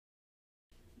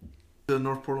The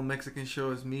North Portal Mexican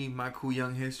Show is me, my cool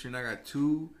young history, and I got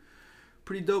two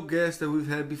pretty dope guests that we've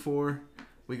had before.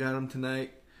 We got them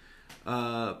tonight.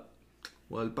 Well,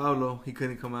 Pablo, he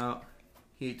couldn't come out.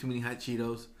 He ate too many hot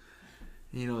Cheetos.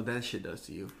 You know what that shit does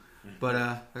to you. But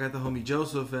I got the homie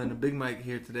Joseph and the Big Mike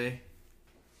here today.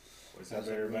 What's up,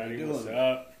 everybody? What's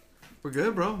up? We're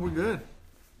good, bro. We're good.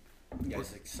 You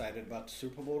guys excited about the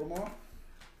Super Bowl tomorrow?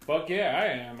 Fuck yeah, I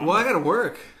am. Well, I gotta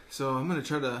work, so I'm gonna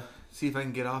try to see if I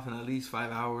can get off in at least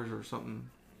 5 hours or something.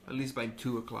 At least by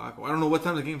 2 o'clock. I don't know what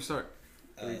time the game start.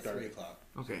 3 o'clock.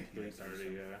 Okay.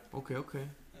 3:30. Yeah. Okay.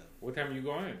 What time are you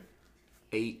going?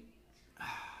 8.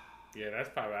 Yeah, that's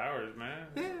 5 hours, man.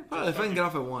 Yeah, probably if I can get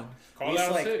off at 1. Call It's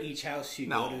out like sick. each house you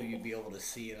No. go to, you'd be able to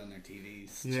see it on their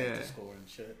TVs, Yeah. check the score and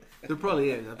shit. There probably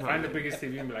is. Find the biggest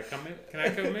TV and be like, come in. Can I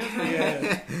come in?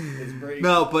 Yeah, it's great.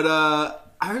 No, but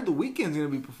I heard the Weeknd's gonna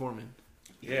be performing.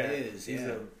 Yeah, It is, he's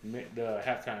yeah. the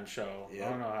halftime show. Yeah. I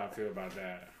don't know how I feel about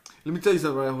that. Let me tell you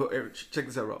something, bro. Check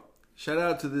this out, bro. Shout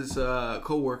out to this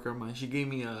co-worker of mine. She gave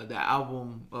me the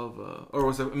album of,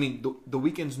 the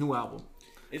Weeknd's new album.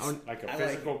 It's Like a I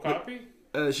physical copy?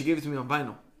 She gave it to me on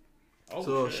vinyl. Oh,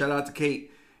 So shit. shout out to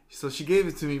Kate. So she gave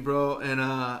it to me, bro, and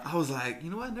I was like, you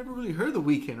know what? I never really heard the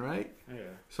Weeknd, right? Yeah.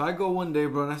 So I go one day,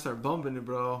 bro, and I start bumping it,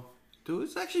 bro. Dude,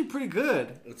 it's actually pretty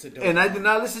good. It's a dope And I album. did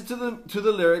not listen to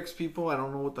the lyrics, people. I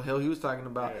don't know what the hell he was talking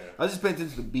about. Yeah. I was just paying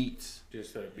attention to the beats.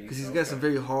 Just Because he's got some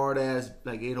very hard ass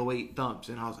like 808 thumps,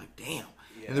 and I was like, damn.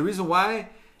 Yeah. And the reason why,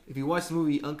 if you watch the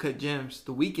movie Uncut Gems,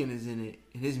 The Weeknd is in it,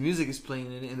 and his music is playing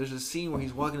in it, and there's a scene where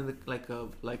he's walking in the, like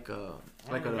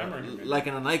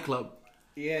in a nightclub,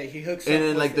 Yeah, he hooks And up then,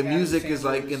 with like, the Adam music is,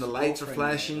 like, Sandler's and the lights are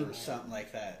girlfriend flashing. or something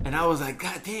like that. and I was like,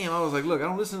 God damn! I was like, look, I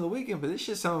don't listen to The Weeknd, but this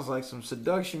shit sounds like some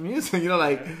seduction music, you know,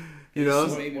 like, you know,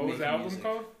 It's- What was the album music.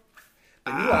 called?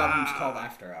 The new album's called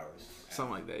After Hours.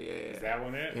 something like that. Is Yeah. that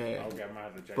one it? Yeah. Okay, I'm gonna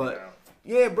have to check But- it out.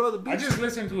 Yeah, bro, the I beats. just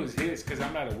listened to his hits because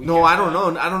I'm not a Weeknd No, I don't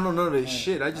fan. know. I don't know none of his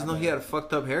shit. I just know he had a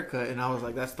fucked up haircut, and I was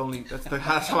like, that's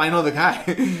how I know the guy.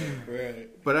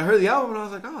 Right. But I heard the album, and I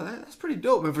was like, oh, that's pretty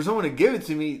dope. And for someone to give it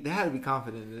to me, they had to be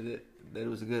confident that it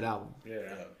was a good album. Yeah,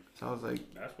 So I was like,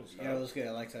 that's what's Yeah, it up. was good.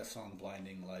 I like that song,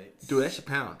 Blinding Lights. dude, that shit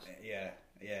pounds. Yeah.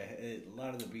 A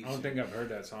lot of the beats. I don't think I've heard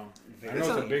that song. I It's know it's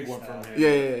a a- big one from him.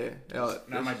 Yeah.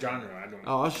 Not my genre. I don't.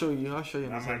 Oh, I'll show you. in Not a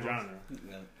my second. genre.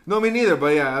 Yeah. No, me neither.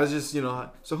 But yeah, I was just, you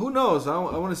know. So who knows? I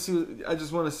want to see. I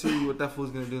just want to see what that fool's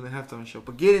gonna do in the halftime show.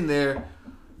 But getting there,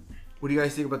 what do you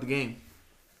guys think about the game?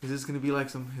 Is this gonna be like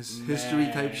some history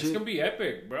Man, type It's shit? gonna be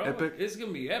epic, bro. Epic? It's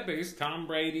gonna be epic. It's Tom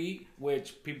Brady,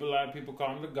 which a lot of people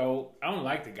call him the GOAT. I don't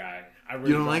like the guy. I really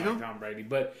You don't like him? Tom Brady,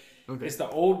 but Okay. it's the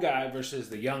old guy versus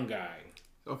the young guy.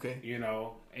 Okay. You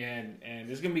know, and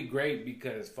it's gonna be great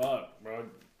because fuck, bro.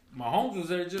 Mahomes was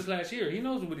there just last year. He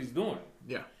knows what he's doing.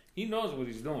 Yeah. He knows what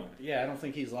he's doing. Yeah, I don't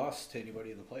think he's lost to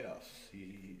anybody in the playoffs.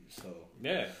 So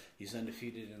Yeah. he's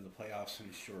undefeated in the playoffs in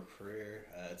his short career.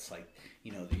 It's like,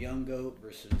 the young GOAT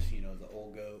versus, the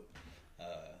old GOAT.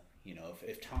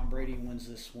 If Tom Brady wins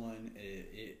this one,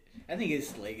 I think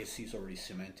his legacy's already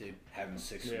cemented, having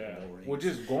 6 Super Bowl rings. Well,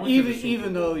 just going even to the Super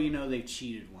even though, Bowl. they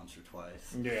cheated once or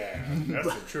twice. Yeah,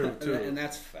 that's the truth too. And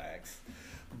that's facts.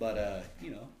 But,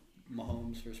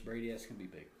 Mahomes versus Brady, that's going to be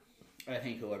big. I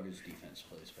think whoever's defense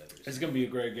plays better. It's gonna be a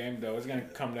great game though. It's gonna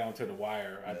come down to the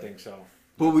wire. I think so.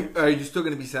 But are you still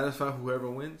gonna be satisfied with whoever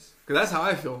wins? Because that's how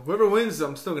I feel. Whoever wins,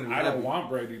 I'm still gonna be I happy. don't want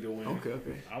Brady to win. Okay.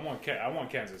 I want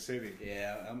Kansas City.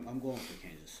 Yeah, I'm going for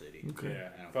Kansas City. Okay. Yeah.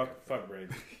 I don't Fuck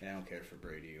Brady. I don't care for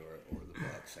Brady or the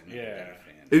Bucks. I'm not Yeah.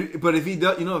 a big fan. But if he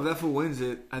does, if that fool wins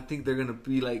it, I think they're gonna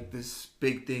be like this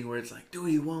big thing where it's like, dude,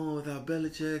 he won without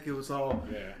Belichick. It was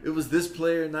Yeah. it was this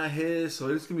player, not his. So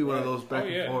it's gonna be one of Right. those back Oh,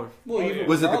 yeah. and forth. Well, Oh, even yeah.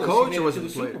 Was it the regardless, coach he or made was to it the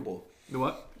the player? Super Bowl? The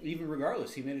what? Even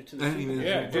regardless, he made it to the And Super he Bowl. made it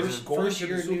Yeah, to the just Super Bowl. going First to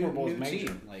year the Super Bowl is new major.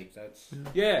 team. Like that's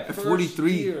Yeah, At first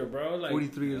 43. year, bro. Like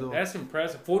 43 years old. That's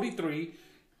impressive. 43,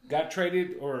 got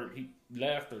traded or he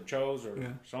left or chose or Yeah.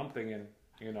 something, and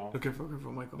Looking for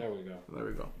Michael. there we go. There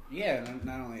we go. yeah.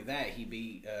 Not only that, he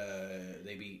beat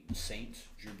they beat Saints,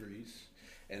 Drew Brees,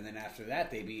 and then after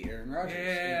that they beat Aaron Rodgers.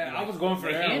 Yeah, And, I was going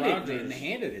for they Aaron handed, Rodgers. They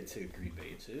handed it to Green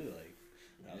Bay too. Like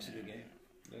that was a good game.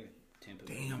 Look, Tampa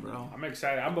Bay. Damn, bro. I'm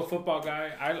excited. I'm a football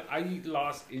guy. I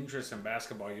lost interest in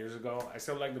basketball years ago. I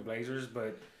still like the Blazers,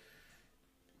 but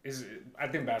I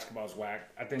think basketball's whack.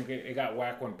 I think it got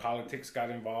whack when politics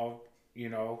got involved.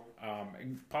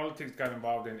 Politics got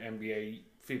involved in NBA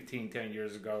 10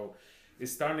 years ago.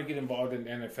 It's starting to get involved in the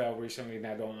NFL recently, and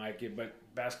I don't like it. But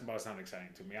basketball's not exciting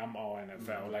to me. I'm all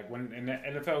NFL. Like when the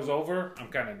NFL's over, I'm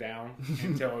kind of down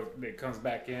until it comes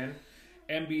back in.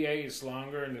 NBA is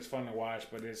longer and it's fun to watch,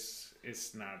 but it's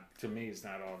not, to me. It's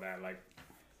not all that. Like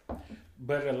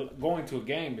But going to a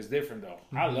game is different, though.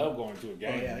 I love going to a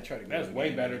game. Oh, yeah, I try to go That's to a way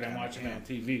game better than anytime I watching it can. on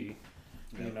TV.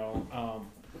 Yeah. You know,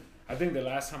 I think the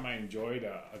last time I enjoyed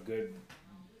a good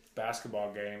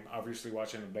basketball game, obviously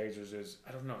watching the Blazers is,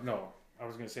 I don't know. No, I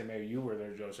was going to say maybe you were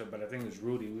there, Joseph, but I think it was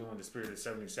Rudy. We won the Spirit of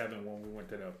 77 when we went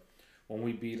to when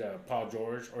we beat Paul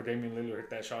George, or Damian Lillard hit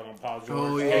that shot on Paul George.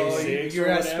 Oh, yeah. Oh, Game you're or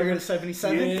at whatever. Spirit of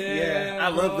 77? Yeah, I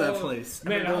love that bro. place.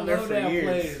 Man, I've I been there love for that years.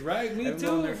 place, right? Me I've too,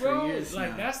 gone there for bro. years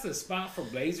Like now. that's the spot for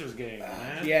Blazers game,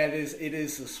 man. Yeah, it is. It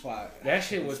is the spot. That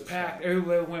shit It is was the packed. spot.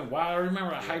 Everybody went wild. I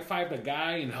remember I high-fived a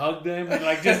guy and hugged him. And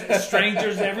like just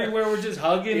strangers everywhere were just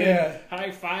hugging Yeah. and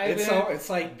high-fiving. It's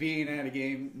like being at a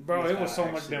game. Bro, it was without so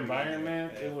much actually the being there.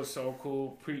 environment. Yeah. It was so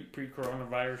cool.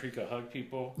 Pre-coronavirus, you could hug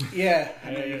people. Yeah.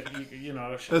 I know And, you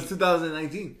know, That's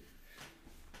 2019.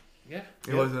 yeah.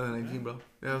 It was 2019, bro.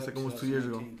 Yeah, it was like almost 2 years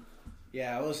ago. 2019.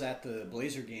 Yeah, I was at the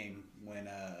Blazer game when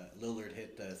Lillard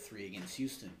hit the 3 against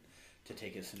Houston to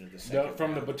take us into the second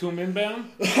From the round. Batum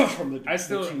inbound. From the I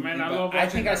still- the two man, I rebound. love I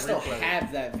think watching I that still replay.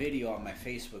 have that video on my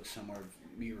Facebook somewhere.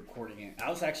 Of me recording it. I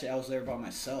was there by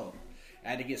myself. I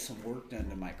had to get some work done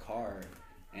to my car,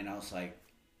 and I was like,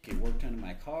 "Get work done to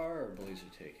my car or Blazer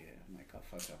ticket?" I'm like, "Oh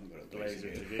fuck, it, I'm gonna go to Blazer."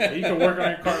 Blazer. ticket." Yeah, you can work on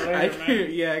your car I later,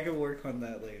 man. yeah, I could work on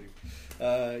that later.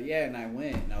 Yeah, and I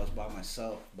went, and I was by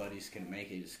myself. Buddies couldn't make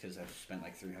it just because I spent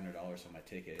like $300 on my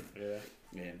ticket. Yeah.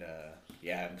 And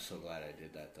yeah, I'm so glad I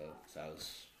did that though. So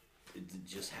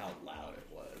just how loud it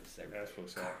was. That's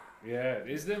what's up. Yeah,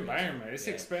 it's the environment. It's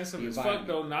Yeah. expensive The as fuck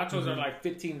though. environment. Nachos are like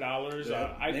 $15.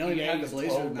 They don't even IPA have the is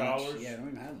Blazer $12. nachos. Yeah, they don't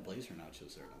even have the Blazer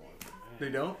nachos there no more. They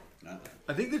don't? Nothing.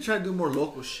 I think they're trying to do more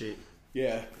local shit.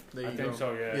 Yeah. There I you think go.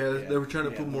 so, yeah. Yeah, they were trying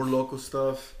to Yeah. put more local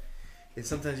stuff. And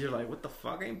sometimes you're like, what the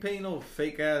fuck? I ain't paying no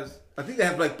fake ass. I think they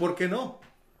have like, ¿por qué no?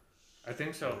 I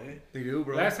think so. They do,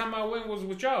 bro. Last time I went was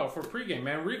with y'all for pregame,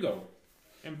 man. Rigo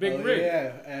and Big Oh, Rick.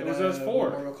 Yeah, at, It was us four.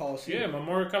 Memorial Coliseum. Yeah,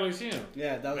 Memorial Coliseum.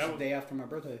 Yeah, that was That the was- day after my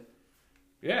birthday.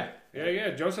 Yeah.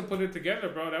 Joseph put it together,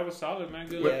 bro. That was solid, man.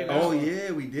 Good looking. Oh, out.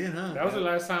 yeah, we did, huh? That was the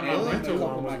last time I And went to a couple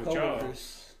one of was my with y'all.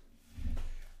 coworkers.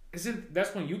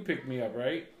 That's when you picked me up,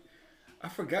 right? I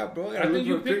forgot, bro. I I gotta think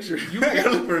look for a you picked- picture. you I gotta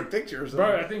look for a picture or something.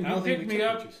 Bro, I think I you don't think picked we me took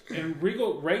up pictures.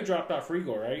 and Ray dropped off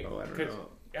Rigo, right? Oh, I don't 'Cause- know.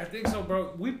 I think so,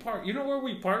 bro. We park. You know where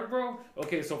we park, bro?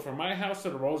 Okay, so from my house to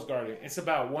the Rose Garden, it's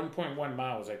about 1.1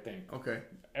 miles, I think. Okay.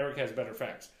 Eric has better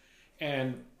facts.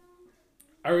 And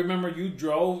I remember you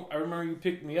drove. I remember you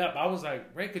picked me up. I was like,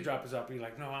 Ray could drop us off. You're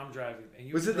like, no, I'm driving. And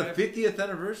you Was were it the driving. 50th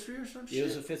anniversary or some It shit?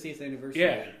 was the 50th anniversary.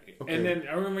 Yeah. Okay. And then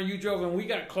I remember you drove and we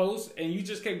got close and you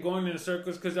just kept going in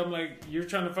circles because I'm like, you're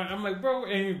trying to find. I'm like, bro,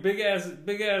 and your big ass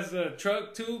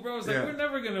truck too, bro. It's like, Yeah. we're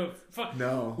never going to find.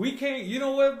 No. We came, you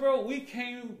know what, bro? We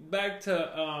came back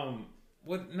to,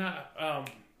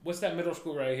 what's that middle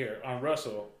school right here on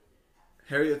Russell?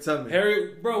 Harriet Tubman.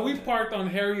 We parked on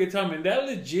Harriet Tubman. That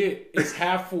legit is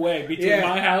halfway between Yeah,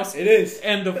 my house it is.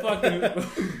 and the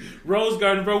fucking Rose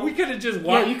Garden, bro. We could have just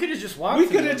walked. Yeah, you could have just walked. We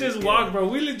to could have them. just walked, bro.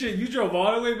 We legit, you drove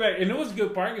all the way back, and it was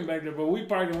good parking back there. But we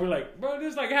parked, and we're like, bro,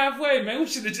 this is like halfway, man. We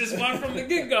should have just walked from the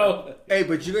get go. Hey,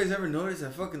 but you guys ever notice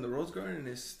that fucking the Rose Garden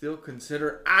is still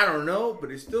considered, I don't know,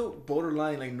 but it's still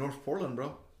borderline like North Portland,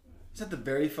 bro. It's at the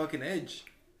very fucking edge.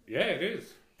 Yeah, it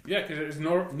is. Yeah, because it's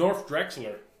North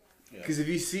Drexler. Because if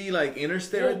you see like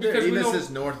interstate Well, right there, because we even know- says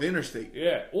North Interstate.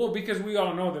 Yeah, well, because we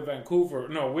all know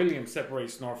that Williams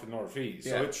separates north and northeast,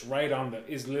 so Yeah. it's right on the.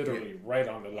 It's literally right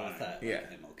on the I line. thought Yeah.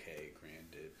 MLK Grand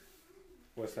did.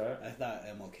 What's that? I thought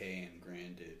MLK and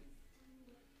Grand did.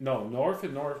 No, north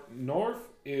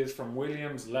is from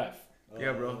Williams left.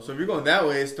 Yeah, bro. So if you're going that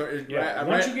way, it's Yeah, right,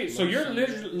 once right- you get, so you're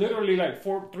literally like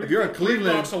If you're in three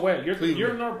Cleveland, blocks away. You're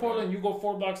Cleveland. in North Portland. You go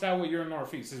 4 blocks that way. You're in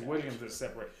Northeast. It's Williams that's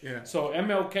separate. Yeah. So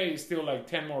MLK is still like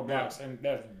 10 more blocks, and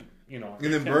that's And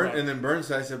then 10 blocks.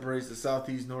 Burnside separates the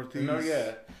southeast, northeast. No,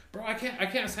 yeah, bro. I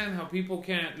can't stand how people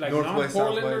can't like Northwest,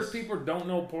 non-Portlanders. Southwest. People don't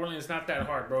know Portland. It's not that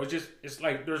hard, bro. It's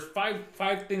like there's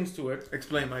five things to it.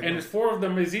 Explain, Michael. And it's 4 of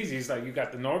them is easy. It's like you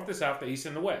got the north, the south, the east,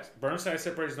 and the west. Burnside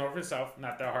separates north and south.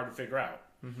 Not that hard to figure out.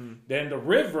 Then the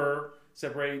river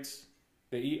separates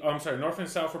north and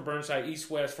south for Burnside, east,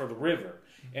 west for the river.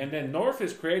 And then north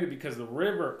is created because the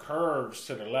river curves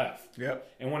to the left. Yep.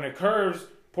 And when it curves,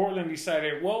 Portland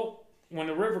decided, well, when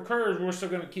the river curves, we're still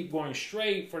going to keep going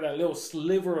straight for that little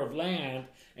sliver of land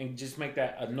and just make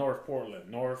that a North Portland,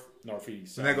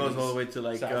 northeast. And that goes southeast, all the way to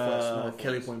like southwest, northwest.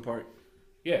 Kelly Point Park,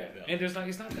 Yeah. And there's like,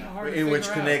 it's not that hard to in which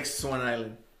figure out. connects Swan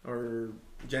Island or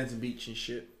Jansen Beach and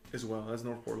shit as well. That's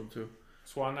North Portland too.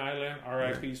 Swan Island,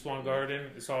 R.I.P. Swan Garden.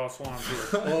 It's all Swans here.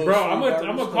 Oh, Bro, Swan I'm Garden's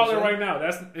gonna still call it there? right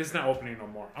now. It's not opening no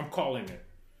more. I'm calling it.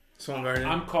 Swan Garden.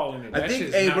 I'm calling it. I That think,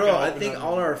 shit's hey, not bro, gonna I open think up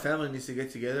all no our more. family needs to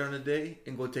get together on a day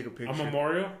and go take a picture. A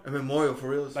memorial, A memorial for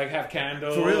real. like have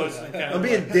candles. For real. and I'm candles.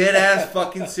 being dead ass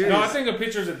fucking serious. No, I think a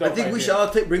picture's a I dope think we idea. should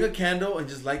all bring a candle and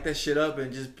just light that shit up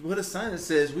and just put a sign that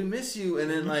says "We miss you."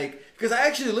 And then because I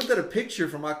actually looked at a picture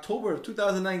from October of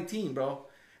 2019, bro,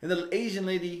 and the Asian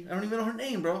lady, I don't even know her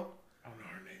name, bro. I don't know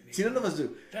her name. See, none of us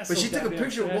do. That's But so she took a goddamn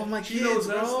picture of sad. both my She kids, knows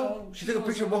us, bro. though. She took a knows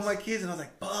picture of both us. my kids, and I was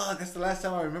like, "Fuck, that's the last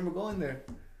time I remember going there."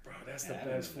 Bro, that's the Yeah,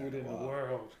 best I food in the remember.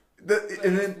 world.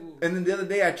 And then the other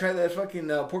day I tried that fucking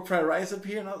pork fried rice up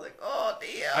here, and I was like, "Oh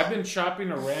damn!" I've been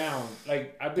shopping around.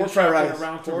 Like I've been Pork fried shopping rice.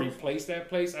 around to Pork- replace that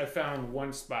place. I found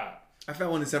one spot. I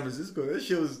found one in San Francisco. That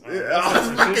shit was. Oh, I that's was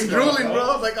San fucking Francisco, drooling, bro. bro.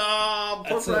 I was like, "Oh,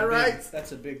 pork fried rice."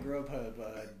 That's a big Grubhub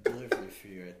delivery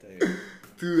fee right there.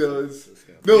 Dude, that was. Let's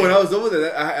go. No, when I was over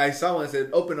there, I saw one that said,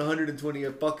 "Open 120.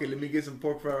 Fuck it, let me get some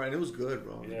pork fried rice." And it was good,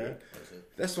 bro. It was Yeah. good. That's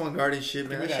it. That Swan Garden shit,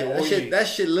 man. Give me That that shit, oily. that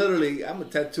shit literally. I'm gonna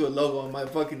tattoo a logo on my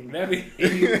fucking. Maybe.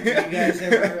 You guys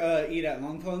ever eat at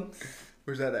Lung Funk's?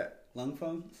 Where's that at? Lung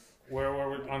Funk's? Where were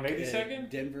we on 82nd?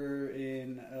 Denver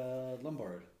in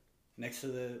Lombard. Next to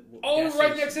the Oh, gas right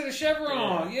station. next to the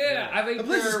Chevron. Yeah. Yeah, I've ate The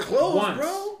place is there closed, once.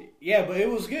 bro. Yeah, but it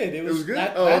was good. It was good?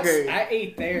 That, Oh, that's- okay. I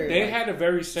ate there. They like, had a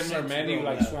very similar Since menu growing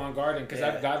like up. Swan Garden because Yeah.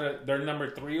 I've got their number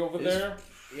 3 over It's- there,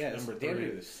 yeah, it's number damn 3.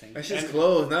 near the same. That shit's And-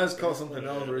 closed. Now it's called something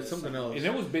else, or it's something else. and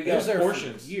it was big It was ass there for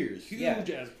portions, years. huge Yeah.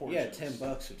 ass portions. Yeah,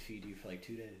 $10 would feed you for like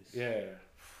 2 days. Yeah,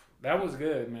 that was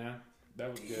good, man. That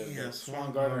was good. Yeah, But Swan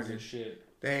Swan Garden's Garden. is shit.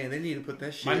 Dang, they need to put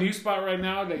that shit. My new spot right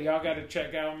now that y'all got to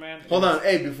check out, man. Hold on,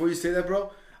 hey, before you say that,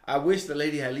 bro, I wish the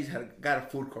lady at least had got a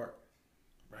food cart.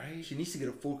 Right? She needs to get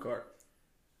a food cart.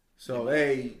 So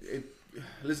hey,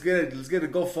 let's get it. Let's get a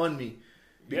GoFundMe.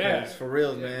 Because Yeah. for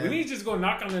real, man. We need to just go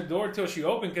knock on the door till she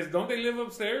open because don't they live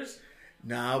upstairs?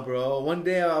 Nah, bro. One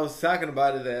day I was talking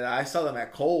about it that I saw them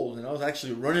at Kohl's and I was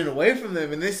actually running away from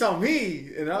them and they saw me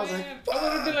and I was Man, like, I would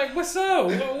have "Fuck." been like, "What's up?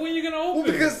 When you gonna open?"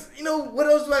 Well, because you know what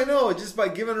else do I know? Just by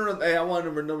giving her, hey, I want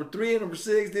number 3, number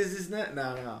 6, this, and that.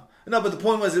 No. But the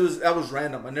point was, that was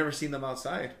random. I never seen them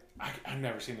outside. I've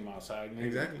never seen them outside. Neither.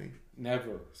 Exactly.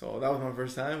 Never. So that was my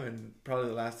first time and probably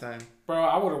the last time. Bro,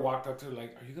 I would have walked up to her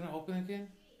like, "Are you gonna open again?"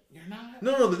 You're not.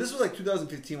 No, but this was like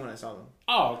 2015 when I saw them.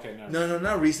 Oh, okay. No. No,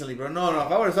 not recently, bro. No. If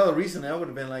I would have saw them recently, I would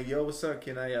have been like, yo, what's up?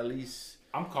 Can I at least?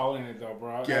 I'm calling it though,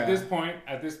 bro. Yeah. At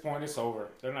this point, it's over.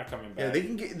 They're not coming Yeah,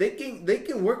 back. they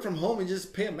can work from home and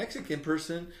just pay a Mexican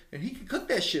person and he can cook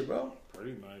that shit, bro.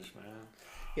 Pretty much, man.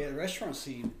 Yeah, the restaurant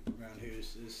scene around here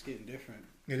is getting different.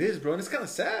 It is, bro, and it's kind of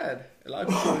sad. A lot of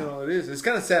people, it is. It's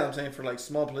kind of sad. I'm saying for like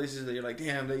small places that you're like,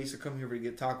 damn, they used to come here to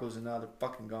get tacos and now they're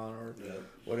fucking gone or Yeah.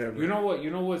 whatever. You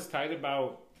know what's tight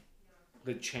about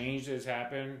the change that's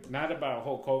happened? Not about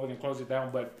whole COVID and close it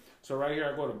down, but so right here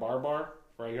I go to Bar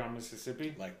right here on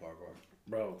Mississippi. Like Bar.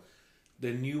 Bro,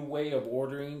 the new way of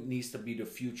ordering needs to be the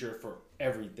future for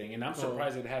everything, and I'm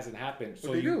surprised it hasn't happened.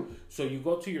 So they do? So you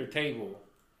go to your table,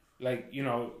 like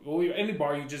any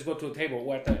bar, you just go to a table.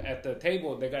 Well, at the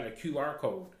table, they got a QR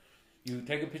code. You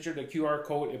take a picture of the QR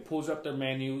code, it pulls up their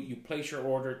menu, you place your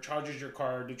order, charges your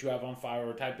card that you have on file,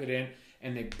 or type it in,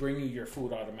 and they bring you your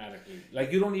food automatically.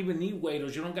 Like you don't even need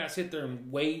waiters. You don't gotta sit there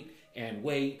and wait and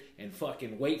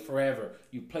fucking wait forever.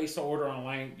 You place the order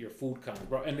online, your food comes,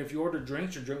 bro. And if you order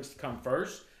drinks, your drinks come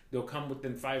first. They'll come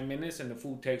within 5 minutes, and the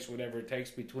food takes whatever it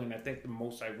takes between. I think the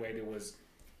most I waited was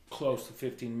close to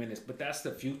 15 minutes, but that's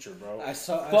the future, bro. I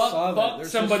saw that. Fuck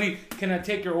There's somebody. Can I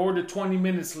take your order 20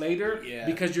 minutes later? Yeah.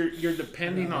 Because you're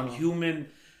depending on human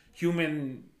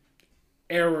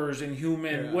errors and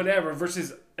human whatever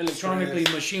versus electronically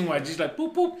machine wise. Just like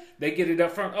boop boop, they get it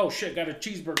up front. Oh shit, got a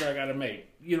cheeseburger I gotta make.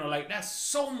 Like that's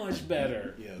so much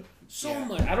better. Yeah. So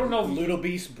much. I don't know. Little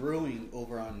Beast Brewing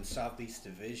over on Southeast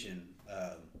Division,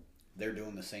 they're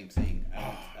doing the same thing.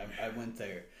 I went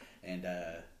there, and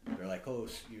they're like, "Oh,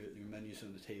 so your menu's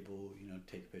on the table.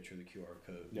 Take a picture of the QR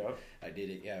code." Yep. I did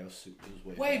it. Yeah, it was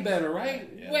way Way better, right?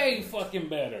 Yeah. Way fucking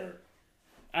better.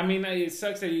 I mean, it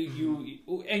sucks that you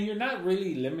and you're not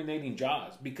really eliminating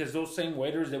jobs because those same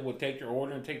waiters that would take your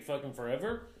order and take fucking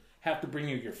forever have to bring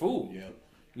you your food. Yep.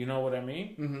 You know what I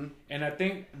mean? Mm-hmm. And I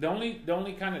think the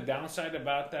only kind of downside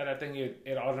about that, I think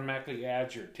it automatically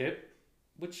adds your tip,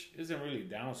 which isn't really a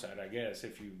downside, I guess,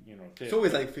 if you tip. It's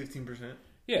always like 15%.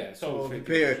 Yeah, So so if you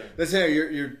pay, let's say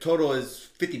your total is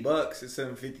 $50, it's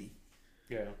 $7.50.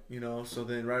 yeah. So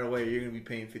then right away you're gonna be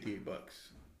paying $58.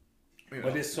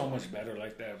 But it's so much better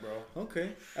like that, bro.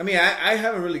 Okay. I mean, I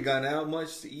haven't really gone out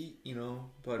much to eat,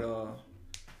 but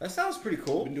that sounds pretty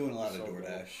cool. Been doing a lot of So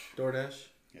DoorDash. DoorDash.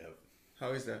 Yep.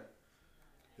 How is that?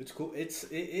 It's cool.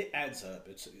 It adds up.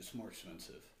 It's more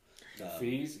expensive.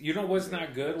 fees. You know what's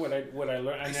not good? What I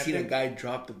learned. I seen a guy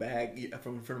drop the bag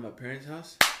from in front of my parents'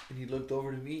 house, and he looked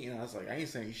over to me, and I was like, I ain't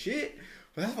saying shit,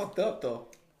 but that's fucked up though.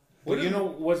 Well, you know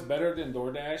what's better than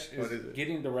DoorDash What is is it?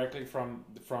 getting directly from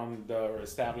the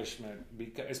establishment,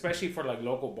 because especially for like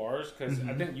local bars. Because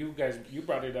I think you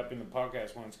brought it up in the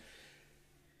podcast once.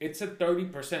 It's a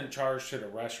 30% charge to the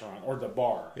restaurant or the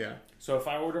bar. Yeah. So if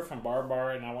I order from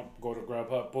Bar and I want to go to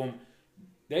Grubhub, boom,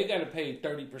 they got to pay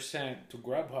 30% to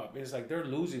Grubhub. It's like they're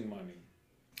losing money.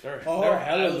 They're hella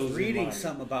I was losing reading money.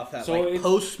 something about that. So like it's-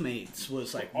 Postmates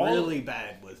was like all- really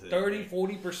bad with it.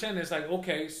 30-40% is like,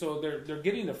 okay, so they're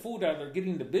getting the food out, they're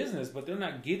getting the business, but they're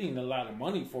not getting a lot of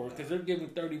money for it because they're giving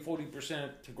 30-40%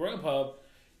 to Grubhub,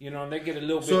 and they get a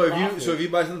little bit. So if you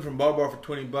buy something from Bar for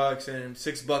 $20 and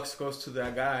 $6 goes to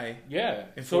that guy, yeah,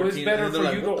 and so it's 14, better and for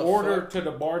they're you like, to what the order fuck? to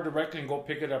the bar directly and go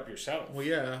pick it up yourself. well,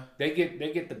 yeah, They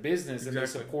get the business and they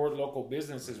Exactly. support local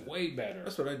businesses way better.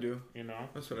 that's what I do.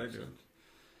 That's what I do.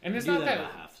 And it's do not that that.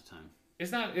 about half the time.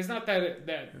 It's not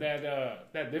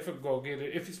that difficult to get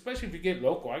it. Especially if you get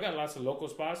local. I got lots of local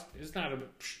spots. It's not a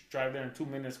drive there in 2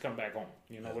 minutes, come back home.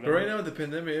 But right now with the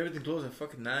pandemic, everything closed at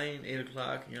fucking 9, 8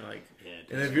 o'clock, and you're like, Yeah, it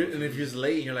and does if you're just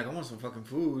late, and you're like, I want some fucking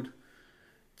food.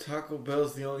 Taco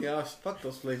Bell's the only option. Fuck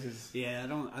those places. Yeah, I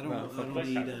don't Like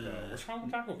need. Taco Bell. What's wrong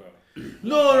with Taco Bell?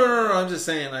 No. I'm just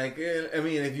saying, like, I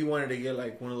mean, if you wanted to get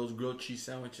like one of those grilled cheese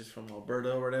sandwiches from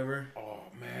Alberta or whatever, Oh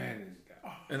man,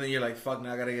 and then you're like, fuck,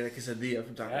 now I gotta get a quesadilla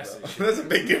from Taco That's Bell. the shit. That's a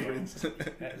big difference.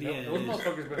 Yeah, those it is.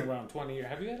 motherfuckers been around 20 years.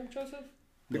 Have you had them, Joseph?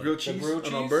 The What? grilled The cheese grilled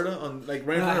on cheese? Alberta, on like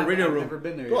right in No, front of the radio I've room. never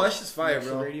been there Bro, yet. that's just fire, Next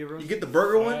to bro. the radio room? You get the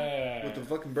burger one Yeah. with the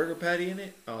fucking burger patty in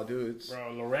it. Oh, dude, it's,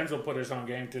 Bro, Lorenzo put us on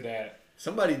game to that.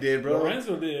 somebody did, bro.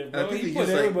 Lorenzo did, bro. I think He they put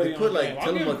just, like, everybody they put, on like, game. I'll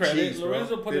give him Tillamook credit. cheese, bro.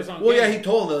 Lorenzo put us on Well, game. yeah, he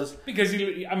told us. Because he's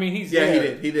Yeah,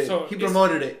 there. he did. So He it's-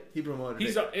 promoted it. He promoted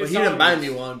He's- it. But it's he didn't buy always-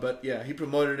 me one, but yeah, he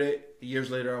promoted it. Years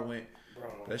later, I went. Bro,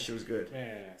 That shit was good.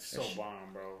 man, so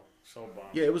bomb, bro. So bomb.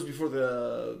 Yeah, it was before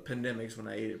the pandemics when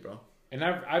I ate it, bro. And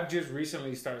I've just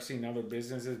recently started seeing other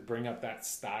businesses bring up that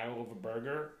style of a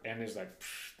burger, and it's like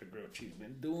the grilled cheese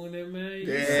been doing it, man.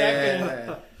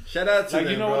 Yeah. Shout out to Like,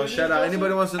 them, you know bro. what it is, Shout out. Joseph?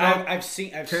 Anybody wants to know? I've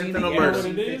seen Tenth the and You know Alberta. what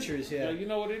it is? pictures. Yeah, Like, you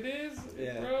know what it is,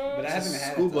 yeah. bro? But I haven't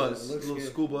had School it, though. bus. It looks Little good.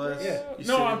 school bus. Yeah. You sit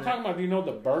No, in I'm it. talking about,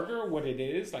 the burger, what it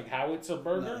is, like how it's a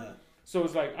burger. Nuh-uh. So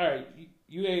it's like, all right,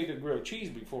 you ate a grilled cheese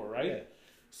before, right? Yeah.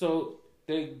 So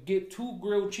they get 2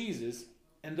 grilled cheeses,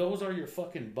 and those are your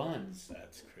fucking buns.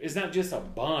 That's crazy. It's not just a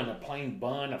bun, a plain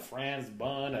bun, a Fran's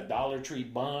bun, a Dollar Tree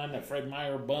bun, a Fred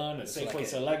Meyer bun, a It's Safeway like a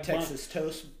Select bun. Texas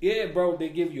toast. Yeah, bro, they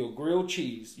give you a grilled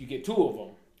cheese. You get 2 of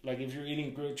them. Like if you're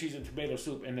eating grilled cheese and tomato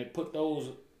soup, and they put those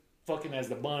fucking as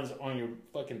the buns on your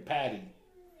fucking patty.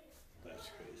 That's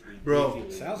crazy. Bro.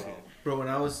 Ridiculous, Sounds bro. good. Bro, when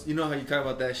I was, you know how you talk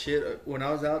about that shit? When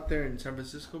I was out there in San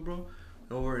Francisco, bro,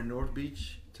 over in North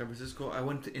Beach, San Francisco, I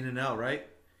went to In-N-Out, right?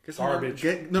 Get some Garbage.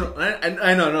 No,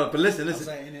 I know, no, but listen. I was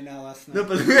at In-N-Out last night. No,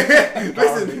 but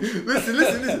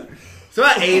listen. So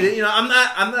I ate it.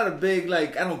 I'm not a big,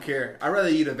 like, I don't care. I'd rather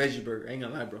eat a veggie burger. I ain't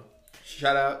gonna lie, bro.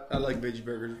 Shout out. I like veggie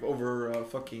burgers over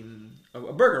fucking a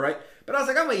burger, right? But I was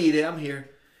like, I'm gonna eat it. I'm here.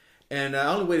 And I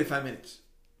only waited 5 minutes.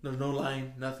 There's no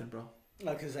line, nothing, bro.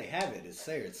 No, because they have it. It's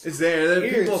there. It's there. There are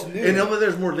Here, people, it's new. and over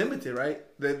there's more limited, right?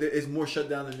 It's more shut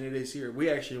down than it is here. We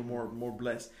actually are more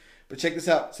blessed. But check this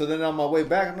out. So then on my way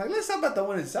back, I'm like, let's talk about the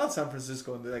one in South San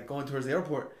Francisco, and they're like going towards the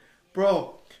airport.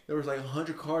 Bro, there was like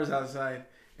 100 cars outside,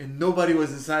 and nobody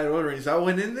was inside ordering. So I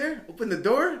went in there, opened the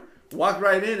door, walked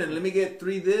right in, and let me get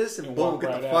 3 this, and And boom, walk get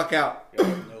right the out. fuck out. No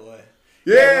way.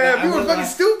 Yeah, Yeah, people are I fucking went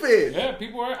stupid. Yeah,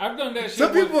 people are. I've done that shit.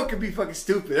 Some with- people can be fucking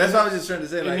stupid. That's what I was just trying to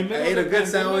say. In the Like, I middle ate a of the good pandemic-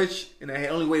 sandwich, and I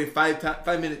only waited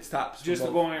 5 minutes tops. Just for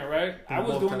to both. go in, right? I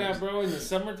was both doing times. that, bro. In the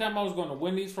summertime, I was going to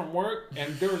Wendy's from work,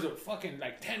 and there was a fucking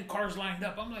like 10 cars lined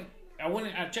up. I'm like, I went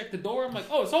in, I checked the door. I'm like,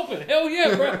 oh, it's open. Hell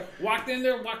yeah, bro. Walked in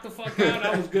there, walked the fuck out.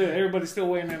 I was good. Everybody's still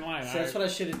waiting in line. So that's what I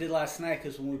should have did last night.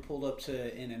 Because when we pulled up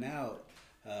to In-N-Out,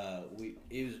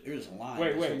 it was a line. Wait,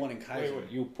 It was wait, the one in Kaiser.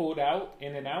 wait. You pulled out,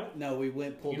 in and out. No, we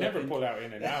pulled You up. never in- pulled out,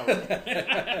 in and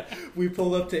out. We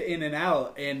pulled up to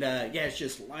In-N-Out, and yeah, it's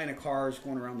just a line of cars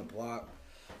going around the block.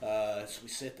 So we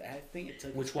sit. I think it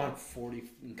took Which us about one? 40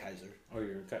 in Kaiser. Oh,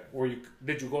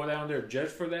 did you go down there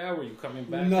just for that? Were you coming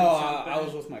back? No, or something? I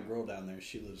was with my girl down there.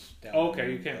 She lives down. Okay,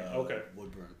 in, you can- okay.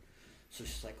 Woodburn. So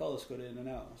she's like, "Oh, let's go to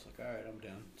In-N-Out." I was like, "All right, I'm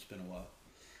down." It's been a while.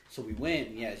 So we went,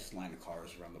 and yeah, it's just a line of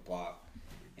cars around the block.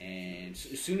 And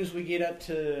as soon as we get up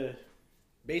to,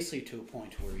 basically to a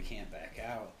point where we can't back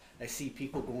out, I see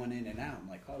people going in and out. I'm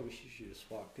like, "Oh, we should just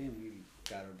walked in. We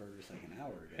got our burgers like an hour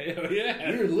ago. Hell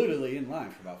yeah. We were literally in line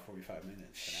for about 45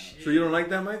 minutes. So you don't like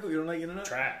that, Michael? You don't like In-N-Out?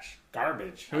 Trash.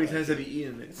 Garbage. How many times have you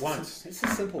eaten it? Once. It's a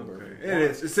simple burger. It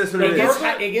is. It's just what But it it's is.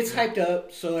 It gets hyped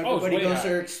up, so everybody way goes high.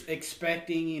 there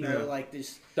expecting, Yeah. like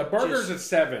this. The burger's just- at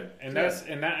 7,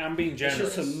 and I'm being It's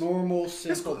generous. just a normal, It's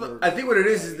simple cool. burger. I think what it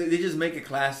is that they just make it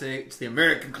classic. It's the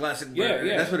American classic burger.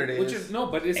 yeah, That's what it is. Which is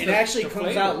but it's It the, actually the comes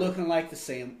flavor. out looking like the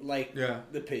same, like Yeah.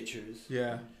 the pictures.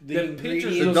 Yeah. The pictures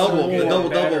ingredients The look are double, more the double,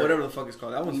 better. whatever the fuck it's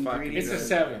called. That one's fucking Ingredients It's a good.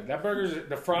 7. That burger's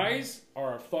the fries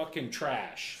are fucking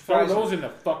trash. Fries Throw are- those in the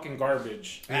fucking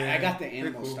garbage. I got the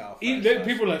animal cool. style. Even fries. then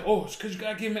people are like, oh, it's because you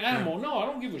gotta give him an animal. No, I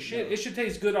don't give a shit. No. It should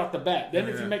taste good off the bat. Then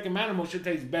if Yeah. you make him animal, it should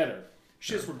taste better.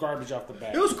 Shits were garbage off the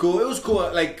bat. It was cool. It was cool.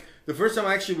 Like the first time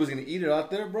I actually was gonna eat it out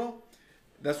there, bro.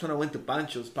 That's when I went to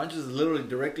Pancho's. Pancho's is literally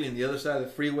directly on the other side of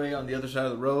the freeway, on the other side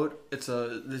of the road. It's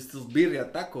this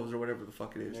birria tacos or whatever the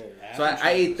fuck it is. Yeah. So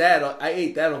I ate that. I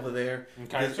ate that over there. In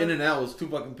Because Kaiser? In-N-Out was too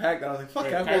fucking packed. I was like, fuck,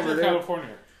 Wait, I'll go Kaiser, over there.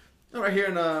 California. No, right here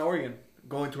in Oregon,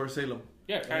 going towards Salem.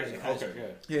 Yeah, Kaiser. Kaiser. Okay,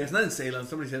 good. Yeah, it's not in Salem.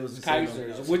 Somebody said it was in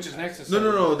Kaiser's, Salem. which is next to No,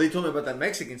 Salem. no. They told me about that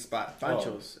Mexican spot,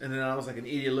 Pancho's, and then I was like an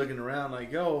idiot looking around,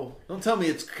 like, "Yo, don't tell me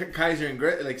it's Kaiser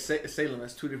and Salem.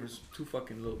 That's two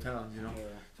fucking little towns, you know." Yeah.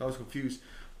 So I was confused,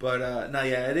 but no,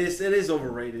 yeah, it is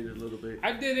overrated a little bit.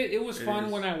 I did it. It was It fun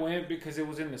is. when I went because it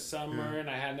was in the summer and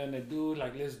I had nothing to do.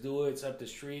 Like, let's do it. It's up the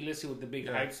street. Let's see what the big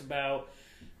Yeah. hype's about.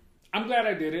 I'm glad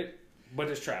I did it, but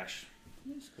it's trash.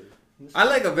 It's good. I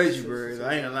like a veggie burger. Though.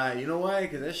 I ain't gonna lie. You know why?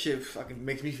 Because that shit fucking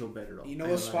makes me feel better. Though. You know I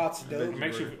what ain't gonna lie. spot's A dope? veggie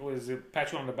Makes you burger. was it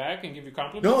pat you on the back and give you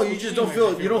compliments? No, What you do just mean don't makes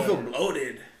feel. You don't feel better?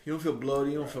 bloated. You don't feel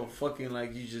bloated. You don't feel fucking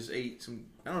like you just ate some.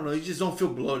 I don't know. You just don't feel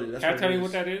bloated. That's Can I what tell it you is.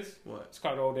 what that is? What? It's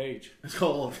called old age. It's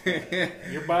called.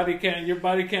 Your body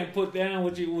can't put down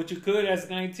what you could as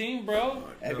 19, bro.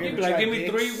 Have you You'd ever be like, tried give me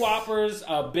Dick's? 3 Whoppers,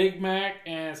 a Big Mac,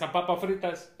 and some papa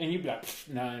fritas, and you'd be like, "Pff,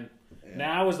 none. Yeah.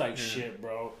 Now I was like, shit,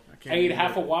 bro. I can't ate do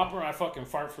half that. a Whopper, I fucking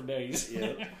fart for days.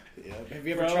 Yeah. Yeah. Have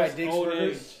you ever Bro, tried it's Dick's old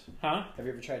Burgers? age. Huh? Have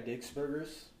you ever tried Dick's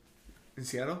Burgers? In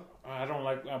Seattle? I don't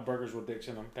like burgers with dicks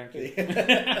in them. Thank you.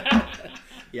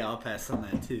 Yeah, I'll pass on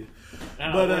that too.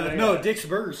 No, But where they no, at? Dick's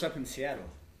Burgers up in Seattle.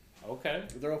 Okay.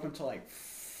 They're open till like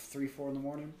 3, 4 in the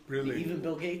morning. Really? Even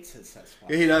Bill Gates hits that spot.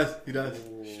 Yeah, he does. He does.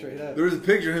 Straight up. There was a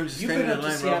picture of him just You've standing been in up to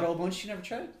line, Seattle bro. a bunch. You never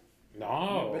tried?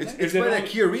 No. It's- It's Is by it that on-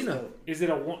 Key Arena. Is it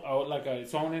like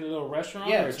its own little restaurant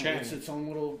Yeah, or a chain? it's its own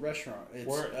little restaurant. It's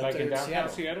Where- up like in there downtown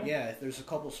Seattle? Yeah, there's a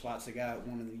couple spots. They got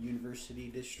one in the University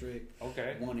District,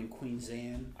 Okay. one in Queens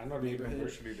Anne. I know the neighborhood.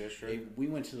 University District. We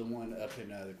went to the one up in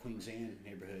the Queens Anne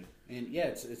neighborhood, and yeah,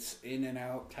 it's in and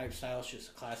out type style. It's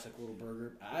just a classic little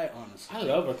burger. I honestly, I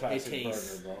love a it classic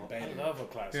tastes burger, bro. better. I love a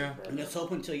classic Yeah. burger. And it's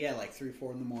open till like 3,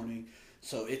 4 in the morning,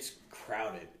 so it's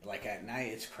crowded. Like at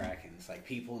night, it's cracking. It's like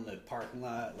people in the parking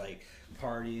lot, like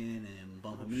partying and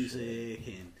bumping music,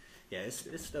 and yeah, it's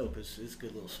dope. It's a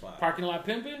good little spot. Parking lot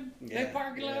pimping? Yeah, They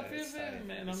parking lot yeah, it's pimping? tight.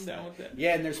 Man, It's I'm down tight. with that.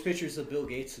 Yeah, and there's pictures of Bill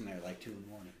Gates in there, like 2 in the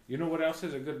morning. You know what else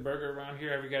is a good burger around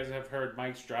here? Have you guys have heard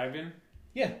Mike's Drive-In?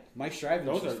 Yeah, Mike's Driving.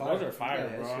 Those are fire,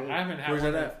 Yeah, bro. it's good. I haven't had Where's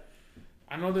one. that at?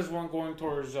 I know there's one going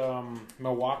towards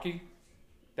Milwaukee.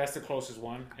 That's the closest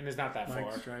one, and it's not that far.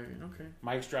 Mike's driving. Okay.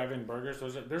 Mike's Drive-In Burgers.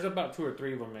 There's about 2 or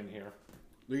 3 of them in here.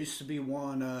 There used to be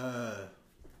one.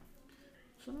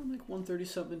 Something like 130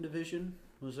 something division.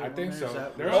 Was there? I one think there? so. Is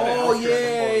that- They're on Oh the outskirts of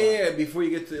yeah, Portland. yeah. Before you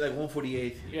get to like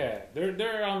 148th. Yeah,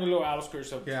 they're on the little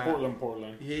outskirts of Yeah.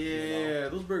 Portland. Yeah, You know?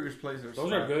 those burgers places are.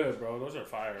 Those are good, bro. Those are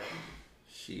fire.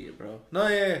 Shit, bro. No,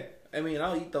 yeah. I mean,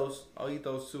 I'll eat those. I'll eat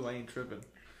those too. I ain't tripping.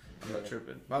 I'm not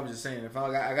tripping. I was just saying, if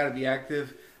I gotta be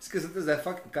active, it's because sometimes that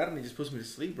fucking carne just puts me to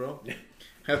sleep, bro.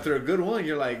 After a good one,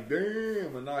 you're like, damn,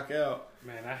 I'm gonna knock out.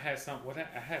 Man, I had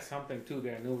something too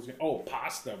that I knew was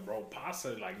pasta, bro.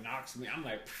 Pasta like knocks me. I'm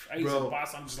like, I eat Bro, some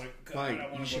pasta. I'm just like, God, I Like,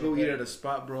 want you to should go go to eat bed. at a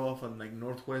spot, bro, off on like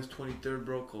Northwest 23rd,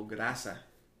 bro, called Grasa.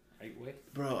 Like,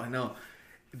 wait. Bro, I know,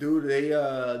 dude.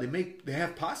 They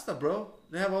have pasta, bro.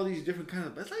 They have all these different kinds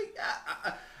of. It's like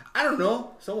I don't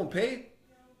know. Someone paid,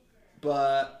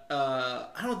 but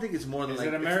I don't think it's more than Is like.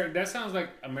 it American? That sounds like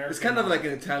American. It's kind of like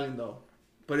an Italian though,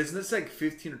 but it's like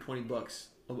 $15 or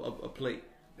 $20 a plate.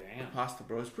 Damn. Pasta,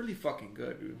 bro. It's really fucking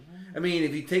good, dude. I mean,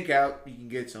 if you take out, you can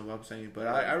get some. I'm saying, but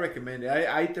I recommend it.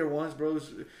 I ate there once, bro.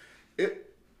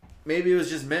 Maybe it was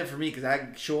just meant for me because I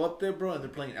show up there, bro, and they're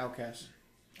playing Outkast.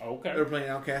 Okay. They're playing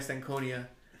Outkast and Konya,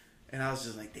 and I was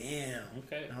just like, damn.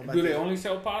 Okay. How about Do they this? only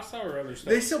sell pasta or other stuff?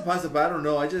 They sell pasta, but I don't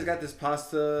know. I just got this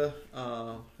pasta.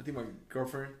 I think my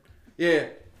girlfriend. Yeah,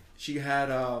 she had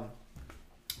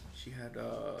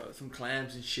some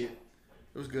clams and shit.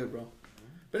 It was good, bro.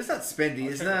 But it's not spendy.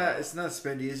 It's not. It's not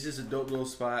spendy. It's just a dope little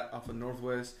spot off of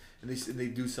Northwest, and they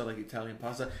do sell like Italian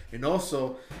pasta, and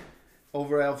also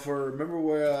over at remember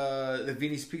where the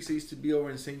Vini's Pizza used to be over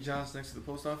in St. John's next to the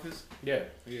post office. Yeah.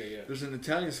 There's an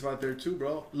Italian spot there too,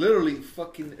 bro. Literally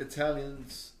fucking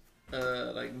Italians,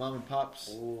 like mom and pops.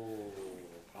 Oh,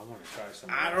 I want to try some.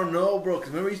 I don't know, bro. Cause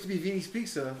remember it used to be Vini's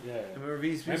Pizza. Yeah. Remember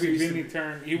Vini's Pizza? Maybe Vinny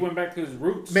turned. He went back to his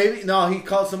roots. Maybe no. He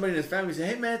called somebody in his family. And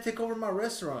said, "Hey man, take over my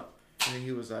restaurant." And then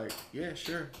he was like, "Yeah,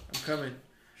 sure, I'm coming."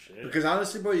 Shit. Because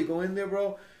honestly, bro, you go in there,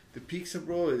 bro. The pizza,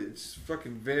 bro, it's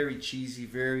fucking very cheesy,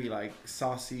 very like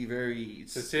saucy, very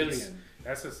Sicilian.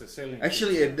 That's a Sicilian.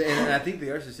 Actually, pizza. and I think they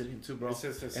are Sicilian too, bro. It's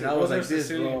a Sicilian. And I was like, Those are this,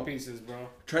 Sicilian bro. pieces, bro.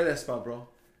 Try that spot, bro.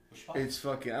 Which spot? It's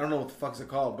fucking. I don't know what the fuck's it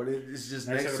called, but it's just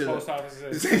Next next to to the post office.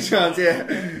 the St. John's, yeah.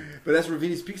 But that's where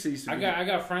Vini's Pizza used to be. I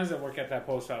got friends that work at that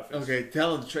post office. Okay,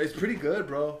 tell them to try. It's pretty good,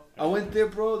 bro. I went there,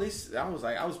 bro. I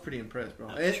was pretty impressed, bro.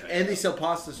 And they sell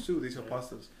pastas too. They sell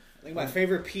pastas. I think my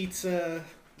favorite pizza.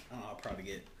 I'll probably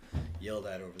get yelled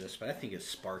at over this, but I think it's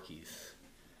Sparky's.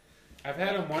 I've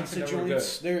had them once Pizza and they were good.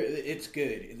 joints, it's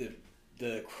good.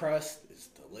 The crust is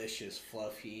delicious,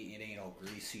 fluffy. It ain't all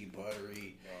greasy,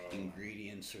 buttery.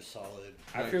 Ingredients are solid.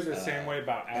 I feel the same way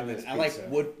about And Alice then I Pizza.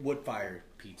 like wood fired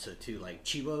pizza too, like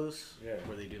Chivo's, Yeah.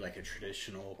 where they do like a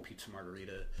traditional pizza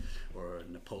margarita or a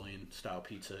Napoleon style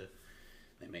pizza.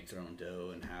 They make their own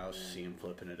dough in house. See them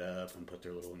flipping it up and put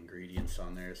their little ingredients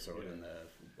on there. Throw it in the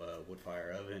wood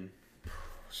fire oven.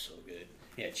 So good.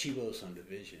 Yeah, Chivo's on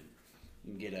Division.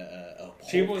 You can get a whole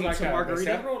Chivo's like pizza a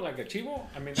margarita. becerro? Like a chivo?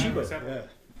 I mean, Chivo, not becerro. yeah.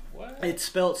 What? It's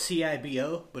spelled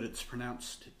Cibo, but it's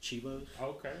pronounced Chivo's.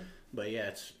 Okay. But yeah,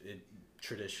 it's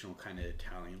traditional kind of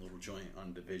Italian little joint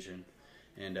on Division.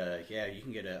 And yeah, you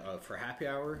can get for happy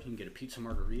hour, you can get a pizza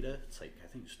margarita. It's like, I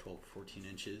think it's 12, 14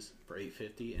 inches for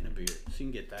 $8.50 and a beer. So you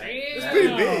can get that. Damn. It's pretty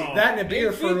big. That and a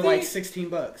beer for $8.50? like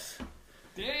 $16.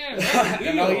 Damn, that's a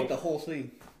And I'll deal. eat the whole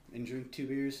thing and drink 2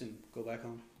 beers and go back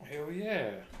home. Hell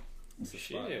yeah. It's a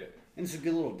spot. Shit. And it's a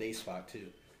good little day spot too.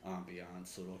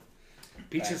 Ambiance, little.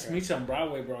 Peaches background. Meats on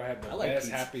Broadway, bro, had the I like best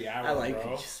pizza. happy hour, I like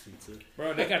bro. Peaches Pizza.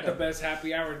 Bro, they got the best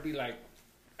happy hour. It'd be like,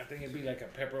 I think it'd be like a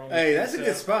pepperoni Hey, that's a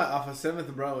pizza. good spot off of 7th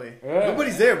and Broadway. Yeah.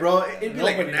 Nobody's there, bro. It'd be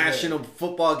like a Nobody's there. national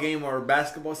football game or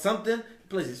basketball, something. The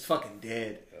place is fucking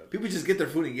dead. People just get their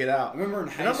food and get I out. remember in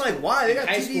high And I'm school. like, why? They got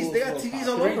high TVs. school They got was a TVs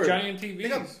little all Three over. giant TVs. They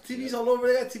got TVs all over.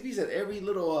 They got TVs at every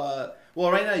little.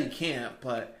 Well, right now you can't.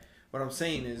 But what I'm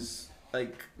saying is,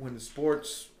 like, when the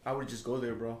sports, I would just go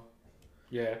there, bro.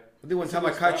 Yeah. I think one time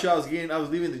I caught you, I was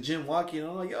leaving the gym walking, and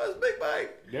I'm like, yo, it's Big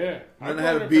Mike. Yeah. And then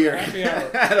I go had there a for beer. the happy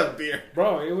hour. I had a beer.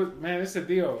 Bro, it was, man, it's a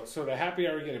deal. So the happy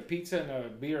hour, you get a pizza and a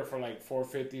beer for like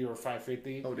 $4.50 or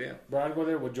 $5.50. Oh, damn. Bro, I'd go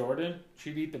there with Jordan.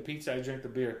 She'd eat the pizza, I'd drink the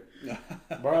beer.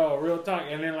 Bro, real talk.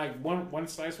 And then like one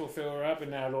slice will fill her up,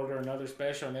 and then I'd order another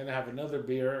special, and then I'd have another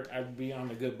beer. I'd be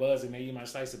on a good buzz, and they eat my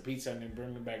slice of pizza, and then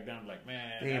bring me back down. Like,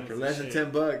 man, Damn, that for was less the than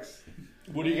shit.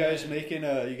 $10. What are you guys making?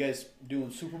 You guys doing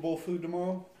Super Bowl food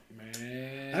tomorrow?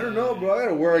 Man, I don't know, bro. I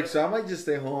gotta work, so I might just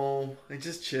stay home and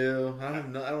just chill.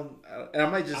 And I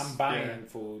might just. I'm buying yeah.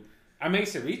 food. I made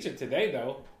ceviche today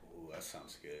though. Ooh, that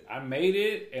sounds good. I made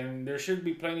it, and there should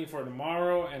be plenty for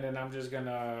tomorrow. And then I'm just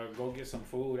gonna go get some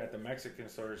food at the Mexican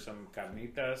store, some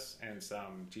carnitas and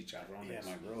some chicharrones. Yeah,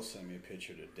 my girl sent me a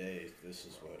picture today. This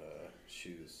is what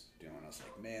she was doing. I was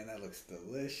like, man, that looks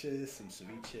delicious. Some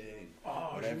ceviche. And Oh,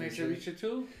 she whatever made she- ceviche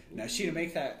too? Now, she didn't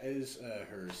make that. It was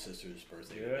her sister's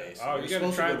birthday Yeah. today. So Oh, we're you gotta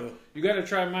supposed to try. go to- You gotta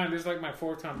try mine. This is like my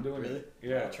 4th time doing Really? it.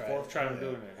 Yeah, I'll try 4th it. time Yeah.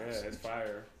 doing it. Yeah, it's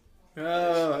fire.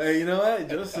 Oh, hey, you know what?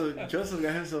 Joseph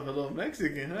got himself a little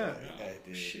Mexican, huh? Yeah, I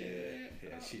did. Shit. Yeah,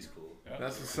 she's cool.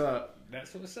 That's what's up.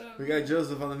 That's what's up. We got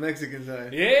Joseph on the Mexican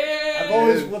side. Yeah. I've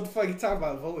always, Yeah. what the fuck you talking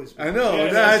about? I've always been. I know. Yeah,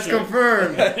 That's that's true.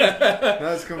 confirmed.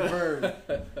 That's confirmed.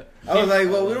 I was like,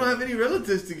 well, we don't have any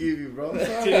relatives to give you, bro.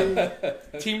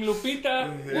 Sorry. Team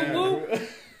Lupita. Yeah. Woo woo.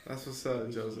 That's what's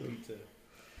up, Joseph.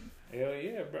 Hell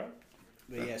yeah, bro.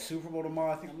 But yeah, Super Bowl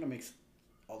tomorrow. I think I'm gonna make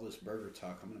all this burger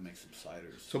talk. I'm gonna make some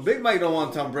ciders. So Big Mike don't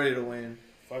want Tom Brady to win.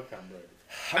 Fuck Tom Brady.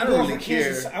 I I'm don't going really for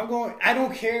Kansas. care. I'm going. I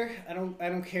don't care. I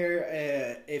don't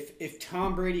care if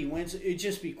Tom Brady wins. It'd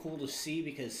just be cool to see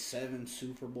because 7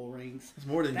 Super Bowl rings. It's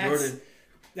more than That's- Jordan.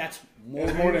 That's more.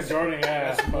 It's more than rings- Jordan.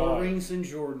 Yeah, That's more fuck. rings than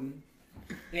Jordan.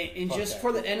 And Fuck just that.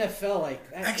 for the NFL,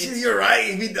 like that, Actually, it's- you're right.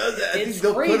 If he does that, I think it's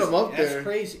they'll crazy. put him up That's there.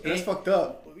 crazy. That's And- fucked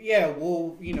up. Yeah,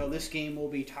 well, this game will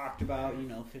be talked about,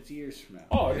 50 years from now.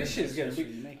 Oh, this shit's gonna That's be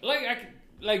what you make.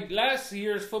 like last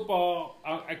year's football.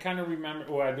 I kind of remember.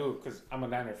 Well, I do because I'm a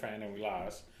Niner fan and we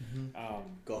lost.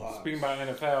 Go Hawks. Speaking about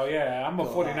NFL, yeah, I'm a Go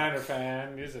 49er Hawks.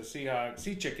 fan. He's a Seahawks,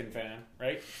 Sea Chicken fan,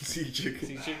 right? See chicken.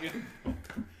 Sea Chicken.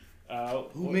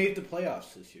 Who made the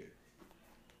playoffs this year?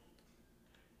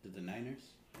 Did the Niners?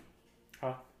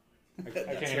 Huh? I That's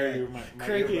can't hear right. you. My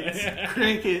Crickets.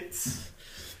 Crickets.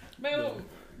 Man,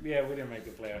 yeah, we didn't make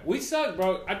the playoff. We suck,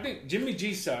 bro. I think Jimmy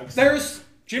G sucks. There's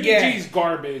Jimmy yeah. G's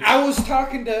garbage. I was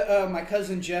talking to my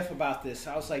cousin Jeff about this.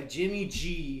 I was like, Jimmy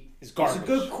G Is is garbage. a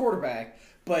good quarterback,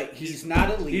 but he's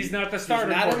not elite. He's not the starter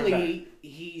He's not quarterback. elite.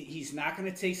 He's not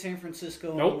going to take San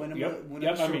Francisco Nope. and win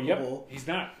Yep. a Super Bowl. He's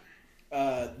not.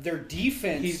 Their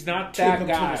defense He's not took that them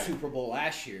guy. to the Super Bowl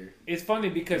last year. It's funny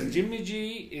because Jimmy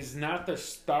G is not the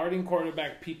starting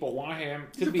quarterback people want him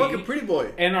to He's a be. fucking pretty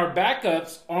boy. And our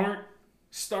backups aren't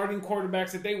starting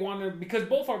quarterbacks that they wanted because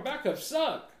both our backups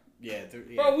suck. Yeah,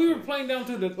 Bro, we were playing down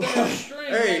to the third string.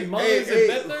 Hey, man. Mullins hey,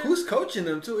 and Bettler. who's coaching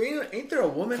them too? Ain't there a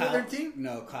woman on their Kyle, team?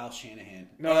 no, Kyle Shanahan.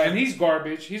 No, and he's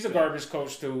garbage. He's a garbage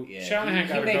coach too. Yeah, Shanahan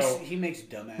he gotta makes go. he makes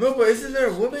dumbass. No, but isn't there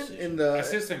a woman in the?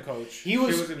 Assistant coach. He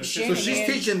was- She an So assistant. she's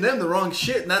Shanahan- teaching them the wrong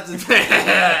shit, not to.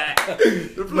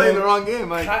 They're playing the wrong game,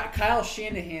 Mike. Kyle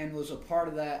Shanahan was a part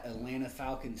of that Atlanta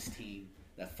Falcons team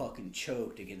that fucking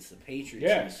choked against the Patriots in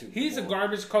Yeah, the Super he's a Bowl.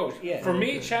 garbage coach. Yeah. For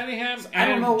me, Shanahan I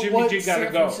don't and know Jimmy what G gotta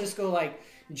San go. Francisco, like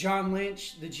John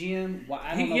Lynch, the GM.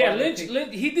 I don't know Yeah, why they Lynch, picked-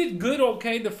 Lynch, he did good,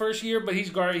 okay, the first year, but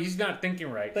he's not thinking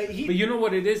right. But But, he- you know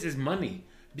what it is money.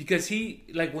 Because he,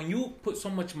 like, when you put so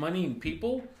much money in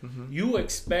people, you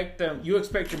expect them, you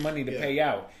expect your money to pay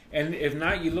out, and if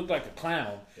not, you look like a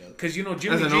clown. Because you know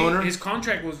Jimmy As an G, owner? his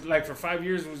contract was like for 5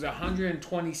 years was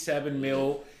 127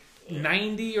 mil.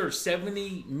 90 or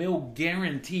 70 mil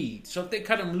guaranteed. So if they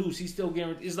cut him loose, he's still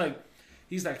guaranteed. It's like,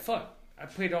 he's like, fuck, I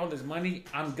paid all this money.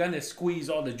 I'm going to squeeze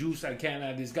all the juice I can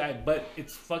out of this guy, but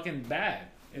it's fucking bad.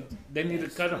 They need to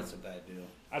cut him. That's a bad deal.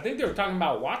 I think they were talking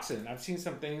about Watson. I've seen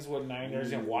some things with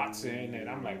Niners and Watson, and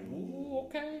I'm like, ooh,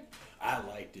 okay. I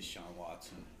like Deshaun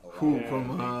Watson a lot. Who Yeah.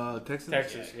 from Texas?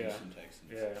 Texas, yeah. Houston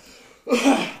Texans. Yeah.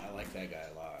 I like that guy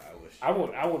a lot. I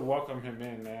wish. I would welcome him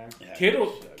in, man. Yeah,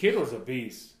 Kittle's a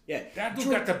beast. Yeah, That dude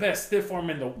got the best stiff arm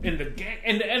in the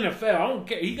NFL. I don't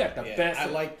care. He got the yeah, best.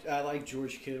 I like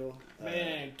George Kittle.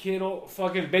 Man, Kittle,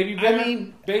 fucking Baby Bear. I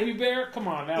mean- Baby Bear. Come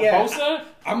on now, Yeah, Bosa.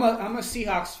 I'm a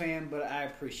Seahawks fan, but I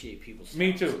appreciate people's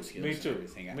Me talents too. and skills Me and too.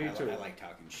 everything. Me I too. like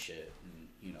talking shit.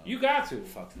 And, You got to.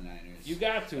 fuck the Niners. You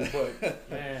got to. But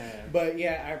man, But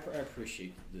yeah, I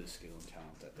appreciate the skill and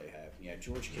talent that they have. Yeah,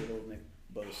 George Kittle, Nick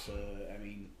Bosa. I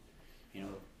mean,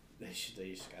 they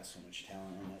just got so much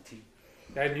talent on that team.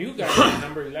 that new guy,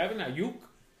 number 11, Ayuk.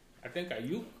 I think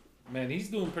Ayuk. Man, he's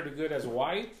doing pretty good as a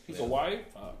wide. He's a wide.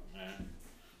 Fuck, man.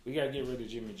 We gotta get rid of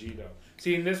Jimmy G though.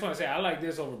 See, in this one, I say I like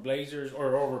this over Blazers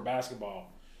or over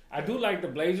basketball. I do like the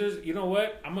Blazers. You know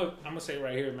what? I'm gonna say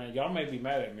right here, man. Y'all may be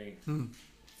mad at me.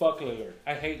 Fuck Lillard.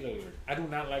 I hate Lillard. I do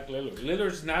not like Lillard.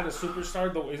 Lillard's not a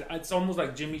superstar though. It's almost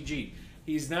like Jimmy G.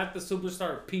 He's not the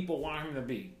superstar people want him to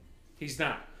be. He's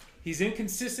not. He's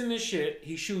inconsistent as shit.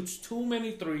 He shoots too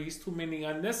many threes, too many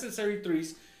unnecessary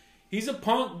threes. He's a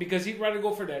punk because he'd rather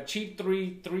go for that cheap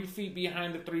 3 feet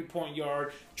behind the 3-point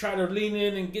yard, try to lean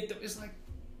in and get the. It's like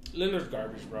Lillard's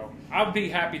garbage, bro. I'd be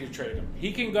happy to trade him.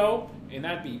 He can go, and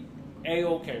I'd be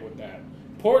a-okay with that.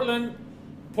 Portland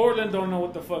don't know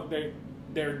what the fuck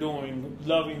they're doing,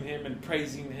 loving him and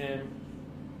praising him.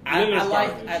 Lillard's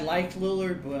garbage. I like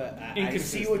Lillard, but I see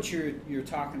Inconsistent. what you're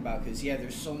talking about. Because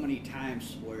there's so many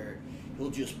times where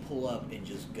he'll just pull up and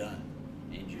just gun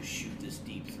and just shoot this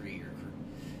deep three. Or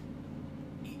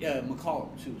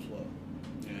McCollum too as well.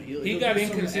 He he'll got do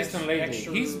some inconsistent lately.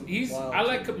 extra He's wild I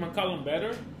like things. McCollum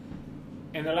better.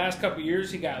 In the last couple of years,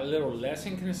 he got a little less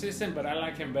inconsistent, but I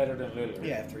like him better than Lillard.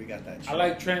 Yeah, after he got that. I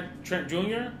like Trent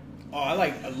Jr. Oh, I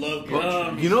love But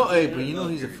Gertrude. you know, but you know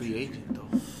he's a free agent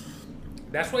though.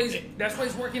 That's why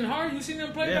he's working hard. You seen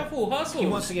him play Yeah. that fool hustle. He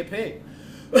wants to get paid.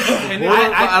 and,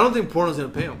 I don't think Portland's gonna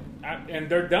pay him. and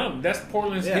they're dumb. That's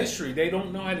Portland's Yeah. history. They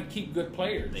don't know how to keep good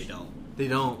players. They don't. They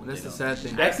don't. That's They the don't. sad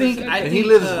thing. That's and he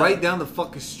lives right down the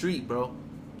fucking street, bro.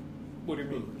 What do you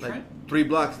mean? Like Trent? 3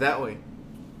 blocks that way.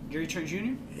 Gary Trent Jr.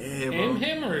 Yeah, bro.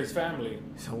 Him or his family?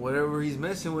 So whatever he's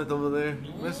messing with over there,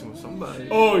 he's messing with somebody.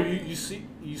 Oh, you seen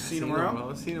him around? Bro.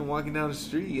 I seen him walking down the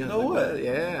street. I was No like, way.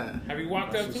 Yeah. Have you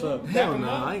walked up That's to what's him? up. Hell Dap him no,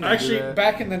 up? I ain't gonna do Actually, that.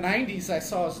 back in the '90s, I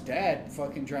saw his dad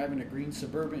fucking driving a green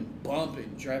Suburban,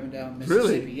 bumping, driving down Really?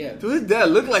 Mississippi. Yeah, Dude, his dad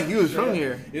looked like he was from Yeah.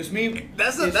 here. It was me.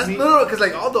 That's it's me. no, because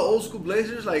like all the old school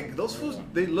Blazers, like those fools,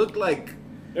 they look like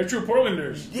They're true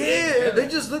Portlanders. yeah, they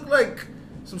just look like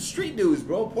some street dudes,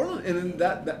 bro. Portland, and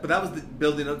then but that was the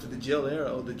building up to the jail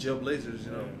era, or the jail Blazers,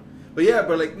 you know. Yeah. But yeah,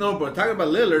 but like no, but talking about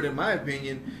Lillard, in my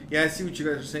opinion, yeah, I see what you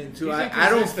guys are saying too. He's I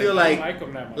don't inconsistent. feel I like don't like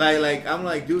him that much. like I'm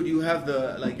like, dude, you have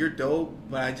the like you're dope,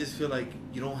 but I just feel like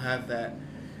you don't have that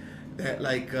that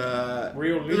like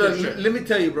Real look, leadership. let me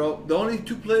tell you, bro. The only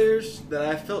two players that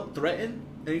I felt threatened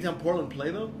anytime Portland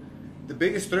played them, the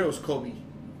biggest threat was Kobe.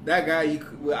 That guy,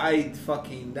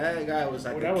 that guy was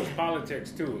like. Well, that was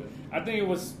politics too. I think it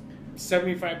was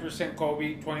 75%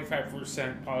 Kobe,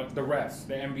 25% the refs,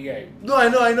 the NBA. No, I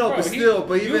know, Bro, but still,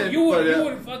 but even you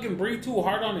would fucking breathe too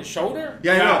hard on his shoulder.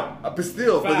 yeah, I Foul. know, but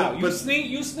still, Foul. but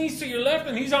You sneeze to your left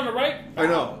and he's on the right. I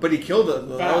know, but he killed us.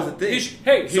 Though. That was the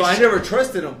thing. So I never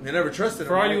trusted him. I never trusted him.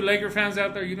 For all right? you Laker fans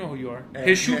out there, you know who you are.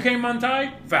 His shoe came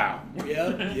untied. Foul. Yeah.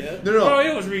 No. Bro,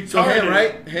 it was retarded. So him,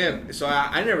 right? Him. So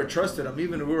I never trusted him.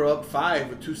 Even if we were up 5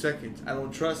 with 2 seconds, I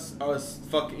don't trust us.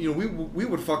 Fucking, we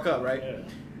would fuck up, right? Yeah.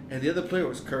 And the other player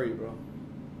was Curry, bro.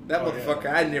 That Oh, motherfucker,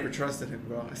 I never trusted him,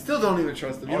 bro. I still don't even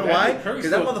trust him. You Oh, know that why? dude, Curry's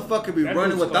Because that still- motherfucker be that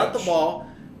running dude's without the clutch. ball.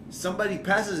 Somebody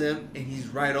passes him, and he's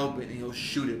right open, and he'll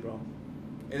shoot it, bro.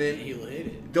 And then He'll hit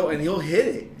it. and he'll hit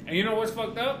it, And you know what's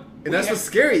fucked up? and that's what's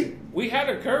scary. We had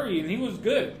a Curry and he was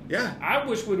good. Yeah. I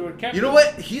wish we would have kept You know him.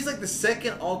 what? He's like the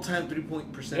second all-time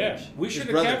 3-point percentage. Yeah, we His should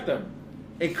have brother. kept him.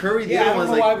 And Curry, the Yeah, I other don't one's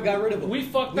know like, why we got rid of him. We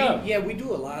fucked up. Yeah, we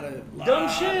do a lot of Dumb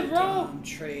shit, bro. dumb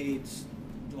trades,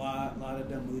 lot of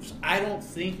dumb moves. I don't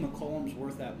think McCollum's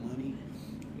worth that money,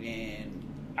 and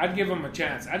I'd give him a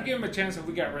chance. I'd give him a chance if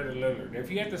we got rid of Lillard. If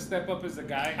he had to step up as the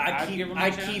guy, I'd give him a I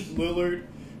chance. keep Lillard,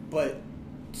 but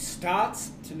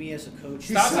Stotts to me as a coach,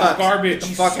 He Stotts is sucks. garbage. Get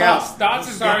the fuck out. Stotts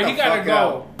is Get garbage. the He gotta fuck go.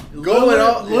 out. Go Lillard, it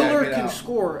out. Yeah, Lillard get can out.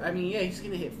 score. I mean, yeah, he's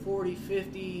going to hit 40,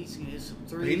 50. He's going to hit some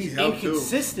threes. He needs help, too.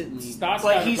 Inconsistently. Stotts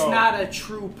But gotta he's go. not a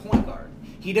true point guard.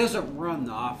 He doesn't run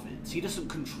the offense. He doesn't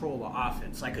control the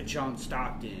offense like a John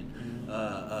Stockton,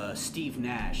 Steve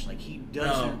Nash. Like, he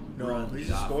doesn't No, run he's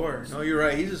the a scorer. offense. No, you're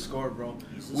right. He's a scorer, bro.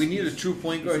 He's We need a true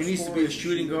point guard. he's He a needs to be a scorer,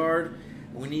 shooting shooter. guard.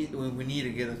 We need to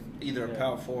get either a Yeah.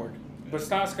 power forward. But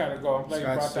Stotts gotta go. I'm glad you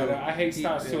Stotts brought that too. up. I hate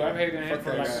Stotts too. I've hated him Fuck for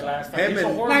that like guy. the last Him time. He's a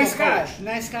and- horrible Nice guy. coach.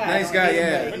 Nice guy. Nice I guy, don't hate him,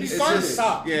 yeah. but But he's he's starting to garbage.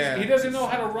 stop. Yeah. He doesn't know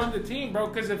how to run the team, bro.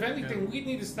 Because if anything, we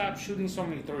need to stop shooting so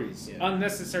many threes, Yeah.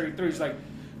 unnecessary threes. Like,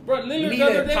 bro, You Lillard need the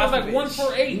other a day was like Popovich. 1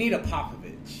 for 8. You need a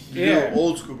Popovich. Yeah.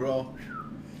 Old school, bro.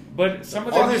 But some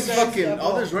of All the this guys, fucking,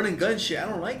 all this running gun shit. I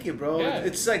don't like it, bro. Yeah.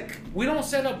 It's like, we don't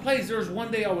set up plays. There was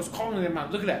one day I was calling them out.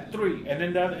 Look at that 3, and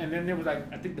then there was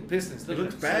like I think the Pistons. Look It at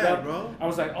looks the bad, setup. bro. I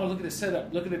was like, oh, look at the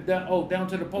setup. Look at it down. Oh, down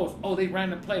to the post. Oh, they ran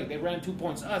the play. They ran 2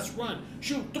 points. Us run,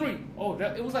 shoot 3. Oh,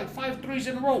 it was like 5 threes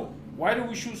in a row. Why do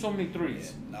we shoot so many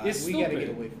threes? Nah, It's we stupid. got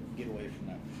to get away from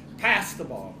that. Pass the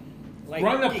ball. Like,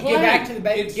 Run the get play. back to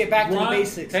the It's get back to the run-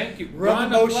 basics. thank you. Run Run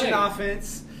the the motion play.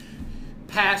 offense.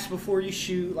 Pass before you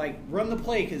shoot. Like, run the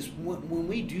play, because when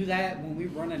we do that, when we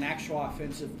run an actual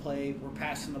offensive play, we're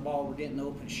passing the ball, we're getting the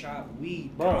open shot,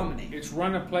 we Bro, dominate. it's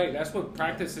run a play. That's what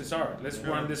practices are. Let's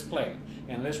run this play,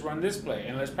 and let's run this play,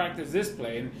 and let's practice this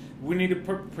play. And we need to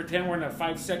pretend we're in a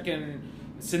 5-second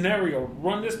scenario.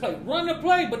 Run this play, run the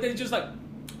play, but they just like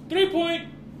 3-point.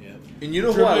 Yep. and you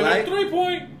know who I like?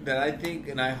 3-point. That I think,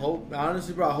 and I hope,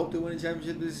 honestly, bro, I hope they win a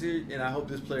championship this year, and I hope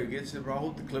this player gets it, bro. I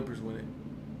hope the Clippers win it.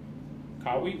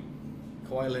 Kawhi.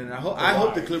 Kawhi Leonard. I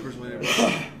hope the Clippers win it,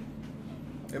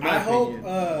 bro. In my I hope.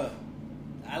 opinion.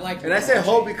 I like. And I say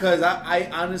hope because I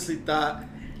honestly thought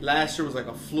last year was like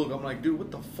a fluke. I'm like, dude,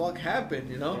 what the fuck happened?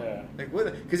 You know? Yeah. Like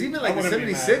what? Because even like I the wouldn't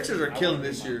be 76ers mad. are I killing wouldn't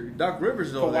this be year. mad. Doc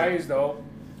Rivers though. Kawhi is though.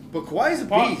 But Kawhi's a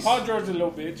Paul beast. George's a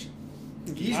little bitch.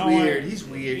 He's I don't weird. want- He's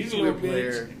weird. He's He's a a little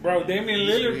weird player. bitch. Bro, Damian He's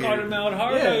Lillard weird. called him out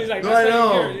hard. Yeah. Though. He's like, No, that's I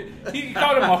not know. your- He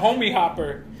called him a homie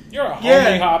hopper. You're a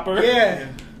homie hopper. Yeah.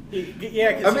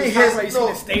 Yeah, because I mean, he's his- going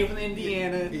no. to stay with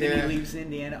Indiana. Then Yeah. he leaves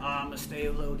Indiana. Oh, I'm going to stay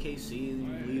with OKC.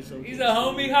 Then he leaves OKC. He's a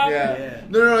homie hopper. Yeah. Yeah.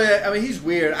 No. Yeah. I mean, he's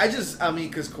weird. Because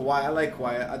Kawhi, I like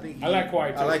Kawhi. I think I like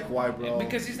Kawhi, too. I like Kawhi, bro.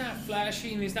 Because he's not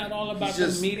flashy and he's not all about He's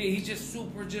just- the media. He's just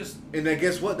super just. And then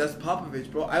guess what? That's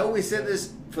Popovich, bro. I always said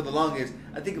this for the longest.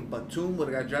 I think if Batum would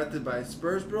have got drafted by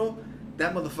Spurs, bro,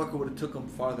 that motherfucker would have took him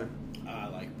farther. I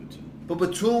like Batum. But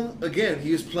Batum, again,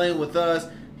 he was playing with us.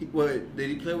 Did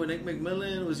he play with Nick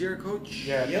McMillan? Was your coach?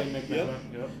 Yeah, Yep, Nick yep. McMillan.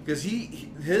 Yep. Because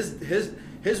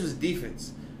his was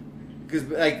defense. Because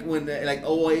like when like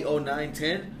 08, 09,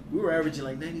 10, we were averaging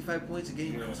like 95 points a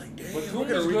game. I was like, damn, Batum we're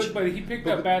gonna was reach. good, but he picked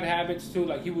but- up bad habits too.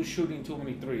 Like he was shooting too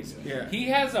many threes. Yeah. He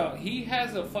has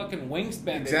a fucking wingspan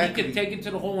that Exactly. he can take it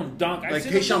to the hole and dunk. I Like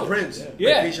seen him Tayshaun do it. Prince. Yeah.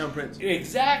 Like Tayshaun Prince.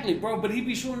 Exactly, bro. But he'd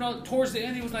be shooting out towards the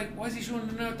end. He was like, "Why is he shooting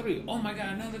another 3? Oh my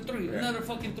god, another 3, Yeah. another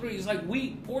fucking 3." It's like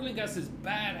Portland got this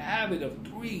bad habit of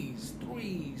threes.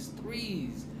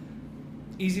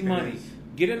 Easy money. is.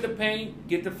 Get in the paint,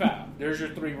 get the foul. There's your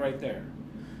 3 right there.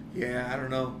 Yeah, I don't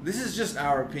know. This is just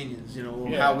our opinions, you know,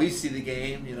 Yeah. how we see the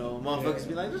game. You know, motherfuckers Yeah.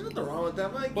 be like, "There's nothing wrong with that."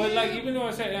 I'm like, But yeah. like, even though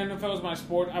I said NFL is my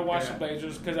sport, I watch Yeah. the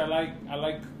Blazers because I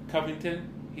like Covington.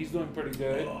 He's doing pretty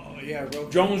good. Oh yeah, bro.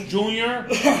 Jones Jr.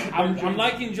 I'm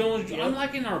liking Jones. I'm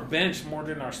liking our bench more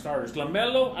than our starters.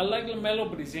 LaMelo, I like LaMelo,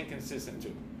 but he's inconsistent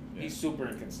too. He's super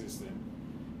inconsistent.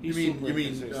 You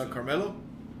mean Carmelo?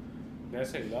 Did I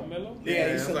say LaMelo? Yeah,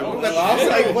 he I said, was like, oh, we got the- I was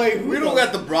like, wait, we don't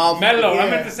got the Bravo. Melo, Yeah. I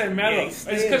meant to say Melo. Yeah, It's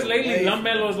because lately stay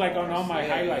LaMelo is like on all my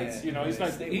Yeah, highlights. yeah. You know, he's Yeah,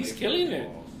 like stay he's away killing from it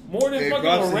the more than Hey, fucking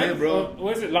props to him, Lorenzo. bro.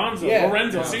 What is it, Lonzo? Yeah.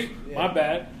 Lorenzo. Yeah. See, Yeah. my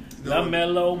bad. No.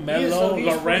 LaMelo, He is, Melo, he's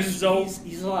Lorenzo.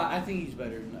 He's a lot. I think he's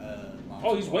better than. Lonzo.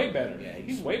 Oh, he's way better. Yeah,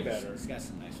 He's way better. He's got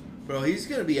some nice ones. Bro, he's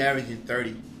gonna be averaging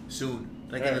 30 soon.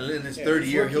 Like in his Yeah, third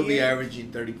his year, he'll rookie be year.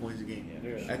 averaging 30 points a game.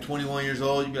 Yeah. At 21 years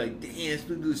old, you'd be like, damn, this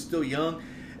dude's still young.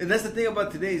 And that's the thing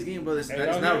about today's game, bro. It's, Hey, not,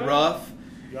 it's y'all not hear that? rough.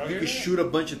 Y'all You hear can that? shoot a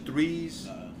bunch of threes.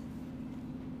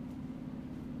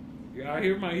 Y'all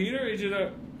hear my heater? Is it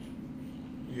a?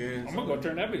 Yeah, I'm gonna go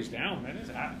turn that bitch down, man. It's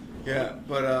hot. yeah,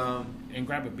 but And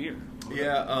grab a beer.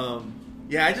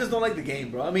 yeah, I just don't like the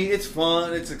game, bro. I mean, it's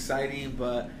fun, it's exciting,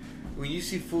 but when you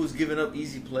see fools giving up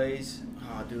easy plays,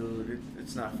 oh, dude,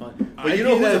 it's not fun. But I you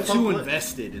know think who's a that fun too play-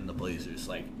 invested in the Blazers.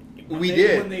 Like We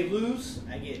did. when they lose,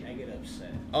 I get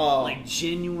upset. Oh, Like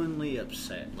genuinely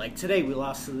upset. Like today we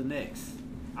lost to the Knicks.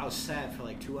 I was sad for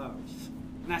like 2 hours.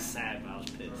 Not sad, but I was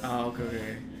pissed. oh,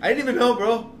 okay. I didn't even know,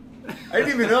 bro. I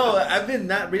didn't even know. I've been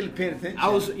not really paying attention. I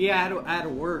had to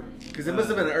work. Because it must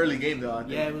have been an early game, though. I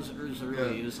think. Yeah, it was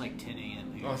early. Yeah. It was like 10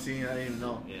 a.m. here. Oh, see, I didn't even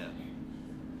know. Yeah.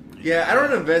 Yeah, I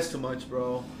don't invest too much,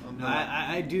 bro. I'm No, not.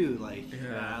 I do. Like,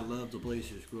 Yeah. I love the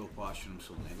Blazers. Grew up watching them,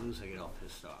 so when they lose, I get all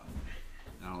pissed off.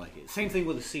 I don't like it. Same thing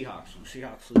with the Seahawks. When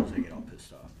Seahawks lose, I get all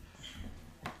pissed off.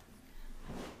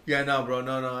 Yeah, no, bro,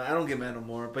 no. I don't get mad no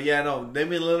more. But yeah, no,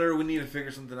 Damian Lillard, we need to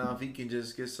figure something out. If he can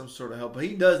just get some sort of help, but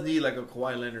he does need like a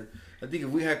Kawhi Leonard. I think if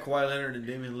we had Kawhi Leonard and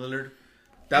Damian Lillard,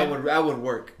 that would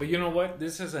work. But you know what?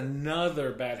 This is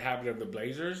another bad habit of the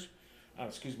Blazers.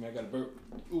 Excuse me, I got a burp.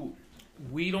 Ooh,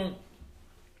 we don't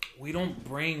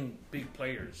bring big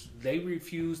players. They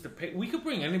refuse to pay. We could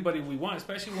bring anybody we want,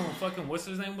 especially when fucking what's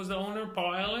his name was the owner,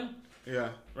 Paul Allen, Yeah,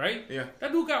 right? yeah.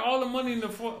 That dude got all the money in the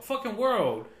fucking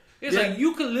world. It's Yeah. like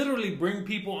you could literally bring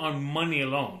people on money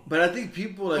alone. But I think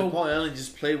people like Oh. Paul Allen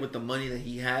just played with the money that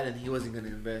he had, and he wasn't going to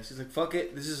invest. He's like, "Fuck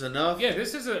it, this is enough." Yeah,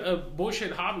 this is a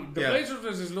bullshit hobby. The Yeah. Blazers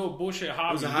was his little bullshit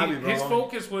hobby. was a hobby, bro. His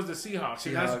focus was the Seahawks,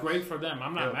 and that's Seahawks. great for them.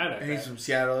 I'm not mad at And he's that. from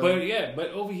Seattle. But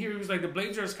over here, he was like, the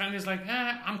Blazers kind of like,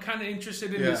 I'm kind of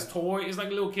interested in Yeah. this toy. It's like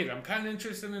a little kid. I'm kind of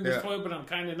interested in this Yeah. toy, but I'm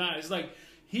kind of not. It's like,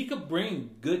 he could bring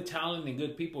good talent and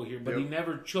good people here, but he Yep.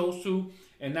 never chose to.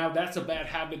 And now that's a bad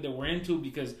habit that we're into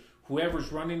because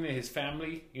whoever's running it, his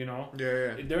family, you know,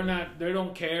 Yeah. they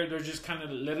don't care. They're just kind of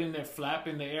letting it flap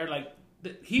in the air. Like,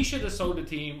 he should have sold the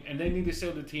team, and they need to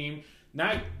sell the team.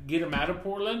 Not get him out of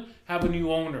Portland. Have a new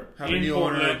owner Have a in new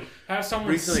Portland. owner. Have someone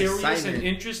Bring some serious and excitement.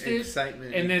 interested.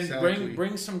 Excitement, And then exactly.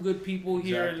 bring some good people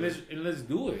here Exactly. and let's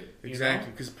do it. you Exactly,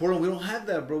 know? because Portland, we don't have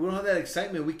that, bro. We don't have that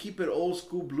excitement. We keep it old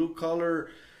school, blue collar,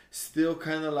 still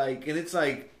kind of like, and it's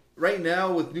like right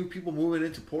now with new people moving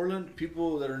into Portland,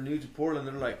 people that are new to Portland,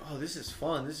 they're like, oh, this is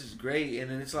fun, this is great,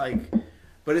 and then it's like,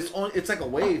 but it's like a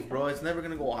wave, bro. It's never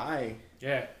gonna go high.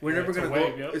 Yeah, We're never it's a gonna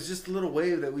wave, go. yep. It's just a little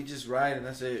wave that we just ride, and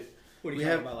that's it. What are We you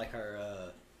talking have- about? Like our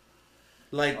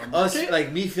Like Our us, market?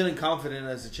 like me feeling confident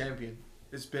as a champion.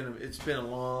 It's been a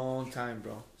long time,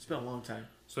 bro. It's been a long time.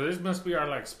 So this must be our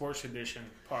like sports edition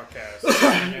podcast.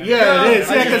 Yeah, it is.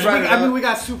 I Yeah, just because brought it I mean, up. we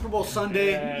got Super Bowl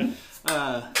Sunday. Yeah.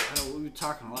 We were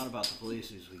talking a lot about the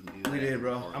Blazers. We can do that. We did,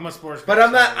 bro. I'm a sports. But guy,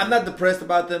 I'm not. so- I'm not depressed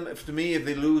about them. To me, if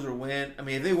they lose or win, I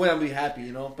mean, if they win, I'll be happy,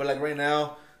 you know. But like right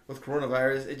now with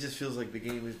coronavirus, it just feels like the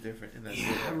game is different. And that's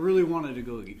Yeah, I it. really wanted to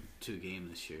go to a game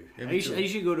this year. Yeah, I me usually, too. I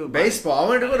usually go to a Baseball. I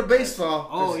wanted to go to baseball.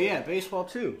 Oh yeah, baseball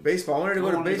too. Baseball. I wanted to I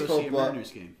go to wanted baseball, see a but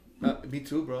Mariners game. me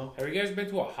too, bro. Have you guys been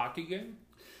to a hockey game?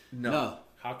 No.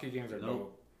 Hockey games are Nope.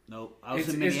 dope. Nope. I was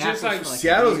It's- in it's Minneapolis. just like for like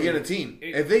Seattle's a year. getting a team.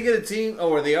 It- If they get a team,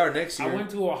 or they are next year. I went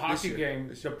to a hockey year. game,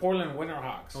 This the Portland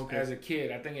Winterhawks, Okay. as a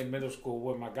kid. I think in middle school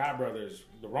with my god brothers,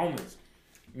 the Romans.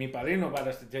 Mi padrino bought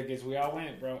us the tickets. We all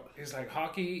went, bro. It's like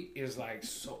hockey is like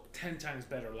 10 times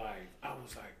better live. I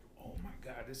was like, oh my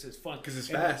god, this is fun 'Cause it's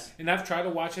And- fast. And I've tried to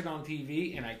watch it on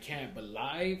TV and I can't. But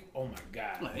live, oh my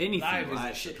god, Well, anything live live is the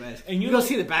is shit. the best. And you you go know,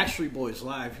 see the Backstreet Boys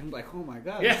live. I'm like, oh my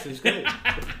god, Yeah. this is great.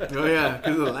 Oh yeah,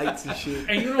 because of the lights and shit.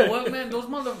 and you know what, man? Those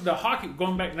the hockey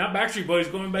going back, not Backstreet Boys,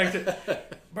 going back to,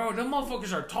 bro. Them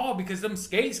motherfuckers are tall because them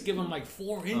skates give them like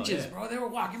 4 inches, yeah. bro. They were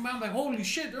walking by, I'm like, holy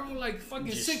shit, they're all like fucking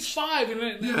Just- 6'5", and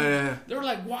then, Yeah. they were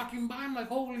like walking by, I'm like,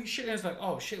 holy shit. And it's like,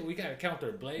 oh shit, we gotta count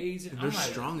their blades. And They're I'm like,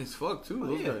 strong as fuck too. Oh,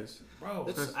 Those yeah. guys. bro.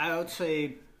 That's, I would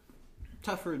say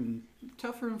tougher in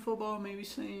football, maybe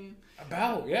saying.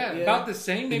 About Yeah. about the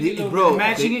same. Maybe a little Bro, bit.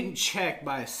 Imagine getting checked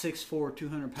by a 6'4",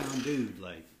 200-pound dude.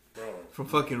 Like, Bro. From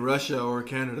fucking Russia or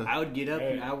Canada. I would get up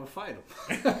and Hey. I would fight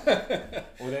him.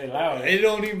 Well, they allow it. It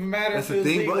don't even matter That's if the it's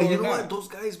thing, legal bro. And you or know not. what? Those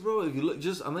guys, bro. If you look,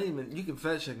 I'm not even. You can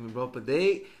fact check me, bro. But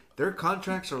their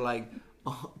contracts are like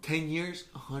 10 years,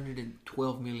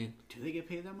 112 million. Do they get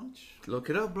paid that much? Look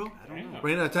it up, bro. I don't know.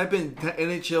 Right now, type in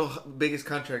NHL biggest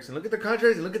contracts and look at the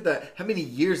contracts and look at how many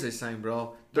years they signed,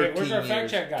 bro. 13 Wait, where's our years,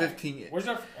 fact check guy? 15 years. Where's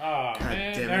our? Oh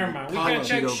man, damn it. never mind. We Paulo can't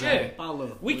check Cheeto shit.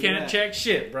 Paulo, We where can't you at? check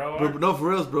shit, bro. Bro, no, for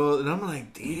reals, bro. And I'm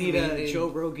like, damn. You need man. Joe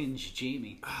Rogan's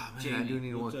Jamie. Ah, man, Jamie, I do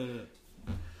need what's one.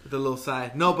 up? The little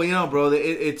side. No, but you know, bro,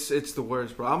 it's the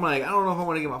worst, bro. I'm like, I don't know if I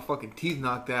want to get my fucking teeth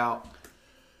knocked out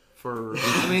for.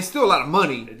 I mean, it's still a lot of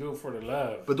money, They do it for the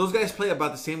love. but those guys play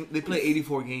about the same. They play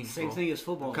 84 games. Same bro. thing as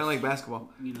football. Kind of like basketball.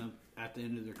 You know, at the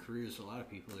end of their careers, a lot of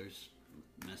people there's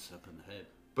messed up in the head.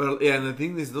 But yeah, and the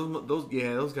thing is, those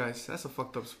guys, that's a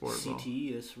fucked up sport, bro.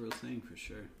 CTE is a real thing for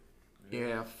sure.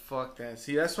 Yeah, fuck that.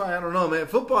 See, that's why I don't know, man.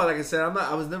 Football, like I said,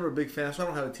 I was never a big fan, so I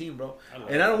don't have a team, bro.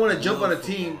 And I don't want to jump on a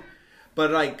team,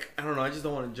 but like, I don't know, I just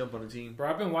don't want to jump on a team. Bro,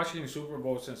 I've been watching the Super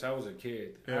Bowl since I was a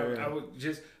kid. Yeah.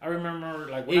 I remember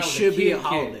like when It I was should a be kid, a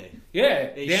holiday. Yeah,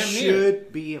 It damn near.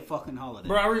 should be a fucking holiday.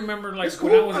 Bro, I remember like It's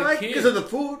when I cool, was I a like kid. because of the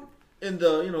food and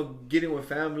the getting with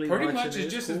family. Pretty watching much, it.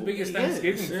 it's just cool. as big as It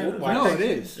Thanksgiving is, yeah. food. No, wise. it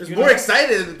is. It's You more know?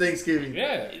 excited than Thanksgiving.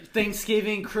 Yeah.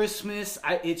 Thanksgiving, Christmas,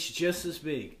 it's just as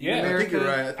big. In Yeah. I think America, you're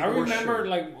right. I for remember sure.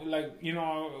 like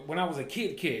when I was a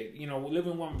kid,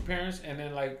 living with my parents, and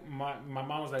then like my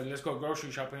mom was like, let's go grocery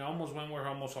shopping. I almost went with her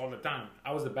almost all the time.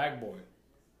 I was the bag boy.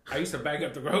 I used to bag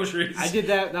up the groceries. I did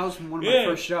that. That was one of my Yeah.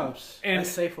 first jobs And- at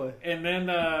Safeway. And then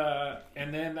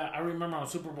I remember on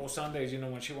Super Bowl Sundays,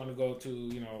 when she wanted to go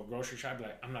to, grocery shop, I'd be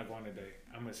like, I'm not going today.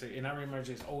 I'm going to say, and I remember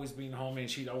just always being home and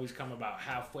she'd always come about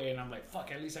halfway and I'm like,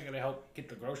 fuck, at least I got to help get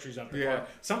the groceries out the Yeah. car.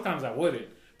 Sometimes I wouldn't,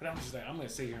 but I'm just like, I'm going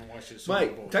to sit here and watch this Super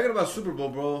Bowl. Mike, talking about Super Bowl,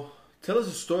 bro. Tell us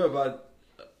a story about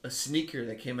a sneaker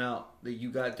that came out that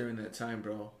you got during that time,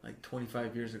 bro. Like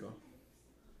 25 years ago.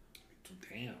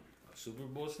 Damn, a Super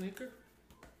Bowl sneaker?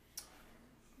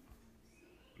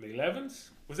 The 11s?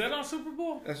 Was that on Super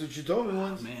Bowl? That's what you told me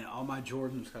once. Man, all my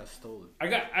Jordans got stolen. I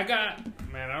got,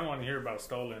 man, I don't want to hear about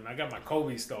stolen. I got my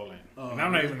Kobe stolen. Oh, and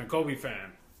I'm not really? even a Kobe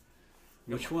fan.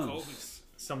 Which My ones? Kobe's-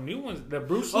 Some new ones. The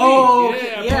Bruce Lee. Oh,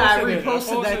 yeah, yeah, I posted it.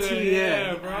 reposted that posted too. it.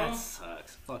 Yeah, bro. That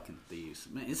sucks. Fucking thieves.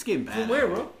 Man, it's getting bad. From where,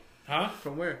 bro? Huh?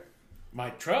 From where?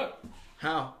 My truck.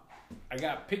 How? I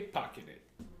got pickpocketed.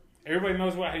 Everybody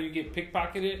knows how you get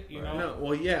pickpocketed, No,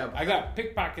 well, yeah. I got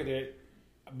pickpocketed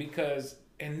because,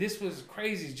 and this was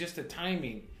crazy, just the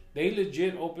timing. They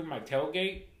legit opened my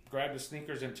tailgate, grabbed the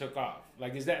sneakers, and took off.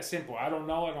 Like, it's that simple. I don't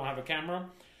know. I don't have a camera.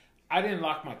 I didn't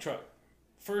lock my truck.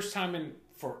 First time in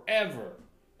forever,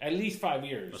 at least 5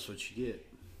 years. That's what you get.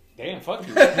 Damn, fuck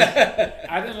you.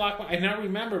 I didn't lock my... And I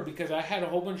remember because I had a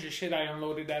whole bunch of shit I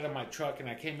unloaded out of my truck and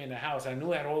I came in the house. I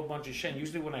knew I had a whole bunch of shit. And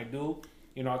usually when I do,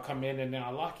 I come in and then I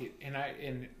lock it. And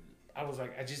I was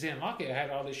like, I just didn't lock it. I had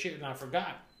all this shit and I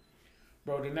forgot.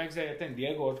 Bro, the next day I think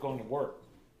Diego was going to work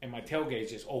and my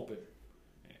tailgate's just open.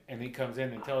 And he comes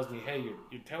in and tells me, hey,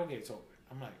 your tailgate's open.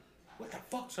 I'm like, what the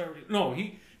fuck, sir? No,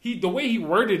 he the way he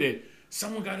worded it,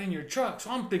 someone got in your truck. So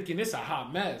I'm thinking it's a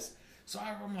hot mess. So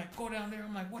I'm like, go down there.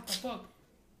 I'm like, what the fuck?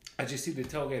 I just see the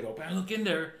tailgate open. I look in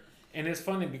there, and it's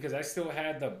funny because I still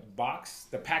had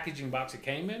the packaging box it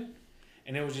came in,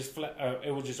 and it was just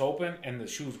it was just open, and the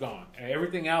shoes gone, and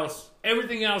everything else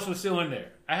was still in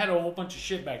there. I had a whole bunch of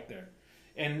shit back there,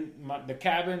 and the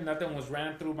cabin, nothing was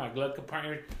ran through my glove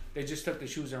compartment. They just took the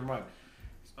shoes and run.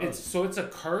 It's a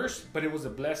curse, but it was a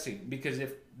blessing because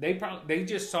if they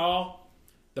just saw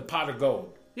the pot of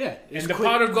gold. Yeah. And the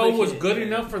pot of gold was good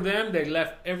enough for them. They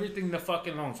left everything the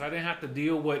fucking alone. So I didn't have to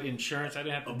deal with insurance. I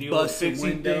didn't have to deal with busted fixing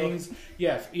window. things.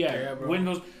 Yeah, bro.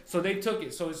 windows. So they took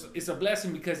it. So it's a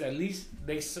blessing because at least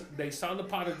they saw the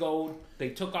pot of gold. They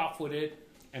took off with it,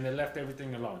 and they left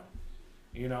everything alone.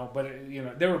 But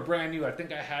they were brand new. I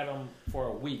think I had them for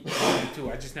a week,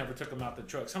 too. I just never took them out the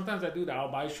truck. Sometimes I do that.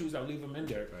 I'll buy shoes. I'll leave them in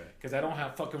there because I don't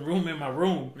have fucking room in my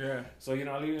room. Yeah. So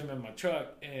I leave them in my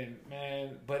truck, and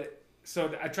man,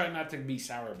 so I try not to be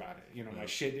sour about it. My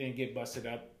shit didn't get busted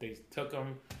up. They took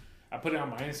them. I put it on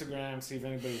my Instagram, see if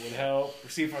anybody would help, or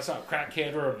see if I saw a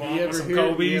crackhead or a bum You or some you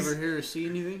Kobe's. ever hear or see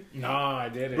anything? No, I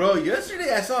didn't. Bro,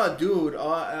 yesterday I saw a dude,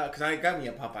 because I got me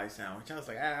a Popeye sandwich. I was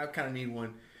like, I kind of need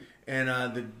one. And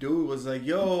the dude was like,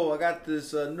 yo, I got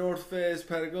this North Face,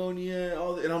 Patagonia,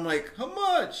 and I'm like, how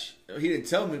much? He didn't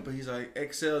tell me, but he's like,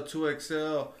 XL,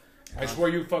 2XL. I swear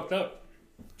you fucked up.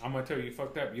 I'm going to tell you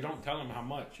fucked up. You don't tell them how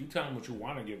much. You tell them what you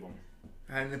want to give them.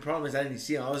 And the problem is I didn't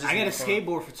see him. I was just I in got a the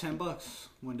car. skateboard for $10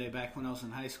 one day back when I was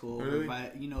in high school. Really? Over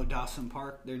by, Dawson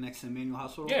Park. They're next to Emmanuel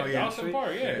Hospital. Yeah, Oh, yeah. Dawson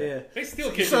Park. Yeah. Yeah. They still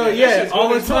kick So it. That yeah, shit's all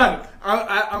good the as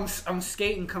time. fuck. I'm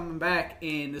skating coming back,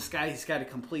 and this guy, he's got a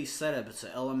complete setup. It's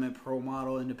an Element Pro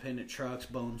model, independent trucks,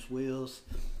 Bones wheels.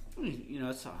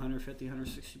 It's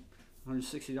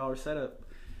 $160 setup.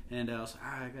 And I was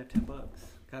like, I got $10.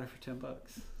 Got it for $10.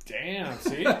 Damn,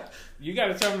 see? You got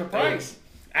to tell them the price.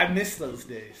 I miss those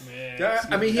days. Man. Yeah,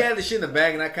 I mean, he had the shit in the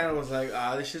bag, and I kind of was like,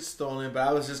 this shit's stolen. But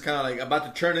I was just kind of like about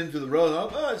to turn into the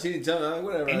road. She didn't tell me,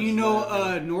 whatever. And I you just know,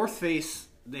 let it North Face,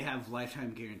 they have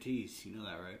lifetime guarantees. You know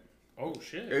that, right? Oh,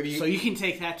 shit. If you- So you can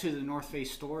take that to the North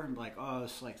Face store and be like,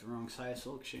 it's like the wrong size, so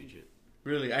they'll exchange it.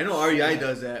 Really? I know REI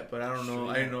does that, but I don't know. Straight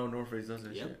I didn't know North Face does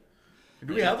that Yep. shit.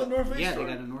 Do we have a North Face Yeah, store?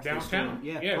 they got a North Face Downtown.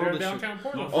 store. Yeah, Pearl they're District. downtown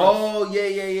Portland. Oh,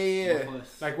 yeah.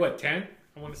 Northwest. Like what, 10?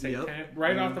 I want to say Yep. 10.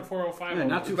 Right off the 405. Yeah,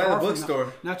 not too By the far from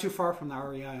bookstore. not too far from the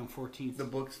REI on 14th. The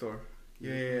bookstore.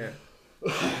 Yeah.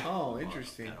 Oh,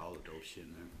 interesting. Got all the dope shit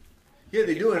in there. Yeah,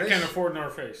 they do it. I can't afford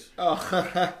North Face. Oh,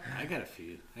 I got a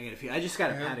few. I just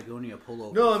got a Patagonia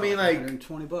pullover. No, I for mean, like-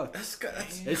 $120. that's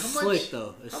It's how slick much,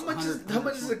 though. It's How much 100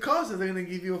 does it cost if they're gonna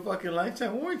give you a fucking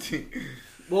lifetime warranty?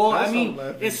 Well, That's I mean, not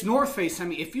laughing. it's North Face. I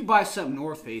mean, if you buy something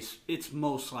North Face, it's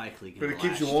most likely gonna But it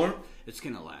keeps last you warm? It's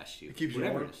gonna last you. It keeps you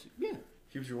Whatever warm? it is. Yeah.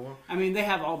 Keeps you warm. I mean, they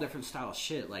have all different style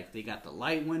shit. Like, they got the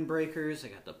light windbreakers, they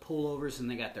got the pullovers, and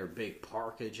they got their big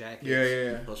parka jackets.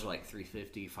 Yeah. Those are like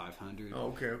 $350, $500. Oh,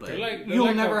 okay. But They're like you'll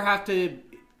a- never have to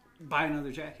buy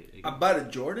another jacket. I bought a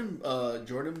Jordan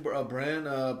brand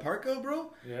parka,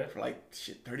 bro. Yeah. For like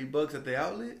shit $30 at the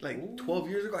outlet, like 12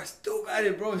 years ago. I still got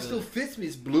it, bro. It still fits me.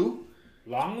 It's blue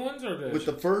Long ones or the with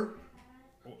the fur.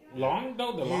 long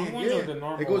though? The long ones or the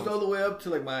normal? It goes ones? all the way up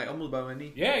to like almost by my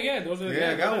knee. Yeah, those are.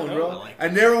 Yeah, I got those one, are bro. dope. like I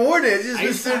never worn it. It's just I been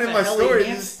used to sitting have in a my Helly storage.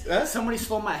 Hansen. Huh? Somebody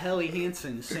stole my Helly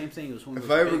Hansen. The same thing. It was one of If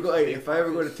those I ever big- go, big if I ever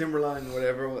go to parkas. Timberline or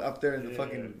whatever, up there in the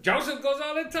fucking. Joseph goes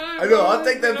all the time. I know. bro. I'll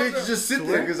take that You know, bitch and just sit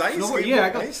there because I ain't Snowboard- skateboard. yeah, I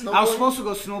ain't I was snowboarding. supposed to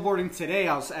go snowboarding today.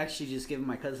 I was actually just giving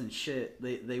my cousin shit.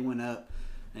 They went up,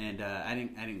 and I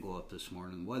didn't go up this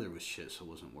morning. The weather was shit, so it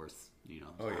wasn't worth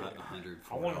Oh, yeah. $100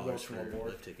 I wanna go for a snowboard.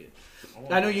 lift ticket.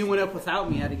 I know you went up without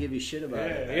me. I had to give you shit Yeah, about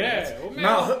it. yeah. Well, man,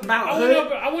 Mount I Hood.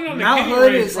 went on the Mount kiddie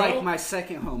Hood race, is bro. like my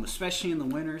second home, especially in the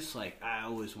winters. Like, I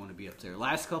always want to be up there.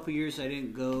 Last couple years I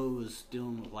didn't go. Was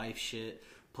dealing with life shit.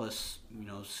 Plus,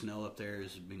 snow up there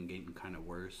has been getting kind of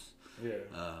worse. Yeah.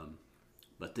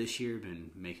 But this year, been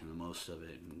making the most of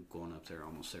it and going up there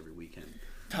almost every weekend.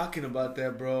 Talking about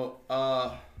that, bro.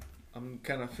 I'm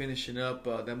kind of finishing up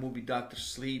that movie Doctor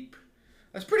Sleep.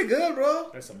 That's pretty good, bro.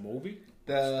 That's a movie.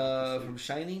 The from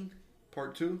Shining,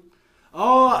 Part 2.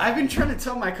 Oh, I've been trying to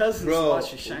tell my cousins to Bro,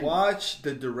 watch The Shining. watch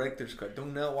the director's cut. Do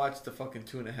not watch the fucking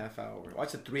 2.5 hour.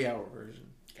 Watch the 3-hour version.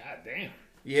 God damn.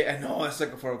 Yeah, I know. It's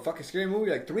like for a fucking scary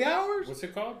movie, like 3 hours. What's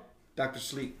it called? Doctor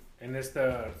Sleep. And it's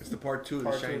the. It's the Part 2 of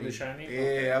Part The 2 Shining. of The Shining? Yeah,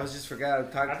 Okay. I was just forgot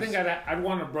to talk. I think I'd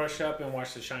want to brush up and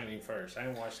watch The Shining first. I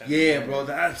didn't watch that. Yeah, bro,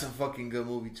 that's a fucking good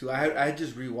movie too. I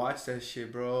just rewatched that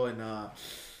shit, bro, and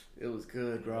it was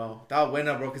good, bro. That went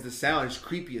up, bro, because the sound is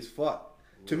creepy as fuck.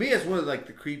 To me, it's one of like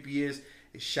the creepiest.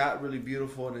 It's shot really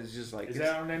beautiful, and it's just like. Is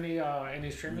that on any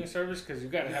streaming service? Because you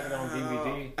got to have it on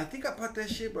DVD. I think I bought that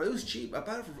shit, bro. It was cheap. I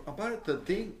bought it. The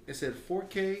thing it said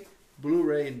 4K,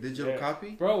 Blu-ray, and digital Yeah.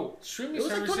 copy. Bro, streaming It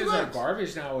was like services $20. are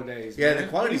garbage nowadays. Yeah, man. the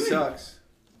quality What do you mean? sucks.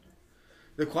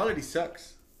 The quality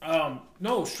sucks.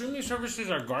 No, streaming services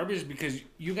are garbage because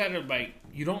you gotta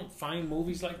you don't find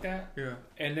movies like that, Yeah.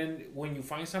 and then when you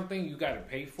find something, you gotta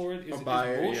pay for it. It's buy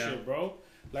it, bullshit, yeah. bro.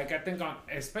 Like I think on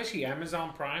especially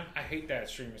Amazon Prime, I hate that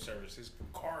streaming service. It's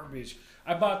garbage.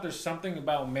 I bought There's Something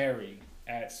About Mary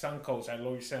at Suncoast at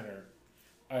Lloyd Center,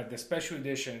 the special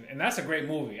edition, and that's a great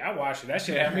movie. I watched it. That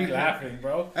shit had me laughing,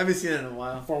 bro. I haven't seen it in a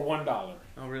while. For $1.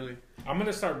 Oh, really? I'm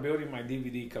gonna start building my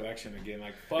DVD collection again.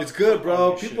 Like, fuck, It's good, fuck bro.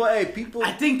 all this People, shit. hey, people.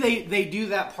 I think they do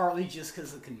that partly just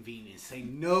because of convenience. They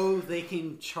know they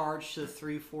can charge the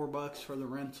 $3-4 for the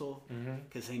rental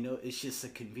because they know it's just a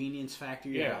convenience factor.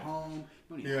 You're Yeah. at home.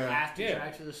 You don't even Yeah. have to Yeah.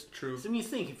 drive to this. True. So, I mean,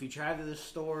 think if you drive to the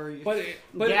store, you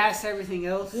But gas, everything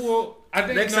else. well, I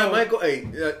think Next no, time I go, hey,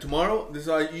 tomorrow, this is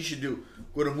all you should do.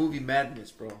 Go to Movie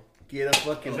Madness, bro. Get a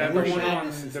fucking Is that the Movie one on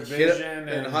Madness is- Get Division a, and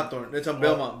and Hawthorne. It's on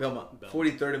Belmont.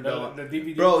 43rd and Belmont. the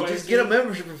DVD Bro, place, just get a dude?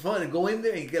 membership for fun and go in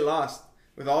there and get lost.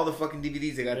 with all the fucking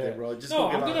DVDs they got there, bro. Just go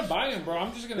I'm get gonna lost. buy them, bro.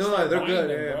 I'm just gonna No, start they're buying good,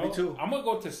 them, yeah, bro. me too. I'm gonna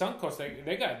go to Suncoast.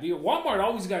 They got deal. Walmart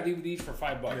always got DVDs for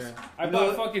 $5. Yeah. I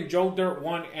bought fucking Joe Dirt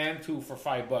 1 and 2 for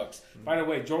 $5. By the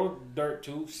way, Joe Dirt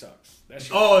 2 sucks. That shit's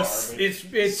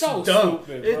garbage. it's so dumb.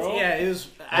 stupid, It's, bro. yeah, it was.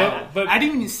 But- I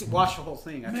didn't even watch the whole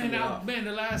thing. I turned it off. Man,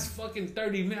 the last fucking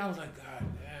 30 minutes, I was like, God,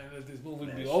 man, let this movie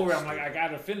be it's over. just I'm like, I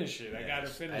gotta finish it. I gotta I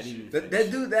finish didn't it. even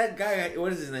That dude, that guy,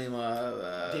 what is his name?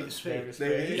 David Spade. David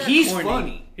Spade. He's corny.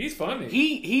 funny. He's funny.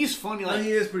 He's funny. No, Like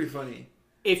he is pretty funny.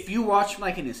 if you watch him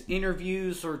like in his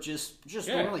interviews or just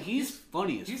Yeah. normally, he's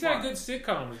funny as He's fuck. had good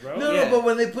sitcoms, bro. No, Yeah. no, but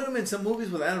when they put him in some movies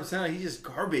with Adam Sandler, he's just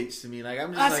garbage to me. Like I'm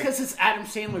just That's like, because it's Adam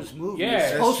Sandler's movie. Yeah,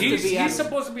 It's supposed he's to be. Adam.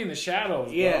 supposed to be in the shadows.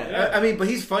 Bro. Yeah. I mean, but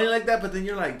he's funny like that. But then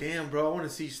you're like, damn, bro, I want to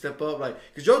see you step up, like,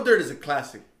 because Joe Dirt is a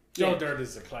classic. Joe Yeah. Dirt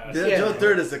is a classic. Yeah, Joe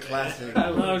Dirt is a classic. I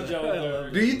love Joe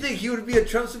Dirt. Do you think he would be a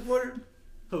Trump supporter?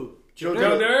 Who? Joe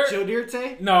Joe Dirt? Joe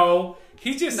Dirte? No,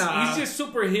 he's Nah. just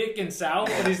super hick and south,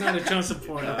 but he's not a Trump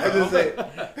supporter. I just say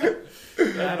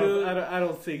I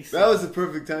don't think so. that was the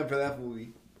perfect time for that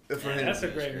movie. For him. That's a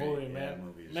great great. movie, Yeah, man. that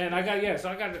movie is Man, so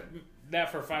I got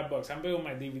that for $5. I'm building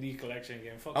my DVD collection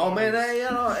again. Fuck Oh all man, these. hey, you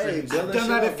know, hey, build I've done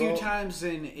that shit a up, few bro. times,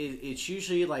 and it's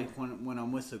usually like when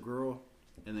I'm with a girl,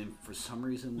 and then for some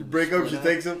reason when we Break up, she split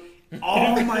takes him.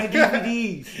 all my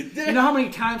DVDs. You know how many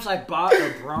times I bought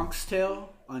A Bronx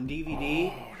Tale on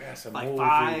DVD? Oh, that's a Like movie.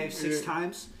 5, 6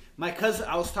 times. My cousin,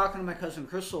 I was talking to my cousin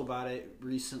Crystal about it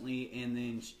recently, and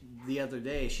then the other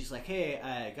day she's like, "Hey,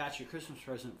 I got you a Christmas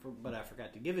present, but I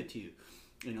forgot to give it to you."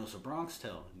 And it was A Bronx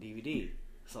Tale DVD.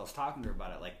 So I was talking to her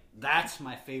about it. Like, that's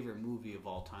my favorite movie of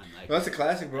all time. Like, Well, that's a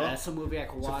classic, bro. that's a movie I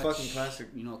could It's a watch. fucking classic.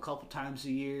 You know, a couple times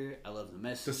a year. I love the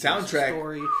message. The soundtrack.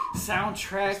 story,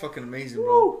 soundtrack. It's fucking amazing,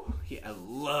 bro. Woo! Yeah, I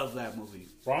love that movie.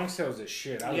 Bronx Tales is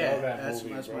shit. I love that movie,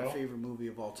 that's bro. my favorite movie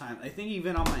of all time. I think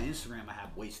even on my Instagram, I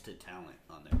have Wasted Talent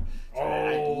on there. So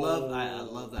Oh. I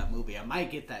love that movie. I might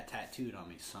get that tattooed on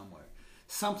me somewhere.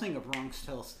 Something a Bronx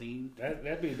Tales themed.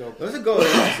 That'd be dope. That's a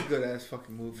good ass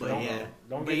fucking movie. But Don't- yeah,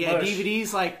 don't but get yeah, mush.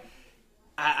 DVDs like.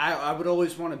 I would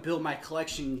always want to build my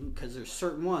collection because there's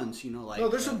certain ones, you know, like No,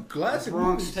 there's some classic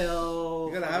Bronx movies. Tale.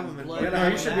 You gotta have 'em in- Blood you gotta No,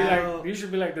 have you 'em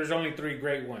should be Out. like, there's only 3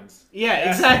 great ones. Yeah,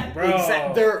 That's- exactly.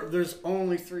 bro. There's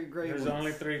only 3 great There's ones.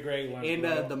 only 3 great ones. And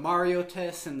bro. the Mario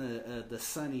test and the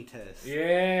Sunny test.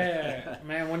 Yeah,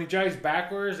 man, when he drives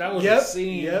backwards, that was Yep, a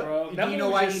scene, yep. bro. Do That you know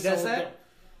movie why was he just does so that? dope.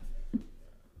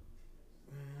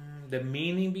 The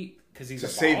meaning because he's To a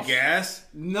save boss? gas.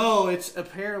 No, it's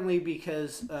apparently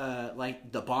because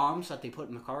like the bombs that they put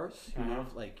in the cars. You know, Uh-huh.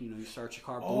 like you start your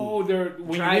car. Boom, Oh, they're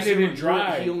when you drives hit it in reverse.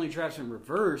 drive. He only drives in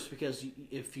reverse because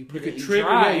if you You put could it in trigger.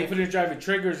 drive, Yeah, you put it in drive. It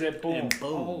triggers it. Boom. And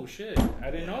boom. Oh shit!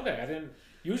 I didn't know that. I didn't.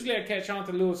 Usually, I catch on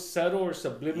to little subtle or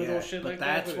subliminal yeah, shit but like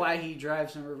that's that. why he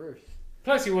drives in reverse.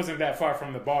 Plus, he wasn't that far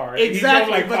from the bar. Exactly, he drove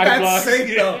like but 5 that's blocks.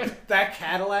 sick though. That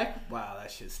Cadillac, wow,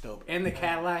 that shit's dope. And the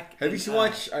Cadillac. Have you seen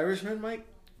watched Irishman, Mike?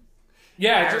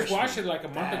 Yeah, I just Irishman, watched it like a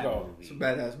month bad ago. movie. It's a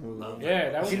badass movie. Love Yeah,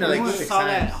 that was seen pretty that like We good. six saw that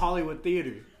at times. Hollywood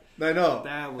Theater. I know.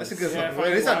 That was- That's a good Yeah, fucking if I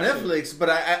movie. It's on watch it. Netflix, but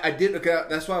I did look at.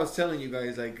 That's why I was telling you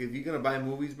guys, like, if you're gonna buy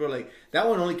movies, bro, like that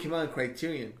one only came out in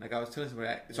Criterion. Like I was telling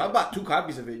somebody, so I bought 2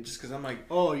 copies of it just because I'm like,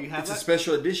 Oh, you have it's a that?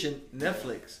 special edition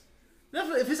Netflix.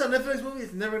 Netflix. If it's a Netflix movie,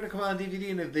 it's never gonna come out on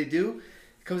DVD, and if they do,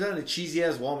 it comes out in a cheesy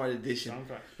ass Walmart edition.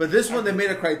 Sometime. But this one, they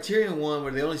made a Criterion one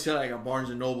where they only sell it like at Barnes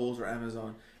and Nobles or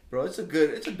Amazon. Bro, it's a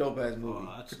dope ass movie.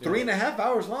 Oh, that's For good. 3.5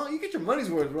 hours long, you get your money's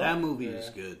worth, bro. That movie Yeah. is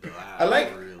good though. I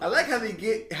like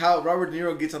really how Robert De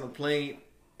Niro gets on the plane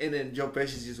and then Joe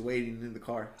Pesci's just waiting in the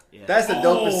car. Yeah. That's the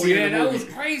dopest scene yeah, in the that movie.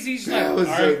 was crazy. He's That like, was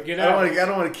all right, like, get I out.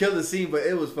 don't want to kill the scene, but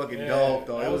it was fucking Yeah, dope,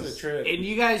 though. That It was a trip. And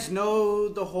you guys know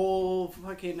the whole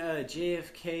fucking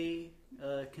JFK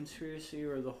conspiracy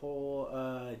or the whole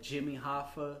Jimmy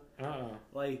Hoffa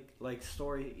like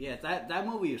story. Yeah, that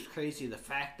movie is crazy. The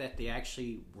fact that they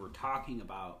actually were talking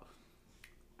about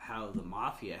how the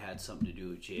mafia had something to do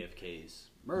with JFK's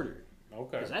murder.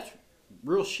 Okay. 'Cause that's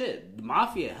real shit. The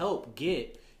mafia helped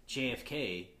get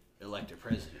JFK elected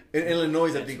president. In Illinois,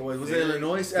 I That's think it was. Was very, it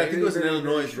Illinois? I think it was in very,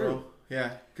 Illinois, very bro. true.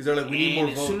 Yeah, because they're like, we need more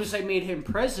And as soon votes. as they made him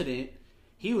president,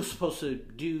 he was supposed to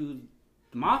do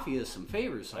the mafia some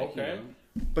favors. Like, Okay.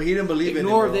 But he didn't believe in it,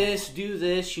 ignore bro. this, do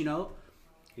this, He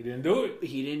didn't do it.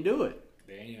 He didn't do it.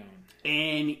 Damn.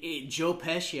 And Joe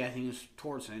Pesci, I think it's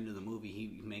towards the end of the movie,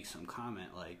 he makes some comment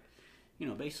like,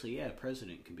 basically, yeah,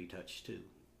 president can be touched too.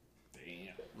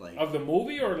 Damn. Like, Of the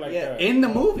movie or like yeah, in the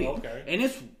movie. Okay. And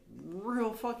it's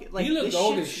real fucking like He looked this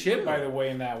old as shit's shit, real. by the way,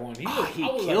 in that one. He I was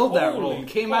killed like, that holy role.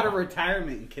 Came out of fuck.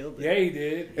 retirement and killed it. Yeah, he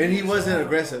did. And he wasn't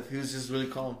aggressive. He was just really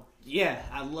calm. Yeah,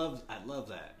 I love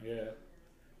that. Yeah.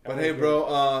 But hey,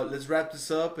 bro, let's wrap this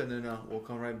up and then we'll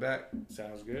come right back.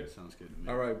 Sounds good. Sounds good to me.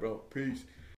 All right, bro. Peace.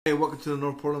 Hey, welcome to the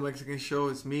North Portland Mexican Show.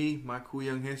 It's me, my cool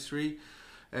young history,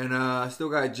 and I still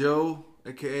got Joe,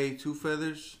 aka Two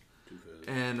Feathers,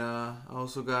 and I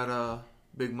also got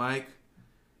Big Mike,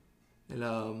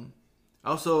 and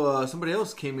also somebody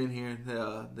else came in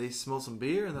here. They smelled some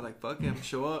beer and they're like, "Fuck it,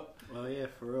 show up." Oh yeah,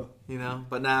 for real. You know,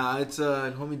 but nah, it's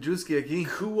homie Drewski aquí.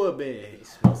 Kuwabe.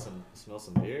 Smell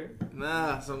some beer.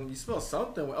 Nah, you smell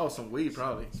something. Oh, some weed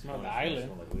probably. Smell the island.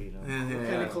 Smell like weed, huh? Yeah, What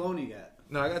kind of cologne you got?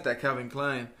 No, I got that Calvin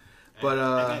Klein, but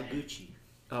I got Gucci.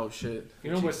 oh shit.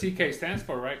 You know what CK stands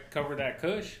for, right? Cover that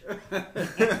kush.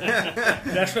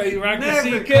 That's why you rock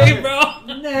the CK,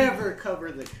 bro. Never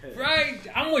cover the cut. Right?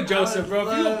 I'm with Joseph, bro.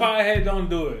 If you a piehead, don't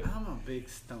do it. I'm a big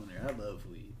stoner. I love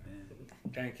weed, man.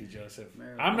 Thank you, Joseph.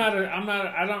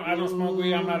 Marijuana. I don't smoke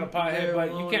weed. I'm not a piehead,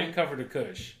 but you can't cover the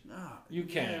kush. No, You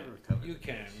can't. never cover You the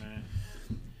can't, man.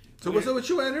 So what's up with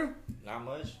you, Andrew? Not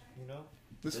much, you know.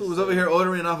 This fool was over here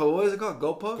ordering off of what is it called?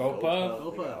 Go Puff? Go Puff.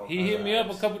 Go Puff. He hit me up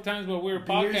a couple times while we were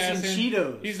Beers and podcasting.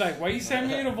 Cheetos. He's like, "Why you send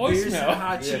me a Beers and voicemail?"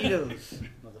 hot Yeah. Cheetos.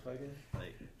 Motherfucker.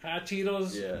 Like, Hot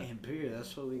Cheetos, Yeah. and beer,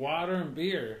 that's what we got. water, and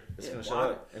beer. It's Yeah, gonna show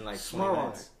water. up in like Smart 20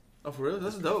 minutes. Oh, for real?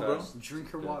 That's dope, bro. fast.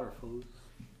 Drink your water, food.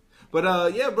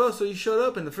 But yeah, bro. So you showed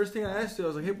up, and the first thing I asked you, I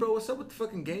was like, "Hey, bro, what's up with the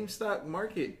fucking GameStop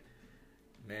market?"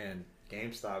 Man,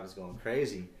 GameStop is going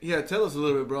crazy. Yeah, tell us a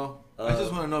little bit, bro. I Uh,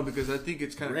 just want to know because I think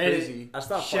it's kind of Reddit. crazy. I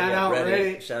stopped Shout following out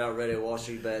Reddit. Reddit. Shout out Reddit, Wall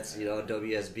Street Bets, you know,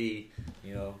 WSB,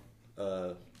 you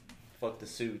know, fuck the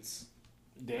suits.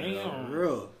 Damn.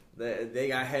 Real. They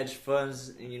got hedge funds,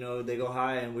 and you know they go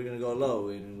high, and we're gonna go low,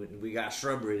 and we got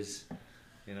shrubberies,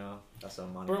 you know. That's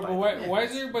some money. Bro, but why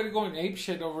is everybody going ape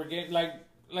shit over again?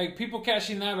 Like people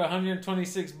cashing out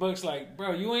 $126. Like,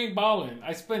 bro, you ain't balling.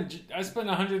 I spent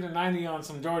 $190 on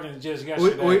some Jordans just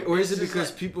yesterday. Or is it It's just because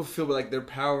like- people feel like they're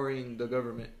powering the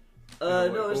government?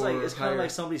 No, it's like Or it's kind of higher.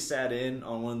 like somebody sat in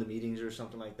on one of the meetings or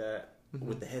something like that Mhm.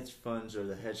 with the hedge funds, or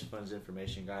the hedge funds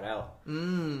information got out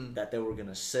Mm. that they were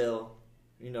gonna sell,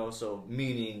 you know. So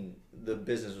meaning the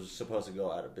business was supposed to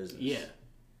go out of business. Yeah.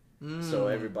 Mm. So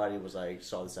everybody was like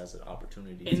saw this as an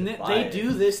opportunity. And to buy they it.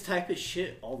 do this type of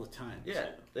shit all the time. Yeah. too.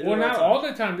 They do Well, it not the time. all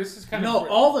the time. This is kind No,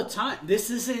 of all the time. This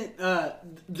isn't the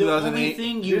only 2008.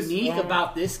 thing This- unique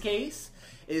about this case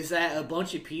is that a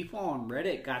bunch of people on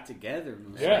Reddit got together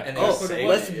and was Yeah, like, and oh, they say-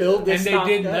 let's build this and they stock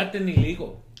did up. nothing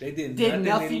illegal. They did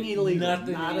nothing illegal.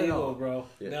 Nothing Not at illegal, all. bro.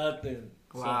 Yeah. Nothing.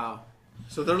 Wow.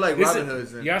 So they're like This Robin is-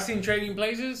 Hoods then. Y'all seen Trading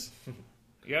Places?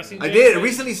 Y'all seen? I Trading did. Places?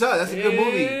 Recently saw it. That's a good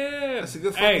movie. Yeah. That's a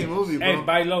good fucking movie, bro. Hey,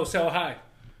 buy low, sell high.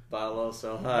 Buy low,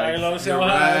 sell Buy high. low, You're sell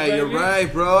high. right. You're baby.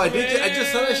 right, bro. I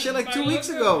just saw that shit like Buy 2 low, weeks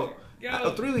sell ago. high.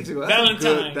 Yo. 3 weeks ago.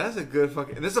 Valentine. That's a good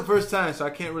fucking. And this is the first time, so I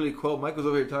can't really quote. Michael's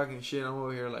over here talking shit. I'm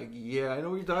over here like, yeah, I know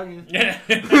what you're talking.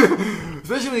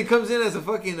 Especially when he comes in as a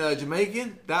fucking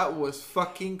Jamaican. That was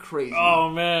fucking crazy. Oh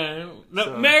man, no,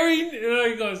 So-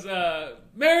 he goes,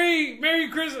 Merry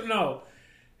Christmas. No,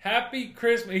 Happy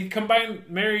Christmas. He combined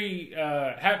Merry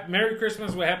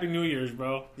Christmas with Happy New Year's,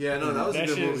 bro. Yeah, no, that was That a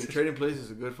good shit movie. is- Trading Places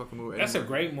is a good fucking movie. That's a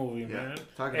great movie, Yeah, man.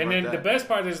 talking And about then that. the best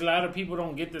part is a lot of people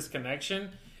don't get this connection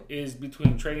is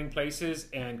between Trading Places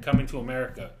and Coming to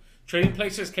America. Trading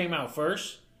Places came out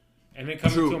first, and then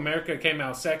Coming True. to America came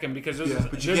out second because there's, Yeah,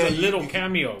 but you there's a can't- you- little you-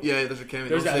 cameo. Yeah, there's a cameo.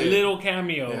 There's Don't a say it. little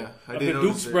cameo Yeah, I of did the notice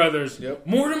Dukes it. brothers. Yep.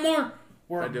 More,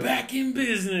 we're I do. back in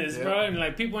business, Yep. bro. And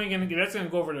like people ain't gonna get that's gonna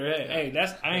go over their head. Hey,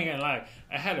 that's I ain't gonna lie.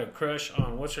 I had a crush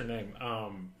on what's her name,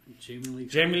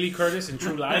 Jamie Lee Curtis in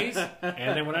True Lies,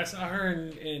 and then when I saw her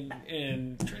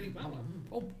in Trading, I'm like,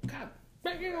 oh god,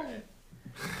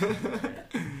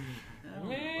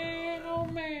 man, oh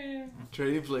man,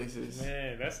 Trading Places.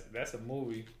 man, that's a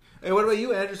movie. Hey, what about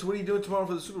you, Andrew? So what are you doing tomorrow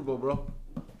for the Super Bowl, bro?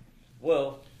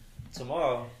 Well,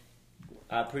 tomorrow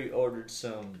I pre-ordered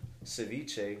some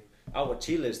ceviche,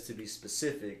 aguachiles to be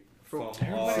specific, from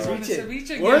Everybody's our, on the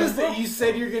ceviche What again, is bro. that? You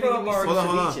said you're gonna From give me our- some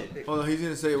Hold on. ceviche. Hold on. He's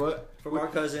gonna say what? from our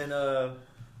cousin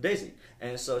Daisy,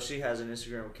 and so she has an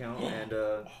Instagram account, and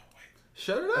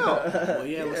Shut it out. Well,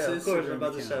 yeah, what's of this course Instagram I'm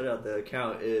about to account? shout out. The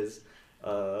account is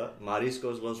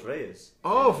Mariscos Los Reyes.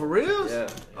 Oh, for real? Yeah.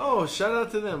 Oh, shout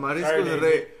out to them. Sorry, Mariscos de Daisy.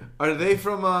 Rey. Are they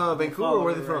from Vancouver? follow Or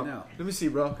where are they her from? right now. Let me see,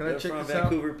 bro. Can I They're check from this out?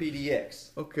 Vancouver PDX.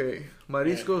 Okay.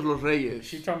 Mariscos Los Reyes.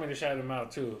 She told me to shout him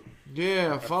out too.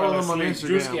 Yeah, follow fell them on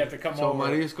asleep. Instagram. Drewski had to come so over.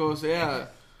 Mariscos, yeah.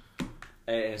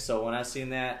 And so when I seen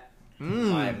that,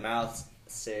 my mouth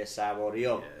se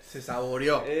saboreó. Se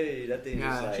saboreó. Hey, that thing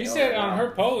Yeah. is like. She oh, said wow. on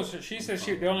her post, she said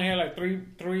they only had like three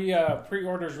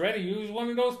pre-orders ready. You was one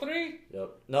of those three? Yep.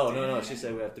 No. She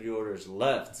said we have 3 orders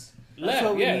left. left.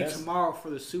 what we Yeah, need that's- tomorrow for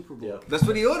the Super Bowl. Yep. That's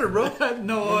what he ordered, bro.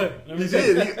 No way. Let me He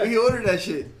see. did. He ordered that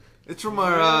shit. It's from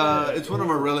our. It's one of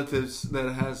our relatives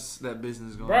that has that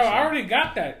business going. Bro, so. I already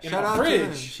got that in Shout my out to him.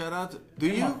 fridge. Shout out to. Do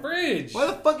In you? my fridge. Why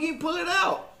the fuck you pull it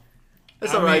out?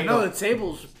 That's I all right. mean, No, though. the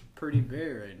table's pretty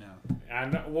bare right now. I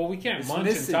know, well, we can't It's munch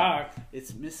missing. and talk.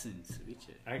 It's missing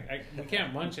ceviche. We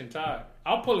can't munch and talk.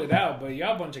 I'll pull it out, but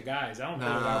y'all a bunch of guys. I don't pull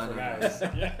it out for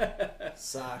guys.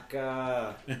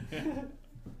 Saka.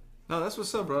 No, that's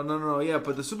what's up, bro. No. Yeah,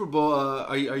 but the Super Bowl.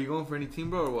 Are you going for any team,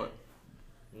 bro, or what?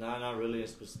 Nah, not really.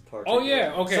 It's just part. Oh,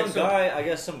 yeah, okay, Some so- guy, I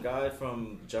guess, some guy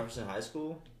from Jefferson High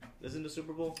School is in the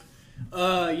Super Bowl.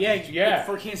 Yeah,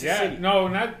 for Kansas yeah. City.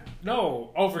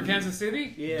 No. Oh, for Kansas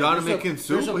City? Yeah, Donovan there's Kinsu?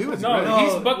 there's He was No,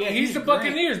 great. he's the Grant.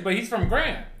 Buccaneers, but he's from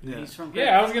Grant. Yeah. He's from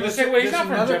Yeah, I was gonna There's- say, wait, he's there's not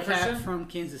from another Jefferson. cat from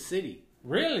Kansas City.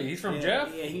 Really? He's from yeah,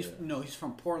 Jeff? Yeah, he's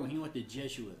from Portland. He went to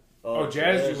Jesuit. Oh,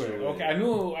 Jesuit. Okay, I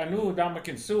knew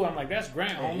Dominican Sue. I'm like, that's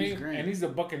Grant, Yeah, homie, he's Grant. and he's a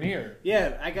Buccaneer.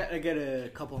 Yeah, I got a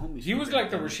couple homies. He from was Grant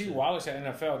like the down Rasheed there. Wallace at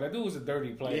NFL. That dude was a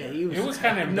dirty player. Yeah, he was. It was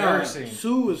kind of no, embarrassing.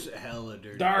 Sue was hella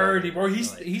dirty. Dirty, bro.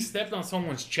 Like- He stepped on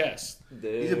someone's chest.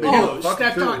 He's a big Oh, fuck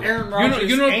stepped too. on Aaron You know-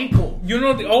 Rodgers' you know- ankle. You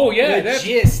know the Legit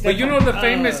but stepped you know the on-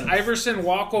 famous Iverson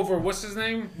walkover. What's his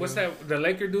name? What's that? The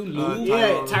Laker dude, Lou.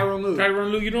 Yeah, Tyronn Lue.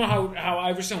 Tyronn Lue. You know how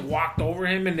Iverson walked over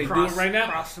him, and they do it right now,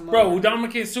 Cross him bro. over.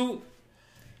 Dominican Sue.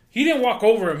 He didn't walk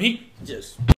over him. He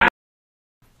Just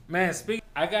man.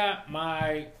 I got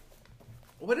my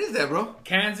What is that, bro?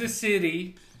 Kansas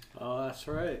City oh, that's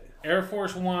right. Air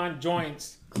Force One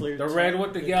joints. Clear The toe- red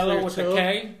with the the yellow clear with the toe.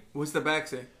 K. What's the back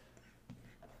say?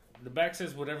 The back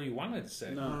says whatever you wanted to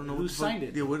say. No. I don't know Who what the fuck- signed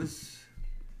it? Yeah, what is?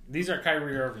 These are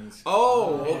Kyrie Irving's.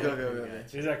 Oh, okay.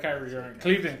 These are Kyrie Irving.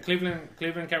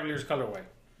 Cleveland Cavaliers colorway.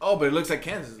 Oh, but it looks like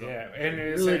Kansas, though. Yeah, and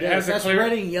really it has does. a That's clear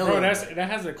red and yellow. Bro, that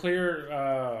has a clear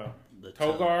The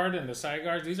toe guard and the side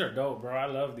guards. These are dope, bro. I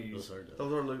love these. Those are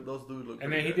dope. Those dudes look.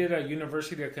 And then he did a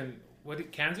University of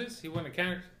Kansas. He went to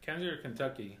Kansas or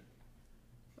Kentucky.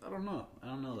 I don't know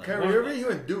that. Kyrie Irving, he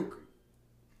went Duke.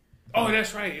 Oh,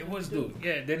 that's right. It was Duke.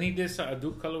 Yeah. Then he did a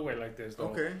Duke colorway like this, though.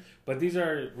 Okay. But these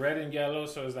are red and yellow,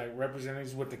 so it's like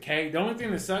representatives with the K. The only thing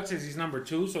that sucks is he's number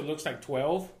 2, so it looks like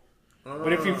 12.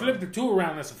 But if you flip the 2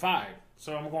 around, that's a 5.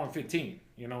 So I'm going 15.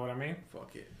 You know what I mean?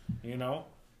 Fuck it. You know?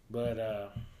 But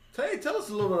Tell us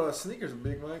a little bit about sneakers,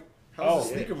 Big Mike. How's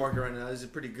the Oh, sneaker market right now? Is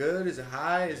it pretty good? Is it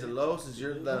high? Is it low? Since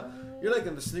you're like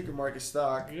in the sneaker market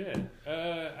stock.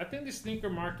 yeah, I think the sneaker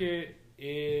market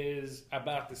is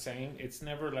about the same. It's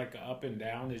never like a up and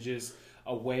down. It's just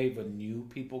a wave of new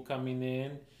people coming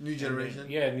in. New generation. And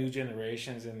then, new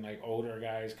generations and like older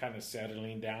guys kind of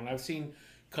settling down. I've seen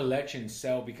collections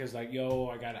sell because like, yo,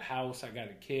 I got a house, I got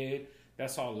a kid.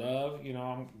 That's all love. You know,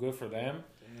 I'm good for them.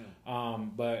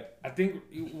 But I think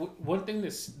one thing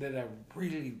that I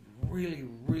really, really,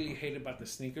 really hate about the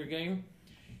sneaker game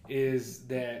is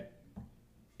that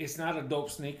it's not a dope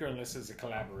sneaker unless it's a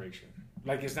collaboration.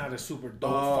 Like it's not a super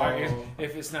dope fight.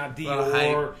 If it's not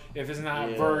Dior, if it's not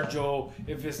Virgil,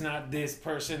 if it's not this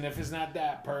person, if it's not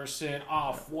that person,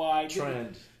 Off-White.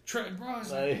 Trend. Bro,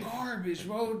 it's Like- garbage,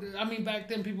 bro. I mean, back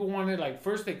then people wanted like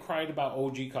first they cried about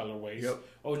OG colorways. Yep.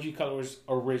 OG colorways,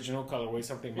 original colorway,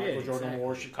 something Michael Yeah, Jordan exactly.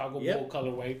 wore, Chicago Yep. Bull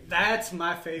colorway. That's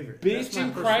my favorite. Bitch That's my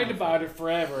and personal cried favorite. about it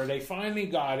forever. They finally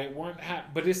got it.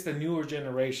 But it's the newer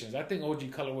generations. I think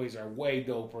OG colorways are way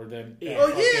doper than. that Oh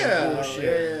fucking yeah. bullshit.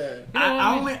 Yeah. You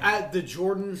know what I mean? The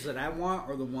Jordans that I want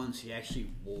are the ones he actually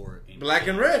wore. In Black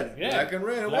and red. Yeah. Black and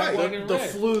red and Black, white. black, and the red.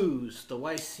 Flues, the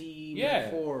YC Yeah.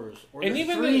 4s, or And the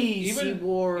even the- threes even- he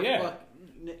wore. yeah.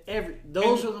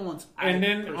 Those And- are the ones. And I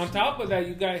then on personally top of that,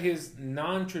 you got his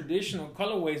non-traditional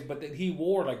colorways, but that he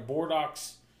wore like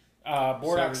Bordox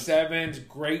 7s,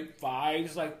 great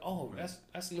 5s. Like, oh,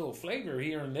 that's a little flavor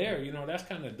here and there. You know, that's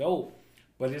kind of dope.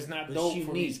 But it's not It's dope for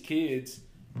unique. these kids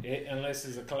unless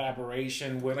it's a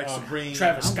collaboration with Like Supreme.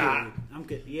 Travis I'm Scott. good. I'm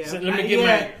good. Yeah. So let me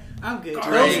get I'm good. Drake,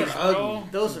 Those are bro. ugly.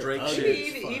 Those are Drake ugly.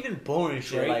 shit. as fuck. Even boring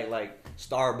shit Drake. like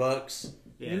Starbucks.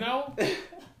 Yeah. You know?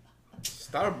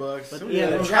 Starbucks. But yeah, I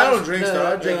don't drink Starbucks.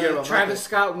 I drink Yerba Travis Mate.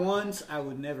 Scott ones, I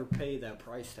would never pay that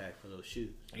price tag for those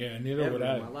shoes. Yeah, neither Never would in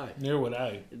I. my life. Neither would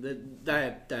I.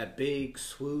 That big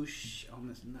swoosh on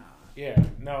this, nah. Yeah,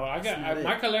 no, not it.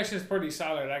 my collection is pretty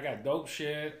solid. I got dope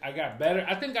shit. I got better.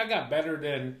 I think I got better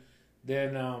than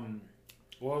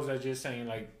what was I just saying?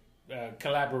 Like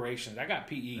collaborations. I got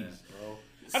PEs, bro.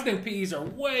 I think PEs are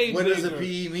way What bigger. does a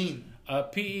PE mean?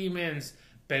 PE means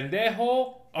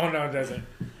pendejo. Oh no, it doesn't.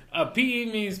 PE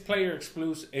means player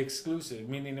exclusive,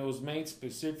 meaning it was made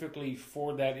specifically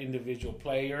for that individual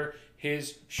player,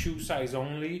 his shoe size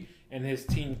only, and his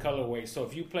team colorway. So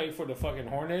if you play for the fucking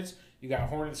Hornets, You got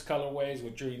Hornets colorways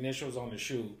with your initials on the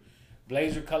shoe.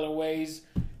 Blazer colorways,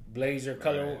 Blazer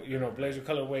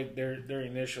colorway, their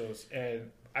initials.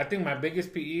 And I think my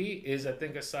biggest PE is I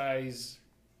think a size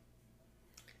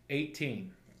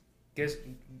 18.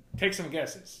 Take some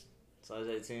guesses. Size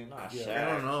 18? Nah, Yeah. Shaq.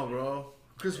 I don't know, bro.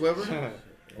 Chris Webber?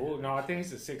 Oh no, I think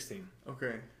he's a 16.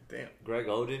 Okay, damn. Greg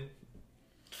Oden?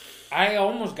 I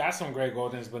almost got some Greg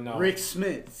Goldens, but no. Rick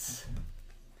Smiths.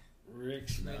 Rick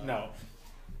Smith. No.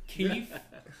 Keith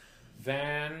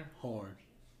Van. Horn.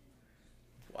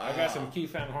 I got some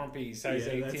Keith Van Horn piece, size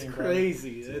 18. That's bro.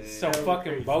 crazy. That's Some so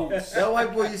fucking crazy. boats. That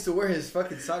white boy used to wear his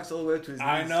fucking socks all the way up to his knees.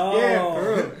 I know. Yeah,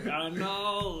 for I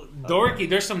know. Dorky.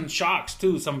 There's some shocks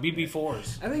too. Some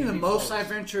BB4s. I think the most I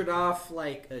ventured off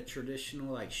like a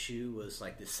traditional like shoe was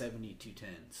like the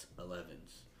 7210s,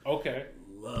 11s. Okay.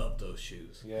 Love those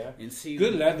shoes. Yeah. And see,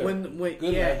 Good leather. When Good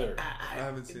leather. I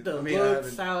haven't seen. The I look,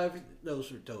 haven't. style, everything,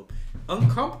 those were dope.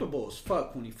 Uncomfortable as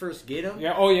fuck when you first get them.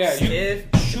 Yeah. Oh yeah. Stiff.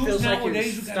 Shoes Feels like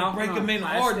nowadays you're you gotta stomping break them on in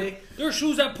hard. plastic. There are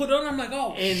shoes I put on. I'm like,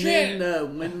 oh And shit.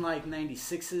 then when like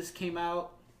 96s came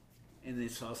out, and then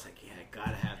so I was like, yeah, I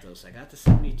gotta have those. I got the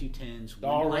 7210s. The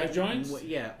all red joints?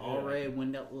 Yeah, all Yeah. red.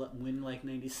 When like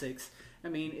 96. I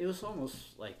mean, it was almost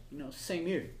like same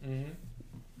year. Mhm.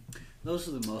 Those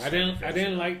are the most. I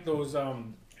didn't like those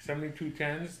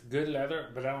 7210s. Good leather,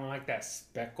 but I don't like that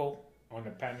speckle on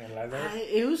the patent leather.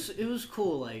 It was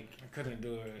cool. Like I couldn't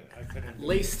do it. I couldn't. Do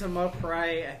laced them up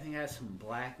right. I think I had some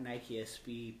black Nike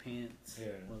SB pants Yeah.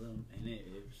 with them, and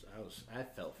I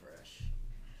felt fresh.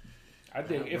 I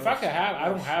think Yeah, if I those- could have, I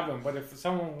don't those- have them. But if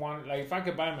someone wanted, like, if I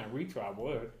could buy them at retail, I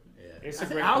would. Yeah, It's a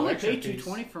great I only collection paid piece.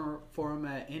 $220 for them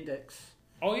at Index.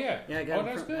 Oh yeah. Yeah, I got Oh,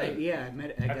 them that's from, good. yeah, I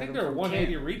met. I, I got think them they're from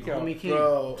 180 Kim, retail. The homie Kim.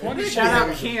 Bro, 20 Shout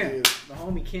out Kim. Kim, the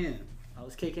homie Kim. I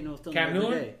was kicking with them Cam the other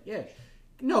Newton? day. Yeah,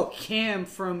 no, Cam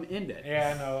from Index.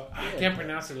 Yeah, I know. I Yeah. can't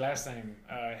pronounce his last name.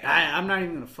 I'm not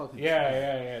even gonna fucking.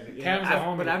 Yeah. Yeah, Cam's a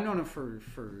homie. but I've known him for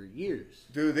years.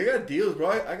 Dude, they got deals, bro.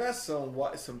 I got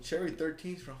some cherry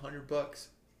 13s for $100,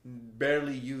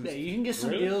 barely used. Yeah, you can get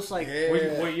some Really? deals like.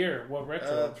 Yeah. What year? What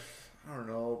retro? I don't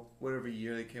know, whatever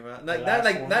year they came out. The Not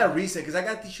last one? not recent, because I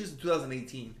got these shoes in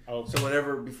 2018. Okay. So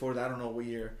whatever before that, I don't know what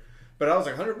year. But I was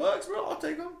like, $100, bro. I'll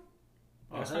take them.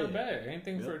 That's hell not yeah. bad.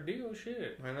 Anything Yep. for a deal,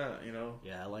 shit. Why not? You know,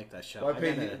 Yeah, I like that shop. why I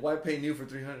pay gotta- why pay new for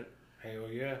 300? Hell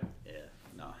yeah. Yeah,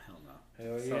 no, hell no.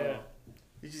 Hell So, yeah.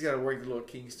 You just gotta work the little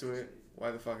kinks to it.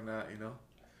 Why the fuck not? You know.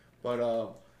 But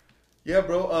yeah,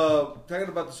 bro. Talking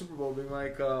about the Super Bowl, being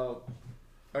like,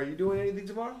 are you doing anything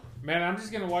tomorrow? Man, I'm just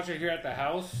gonna watch it here at the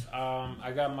house.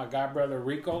 I got my god brother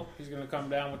Rico. He's gonna come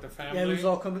down with the family. Yeah, it was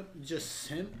all coming. Just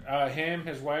him. Him,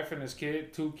 his wife, and his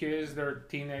kid. 2 kids. They're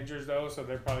teenagers though, so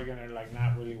they're probably gonna like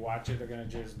not really watch it. They're gonna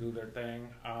just do their thing.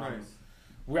 Nice.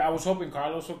 I was hoping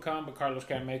Carlos would come, but Carlos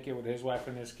can't make it with his wife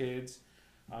and his kids.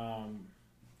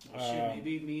 Shit,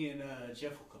 maybe me and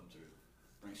Jeff will come through,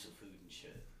 bring some food and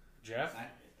shit. Jeff,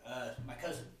 My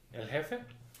cousin. El Jefe.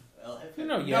 El Jefe. You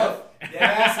know, No, Jeff.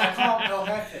 yes, I call him El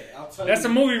Jefe. I'll tell That's a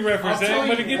you. movie reference. I'll tell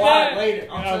Everybody you get why that? later.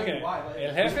 I'll tell Okay. you why later.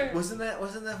 El Jefe. Wasn't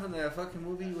that from that fucking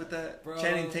movie with that Bro.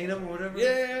 Channing Tatum or whatever?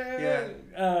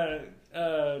 Yeah.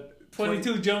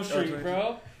 22 Jump Street, 22.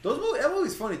 bro. That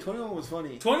movie's funny. 21 was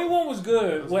funny. 21 was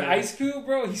good. Was With good. Ice Cube,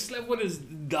 bro, he slept with his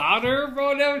daughter,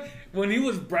 bro. When he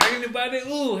was bragging about it,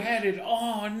 had it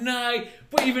all night.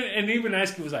 But even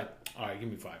Ice Cube was like, all right, give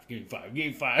me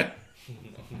 5.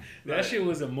 That Right. shit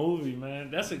was a movie,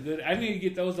 man. That's a good. I need to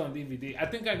get those on DVD. I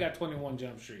think I got 21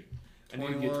 Jump Street. I need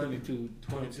to get 22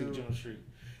 Jump Street.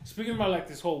 Speaking about like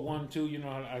this whole 1-2, you know,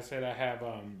 I said I have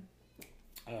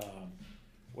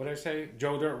what did I say?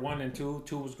 Joe Dirt 1 and 2.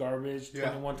 2 was garbage. Yeah.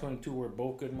 21, 22 were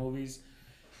both good movies.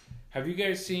 Have you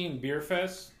guys seen Beer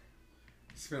Fest?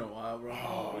 It's been a while, bro.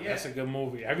 Oh, yeah. that's a good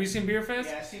movie. Have you seen Beer Fest?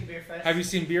 Yeah, I seen Beer Fest. Have you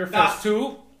seen Beer Nah. Fest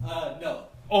 2? No.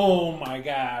 Oh my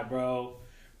god, bro.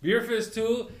 Beer Fest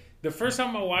 2, the first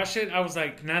time I watched it, I was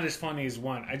like, not as funny as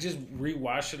 1. I just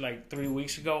rewatched it like 3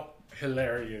 weeks ago.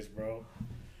 Hilarious, bro.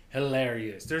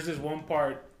 Hilarious. There's this one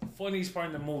part, funniest part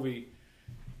in the movie.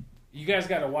 You guys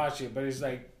gotta watch it, but it's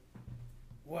like,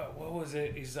 what was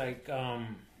it? He's like, I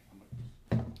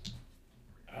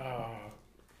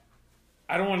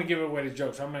don't want to give away the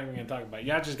jokes. I'm not even gonna talk about it.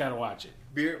 Y'all just gotta watch it.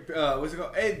 Beer. What's it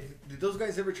called? Hey, did those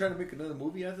guys ever try to make another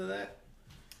movie after that?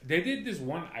 They did this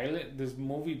one island, this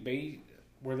movie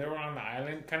where they were on the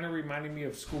island, kind of reminded me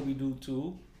of Scooby Doo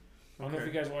 2. I don't know if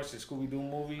you guys watched the Scooby Doo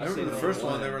movie. I remember the first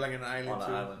one. They were like an island On the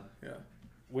too. island. Yeah.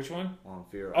 Which one? On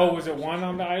Fear Oh, Island. was it one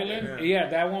on the island? Yeah. Yeah,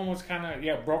 that one was kind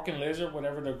of Broken Lizard,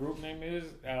 whatever the group name is.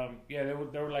 Yeah, they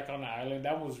were like on the island.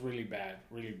 That was really bad,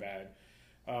 really bad.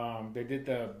 They did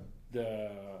the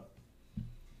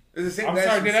It's the same I'm guys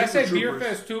sorry, from did I say Super Beer Troopers.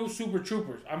 Fest 2? Super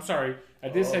Troopers. I'm sorry. I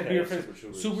did say okay, Beer Fest. Super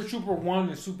Troopers. Super Trooper 1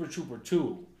 and Super Trooper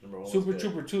 2. Number one was Super good.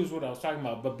 Trooper 2 is what I was talking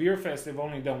about. But Beer Fest, they've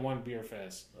only done one Beer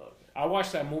Fest. Okay. I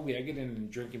watched that movie. I get in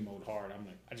drinking mode hard. I'm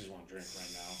like, I just want to drink right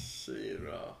now. Shit,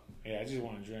 bro. Yeah, I just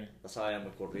want to drink. That's how I am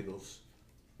with corridos.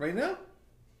 Right now?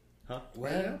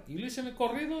 What? You listen to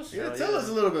corridos? Yeah, Yeah, tell yeah. us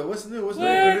a little bit. What's new? What's new?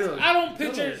 What? Corridos? I don't Tell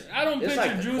picture. us. I don't It's picture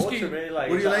like the culture, Drewski. man. Like,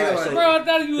 What do you like about it? Bro, I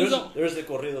thought you was. there's the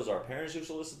corridos our parents used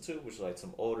to listen to, which is like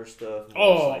some older stuff. You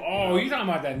talking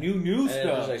about that new And then stuff?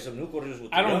 there's like some new corridos with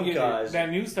the I don't young get guys. it. That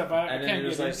new stuff. I And then can't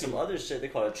there's get like into. some other shit they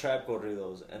call it trap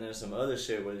corridos, and then some other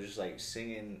shit where they're just like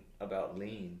singing about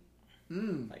lean,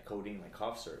 like codeine, like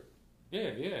cough syrup. Yeah.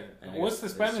 And What's the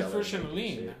they Spanish sell it version and of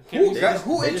lean? shit. Can Who you got- say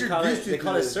who They just call introduced it, you They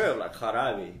call to it this? syrup, like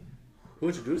jarabe. Who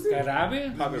introduced it?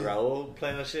 Jarabe? Probably Raul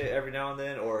playing that shit every now and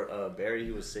then, or Barry,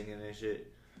 he was singing that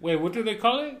shit. Wait, what do they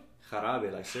call it?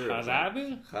 Jarabe, like syrup.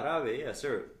 Jarabe? Jarabe, yeah,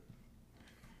 syrup.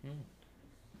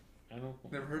 I don't.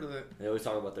 Never heard of that. They always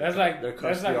talk about their That's like their that's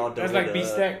cups be all like that's doubled like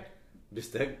beefsteak. up.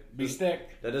 Bistec? Beefsteak.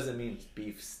 That doesn't mean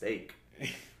beef steak.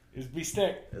 It's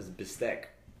beefsteak. It's bistec.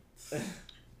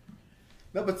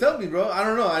 No, but tell me, bro. I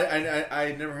don't know.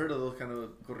 I never heard of those kind of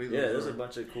corridos. Yeah, there's or- a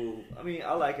bunch of cool. I mean,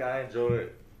 I like it. I enjoy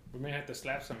it. We may have to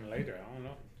slap some later. I don't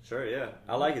know. Sure, yeah.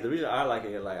 I like it. The reason I like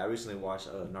it, like, I recently watched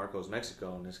Narcos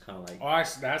Mexico, and it's kind of like, Oh,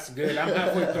 that's good. I'm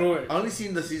halfway through it. I only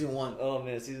seen the season 1. oh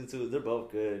man, season 2, they're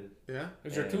both good. Yeah,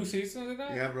 Is there 2 seasons of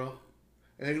that? yeah, bro.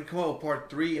 And they're gonna come out with part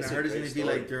 3, and It's I a heard it's great gonna be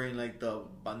story. like during like the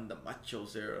Banda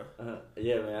Machos era.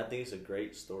 Yeah, man, I think it's a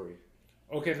great story.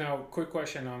 Okay, now quick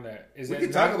question on that. Is We it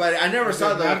can talk about it. I never is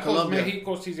saw it the Narcos Colombia.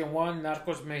 Mexico season 1,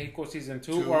 Narcos Mexico season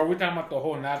 2, Two. or are we talking about the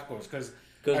whole Narcos? Because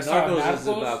Because I saw Narcos is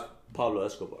Narcos. about Pablo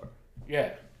Escobar.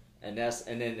 Yeah, And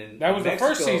then in That was the Mexico,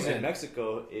 first season. In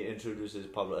Mexico, it introduces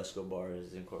Pablo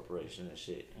Escobar's incorporation and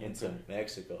shit into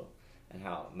Mexico, and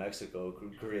how Mexico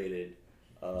created,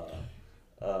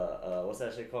 what's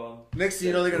that shit called? Next thing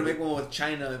you know, they're gonna make one with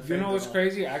China. And you know what's fentanyl.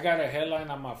 crazy? I got a headline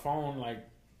on my phone like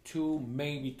 2,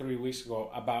 maybe 3 weeks ago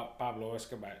about Pablo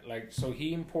Escobar. Like, so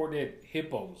he imported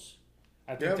hippos,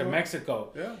 I think, Yeah, to bro.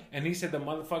 Mexico. Yeah. And he said the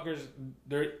motherfuckers,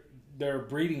 they're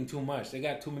breeding too much. They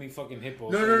got too many fucking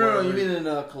hippos. No. Wherever- You mean in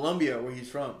Colombia, where he's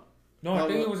from? No, I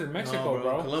think it was in Mexico, No,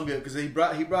 bro. Colombia, because he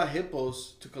brought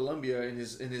hippos to Colombia in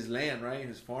his land, right, in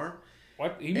his farm.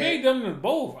 What he made them in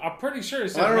both. I'm pretty sure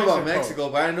it's. I don't know about Mexico,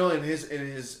 but I know in his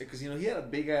because he had a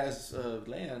big ass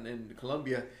land in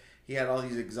Colombia. He had all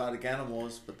these exotic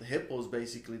animals, but the hippos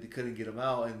basically they couldn't get them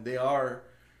out, and they are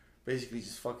basically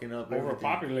just fucking up everything.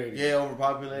 Overpopulated. Yeah,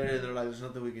 overpopulated. They're like, there's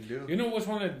nothing we can do, You know what's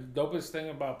one of the dopest thing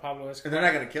about Pablo and Escobar? they're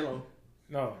not gonna kill him.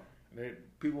 No, they,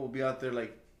 People will be out there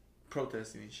like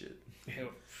protesting and shit.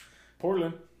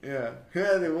 Portland. Yeah,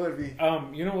 yeah, they would be.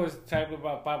 You know what's type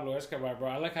about Pablo Escobar, bro?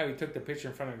 I like how he took the picture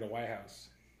in front of the White House.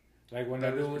 Like when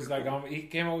that That dude is was pretty like, cool. he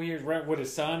came over here right with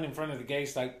his son in front of the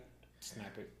gates, like,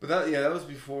 snap it. But that was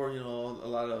before a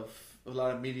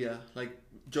lot of media, like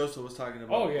Joseph was talking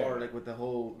about, Oh, yeah. or like with the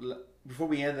whole before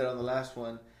we ended on the last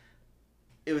one,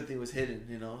 everything was hidden,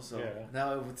 So Yeah.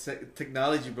 now with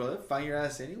technology, bro, they'll find your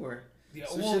ass anywhere. Yeah,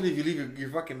 Especially if you leave your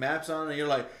fucking maps on and you're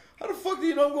like, how the fuck do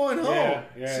you know I'm going home? Yeah,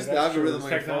 it's just the that's true. algorithm It's on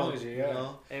your technology, phone,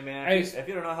 yeah. Hey man, Hey, if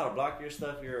you don't know how to block your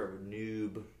stuff, you're a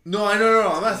noob. No, I know, no.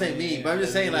 I'm not saying me, but I'm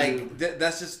just saying Yeah. like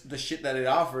that's just the shit that it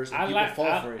offers. And I people like,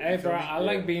 fall for it. hey, you feel bro, me? I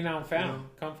like being on found.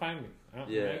 Yeah. Come find me. I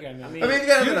Yeah. ain't got nothing. I I mean, mean, you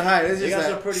got nothing to hide. It's They just got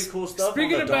like, some pretty cool stuff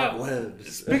Speaking on the dark about-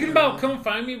 webs. Speaking about come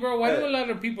find me, bro. Why do a lot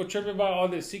of people trip about all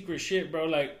this secret shit, bro?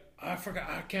 Like I forgot,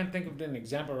 I can't think of an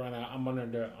example right now. I'm under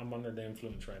the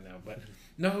influence right now, but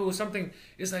no, it was something.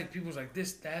 It's like people's like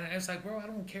this, that. And it's like, bro, I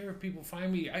don't care if people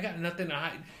find me. I got nothing to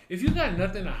hide. If you got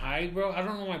nothing to hide, bro, I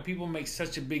don't know why people make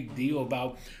such a big deal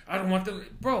about. I don't want to,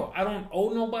 bro. I don't owe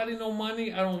nobody no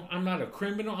money. I'm not a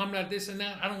criminal. I'm not this and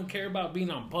that. I don't care about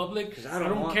being on public. I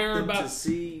don't want care them about. to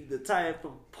see the type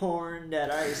of porn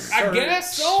that I search. I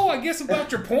guess so. I guess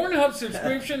about your Pornhub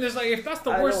subscription is like if that's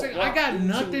the I worst don't thing. I want got them to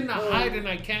nothing to know. hide, and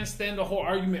I can't stand the whole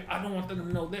argument. I don't want them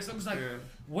to know this. I was like, Yeah.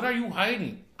 what are you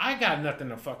hiding? I got nothing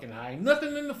to fucking hide.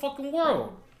 Nothing in the fucking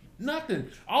world. Nothing.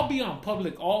 I'll be on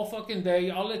public all fucking day.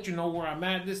 I'll let you know where I'm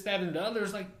at. This, that, and the other.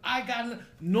 It's like I got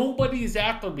nobody is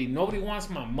after me. Nobody wants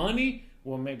my money.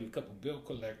 Well, maybe a couple bill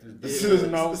collectors, but you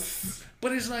know.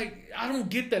 But it's like I don't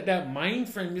get that mind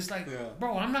frame. It's like, Yeah.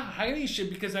 bro, I'm not hiding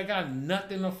shit because I got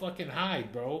nothing to fucking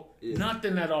hide, bro. Yeah.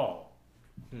 Nothing at all.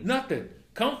 Nothing.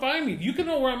 Come find me. You can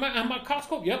know where I'm at. I'm at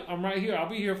Costco. Yep, I'm right here. I'll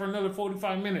be here for another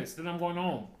 45 minutes. Then I'm going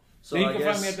home. So then you I can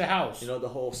guess, find me at the house. You know, the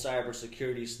whole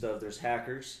cybersecurity stuff, there's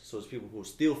hackers, so it's people who will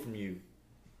steal from you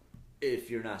if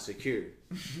you're not secure.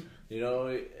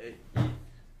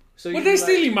 So What, they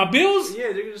stealing my bills?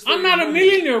 Yeah, they're gonna steal I'm not your a money.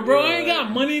 millionaire, bro. Yeah, I ain't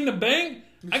got money in the bank.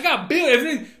 I got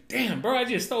bills. Damn, bro, I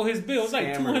just stole his bill. It's like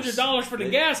Scammers. $200 for the They-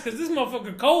 gas because this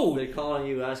motherfucker cold. They're calling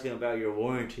you asking about your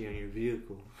warranty on your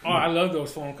vehicle. Oh, I love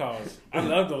those phone calls. I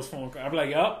love those phone calls. I'm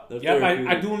like, yup, They're I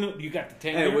therapeutic. do know. You got the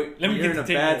 10 Hey, year? when Let me you're get in the a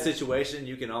 10 bad year. situation,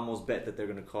 you can almost bet that they're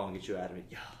gonna call and get you out of it.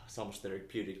 Yeah, it's almost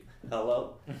therapeutic.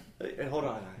 Hello? Hey, hold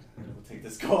on. I'll take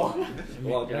this call.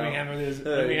 Walk Let me out. handle this. Hey.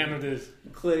 Let me handle this.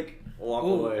 Click. Walk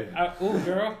Ooh, away.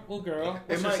 girl. Ooh, girl. Hey,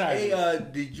 What's your Mike, size? hey,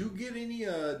 did you get any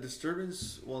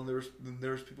disturbance when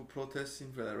there was people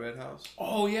protesting for that Red House?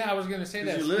 Oh yeah, I was gonna say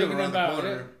that. Because you live Speaking around the about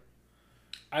corner.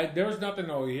 it, there was nothing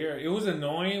over here. It was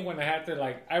annoying when I had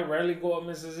to I rarely go up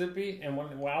Mississippi, and when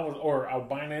I was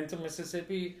Albina into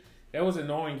Mississippi, that was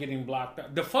annoying getting blocked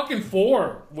up. The fucking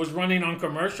 4 was running on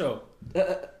commercial.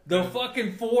 The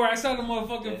fucking 4, I saw the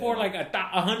motherfucking 4 like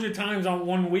 100 times on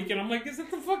one weekend. I'm like, is it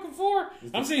the fucking 4?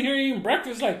 I'm sitting here eating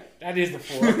breakfast like, that is the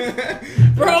 4.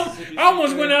 Bro, I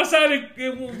almost went outside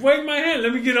and waved my hand.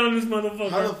 Let me get on this motherfucker.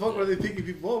 How the fuck were they picking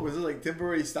people up? Was it like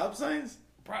temporary stop signs?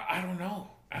 Bro, I don't know,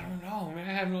 man.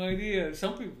 I have no idea.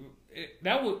 Some people,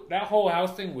 that whole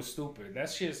house thing was stupid. That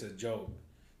shit's a joke.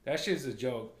 What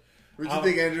do you Um,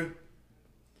 think, Andrew?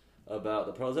 About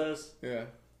the protest? Yeah,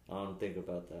 I don't think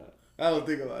about that. I don't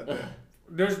think about that.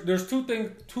 There's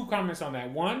two comments on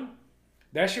that. One,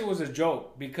 that shit was a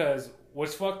joke because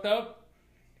what's fucked up,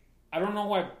 I don't know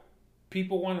why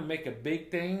people want to make a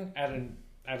big thing out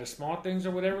of small things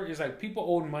or whatever. It's like people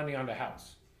owed money on the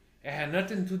house. It had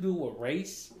nothing to do with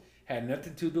race, had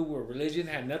nothing to do with religion,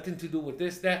 had nothing to do with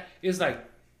this, that. It's like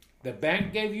the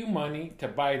bank gave you money to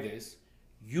buy this.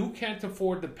 You can't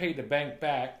afford to pay the bank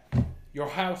back. Your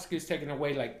house gets taken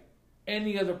away like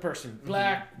any other person.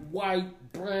 Black,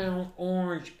 white, brown,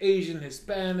 orange, Asian,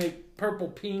 Hispanic, purple,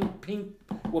 pink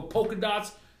with polka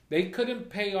dots. They couldn't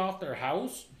pay off their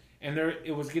house and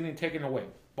it was getting taken away.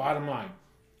 Bottom line.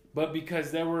 But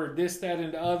because there were this, that,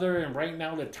 and the other, and right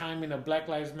now the timing of Black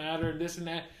Lives Matter and this and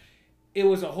that, it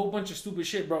was a whole bunch of stupid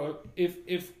shit, bro. If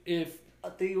I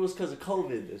think it was because of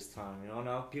COVID this time. You know,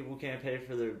 now people can't pay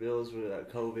for their bills with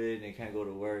COVID and they can't go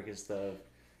to work and stuff.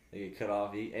 They get cut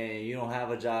off, and you don't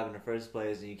have a job in the first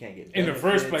place, and you can't get benefits. in the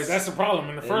first place, that's the problem.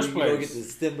 In the first you place, go get the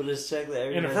stimulus check that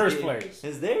everybody's in the first getting. place,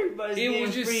 Is there everybody's it getting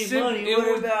was just free simple. money?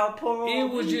 What about poor? It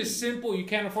was just simple. You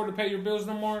can't afford to pay your bills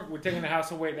no more. We're taking the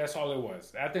house away. That's all it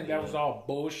was. I think that was all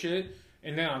bullshit.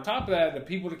 And then on top of that, the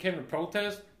people that came to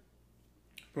protest,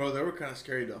 Bro, they were kind of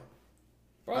scary though.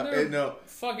 bro, they're No,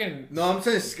 fucking. no, I'm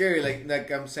saying scary. Like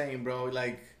I'm saying, bro.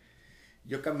 Like,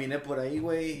 yo caminé por ahí,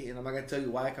 güey, and I'm not gonna tell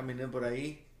you why I caminé por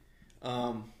ahí.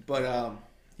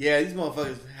 Yeah, these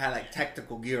motherfuckers had like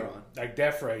tactical gear on. Like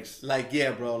Death Race. Like,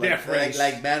 yeah, bro. Death Like Race.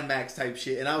 like Mad Max type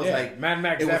shit. And I was Yeah, like, Mad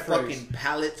Max it was Death Race. fucking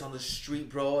pallets on the street,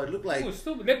 bro. It looked like, It was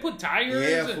stupid. They put tires.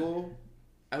 yeah, and- fool.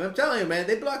 I mean, I'm telling you, man,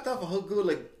 they blocked off a whole good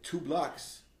like 2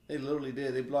 blocks. They literally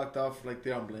did. They blocked off like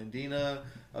there on Blandina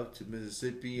up to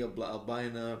Mississippi,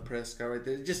 Albina, Prescott, right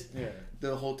there. Just Yeah.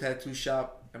 the whole tattoo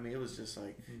shop. I mean, it was just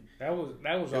like That was It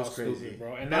all was crazy. stupid,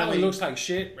 bro. And But now I it mean- looks like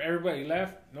shit. Everybody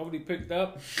left. Nobody picked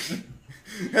up.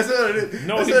 that's what it is.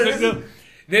 Nobody That's what it picked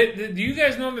is. up. Do you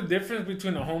guys know the difference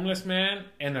between a homeless man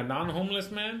and a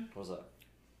non-homeless man? What's up?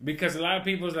 Because a lot of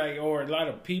people's like, or a lot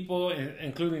of people,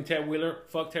 including Ted Wheeler,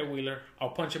 fuck Ted Wheeler.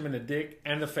 I'll punch him in the dick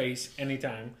and the face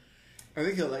anytime. I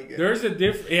think he'll like it. There's a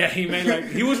difference. Yeah,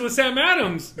 he was with Sam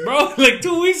Adams, bro, like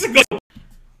 2 weeks ago.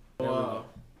 Wow.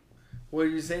 What are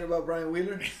you saying about Brian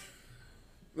Wheeler?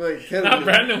 Wait, Ted Not Wheeler.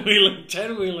 Brandon Wheeler,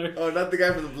 Ted Wheeler. Oh, not the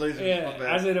guy from the Blazers. My Yeah, bad.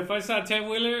 I said if I saw Ted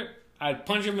Wheeler, I'd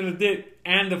punch him in the dick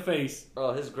and the face.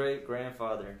 Oh, his great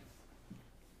grandfather.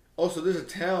 Also, there's a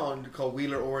town called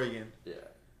Wheeler, Oregon. Yeah.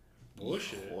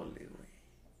 Bullshit. Holy way.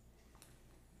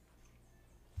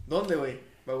 ¿Dónde, güey?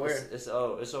 By where? It's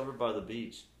over by the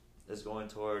beach. It's going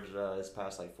towards it's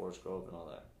past like Forest Grove and all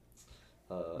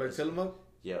that. By Tillamook?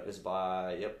 Yeah, it's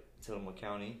by Tillamook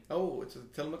County. Oh, it's in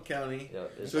Tillamook County. Yeah.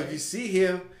 It's So if you see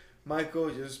him, Michael,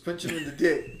 just punch him in the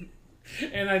dick.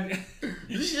 And I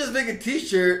You should just make a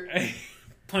T-shirt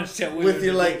punched Ted Wheeler with in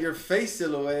your the like dick. your face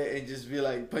silhouette and just be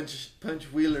like punch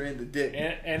Wheeler in the dick.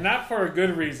 And not for a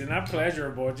good reason, not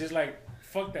pleasurable. Just like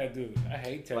fuck that dude. I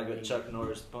hate Ted like Wheeler. a Chuck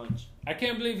Norris punch. I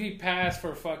can't believe he passed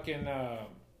for fucking.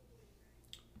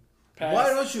 Why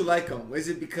don't you like him? Is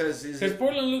it because Because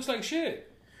Portland looks like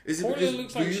shit. is it Portland because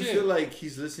looks do like you shit. feel like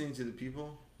he's listening to the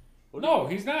people? No,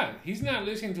 he's not. He's not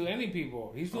listening to any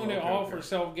people. He's doing Oh, it okay, all okay. for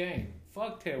self gain.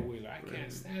 Fuck Ted Wheeler. I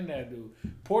can't stand that dude.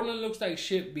 Portland looks like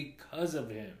shit because of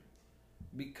him.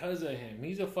 Because of him.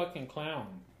 He's a fucking clown.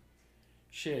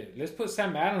 Shit. Let's put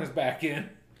Sam Adams back in.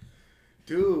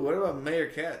 Dude, what about Mayor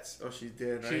Katz? Oh, she's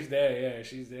dead, right? She's dead. Yeah,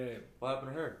 she's dead. What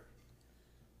happened to her?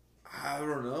 I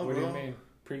don't know, What bro. do you mean?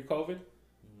 Pre-COVID?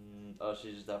 Oh,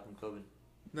 she just died from COVID.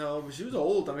 No, but she was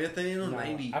old. I mean, I think No,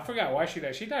 90 I forgot why she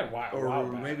died. She died a while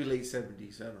or back. maybe late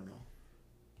 70s. I don't know.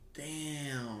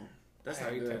 Damn, that's I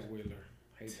not hate good. Ted Wheeler.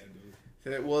 I hate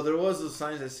that dude. Well, there was those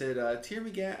signs that said "Tear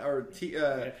me gas" or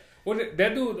Well,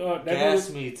 that dude. Gas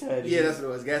Dude. me, Teddy. yeah, that's what it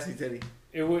was. Gas me, Teddy.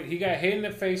 He got hit in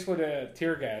the face with a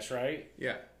tear gas, right?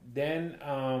 Yeah. Then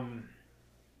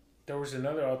there was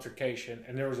another altercation,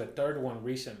 and there was a third one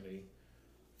recently.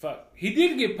 Fuck, he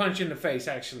did get punched in the face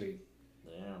actually.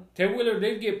 Damn. Ted Wheeler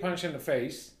did get punched in the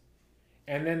face,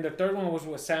 and then the third one was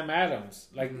with Sam Adams.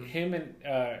 Like him and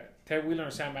Ted Wheeler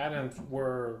and Sam Adams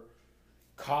were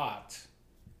caught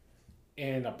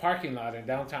in a parking lot in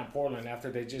downtown Portland after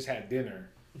they just had dinner,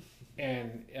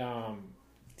 and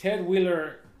Ted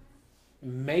Wheeler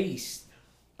maced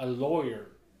a lawyer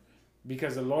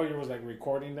because the lawyer was like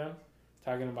recording them,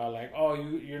 talking about like, oh,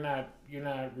 you're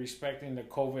not respecting the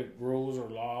COVID rules or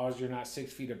laws. You're not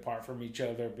 6 feet apart from each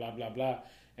other. Blah blah blah.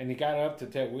 And he got up to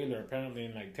Ted Wheeler apparently,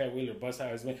 and like Ted Wheeler bust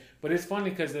out his man. But it's funny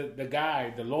because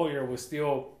the lawyer was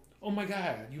still, oh my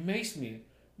God, you maced me.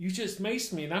 You just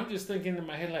maced me, and I'm just thinking in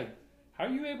my head like, how are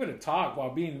you able to talk while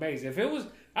being maced? If it was,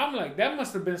 I'm like, that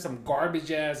must have been some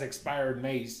garbage ass expired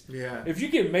mace. Yeah. If you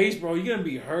get maced, bro, you're gonna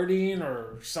be hurting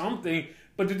or something.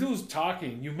 But the dude's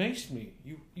talking. You maced me.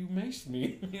 You maced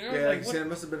me. You know, Yeah, like like, you said, it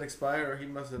must have been expired, or he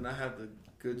must have not had the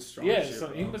good strong yeah, shit. so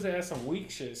he bro. must have had some weak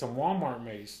shit, some Walmart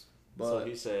mace. So But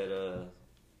he said,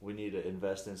 we need to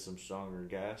invest in some stronger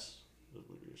gas. That's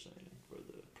what you're saying for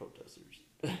the protesters.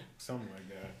 Something like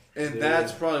that. and Yeah.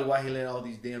 that's probably why he let all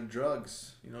these damn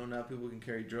drugs. You know, now people can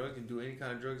carry drugs and do any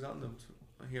kind of drugs on them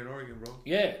here in Oregon, bro.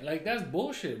 Yeah, like that's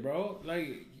bullshit, bro.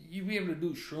 Like you be able to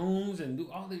do shrooms and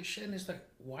do all this shit, and it's like,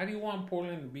 why do you want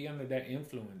Portland to be under that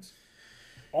influence?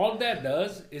 All that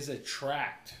does is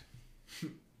attract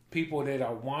people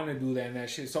that want to do that and that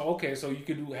shit. So okay, so you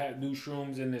could do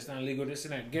shrooms and it's not legal, this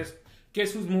and that.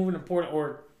 Guess who's moving to Portland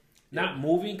or not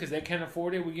moving because they can't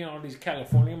afford it? We get all these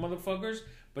California motherfuckers,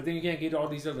 but then you're gonna get all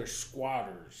these other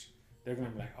squatters. They're gonna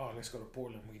be like, oh, let's go to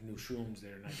Portland. We can do shrooms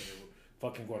there, and I gotta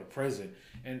fucking go to prison.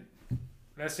 And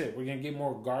that's it. We're gonna get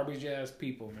more garbage ass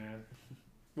people, man.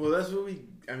 Well, that's what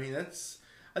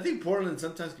I think Portland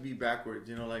sometimes can be backwards.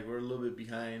 You know, like we're a little bit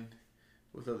behind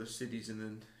with other cities, and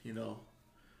then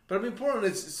but I mean, Portland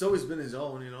it's always been his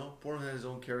own. You know, Portland has his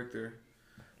own character,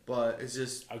 but it's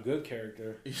just A good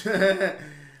character.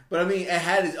 But I mean, it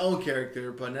had its own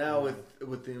character. But now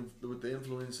with the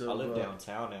influence of I live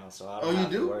downtown now, so I Oh, don't you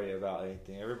have do? to worry about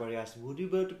anything. Everybody asks me, what do you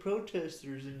about the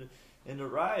protesters and the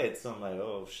riots? I'm like,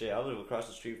 oh shit, I live across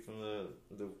the street from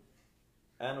the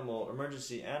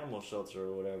emergency animal shelter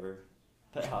or whatever,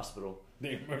 pet hospital.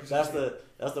 The emergency.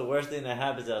 That's the worst thing that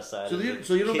happens outside. So is you- a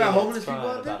so you don't kid got that's homeless people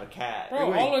crying out there? about a cat.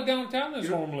 Bro, Wait. all of downtown is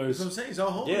That's homeless. what I'm saying. It's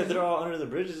all homeless. Yeah, they're all under the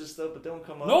bridges and stuff, but they don't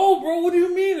come up. No, bro, what do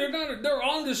you mean? They're not. They're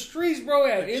on the streets, bro.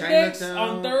 At Index, Chinatown.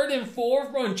 on 3rd and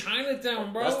 4th, bro, in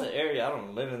Chinatown, bro. That's the area. I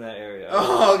don't live in that area.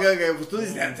 Oh, okay. Well, still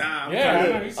is downtown. Yeah, I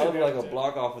know, I you live said like a downtown.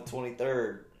 block off of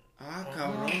 23rd. Ah, Oh,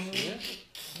 cabrón. shit.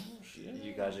 Oh, shit.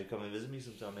 You guys should come and visit me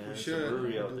sometime, man. We There's should. a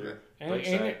brewery out We'll do there.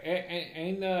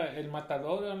 Ain't El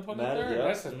Matador on 23rd? Matador, yeah.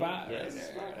 That's a spot. Yes.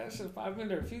 That's a spot. I've been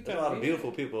there a few times. There's a lot of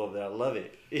beautiful people over there. I love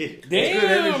it. Damn.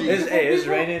 good energy. It's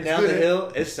beautiful raining It's down the good.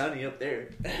 hill. It's sunny up there.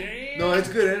 Damn. No, it's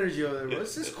good energy over there, bro.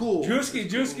 It's just cool.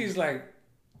 Drewski's like,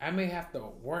 I may have to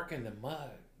work in the mud,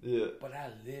 Yeah. but I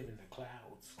live in the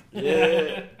clouds.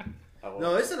 Yeah.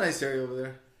 No, it's a nice area over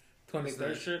there.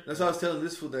 23rd Street. That's why I was telling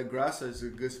this fool that Grasa is a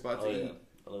good spot Oh, to yeah. eat.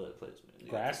 I love that place, man.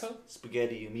 Grasa?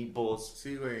 Spaghetti and meatballs.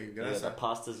 See, wait, Yeah, the Grasa.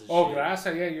 pastas and Oh, shit.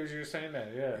 Grasa, yeah, you're saying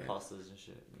that, yeah. Pastas and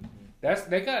shit. That's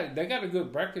they got a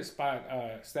good breakfast spot,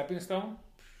 Stepping Stone.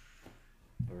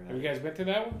 Have you guys been to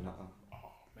that one? Nuh-uh.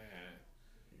 Oh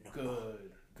man,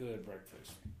 good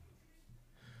breakfast.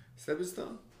 Stepping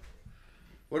Stone?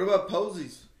 What about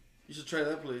Posey's? You should try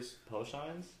that place.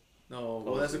 Poshines? No,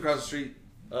 well, that's across the street.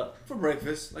 Uh, For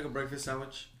breakfast, like a breakfast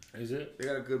sandwich. Is it? They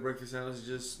got a good breakfast sandwich,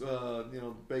 just,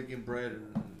 bacon, bread,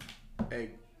 and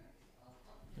egg.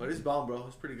 But it's bomb, bro.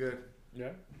 It's pretty good. Yeah.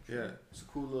 Yeah, it's a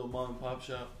cool little mom and pop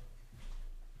shop.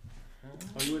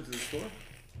 Oh, you went to the store?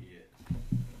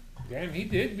 Yeah. Damn, he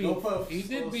did beat. Go Puffs. He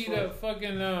did Go beat Puffs. a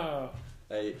fucking.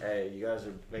 hey, you guys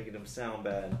are making them sound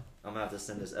bad. I'm gonna have to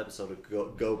send this episode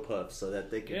to Go Puff so that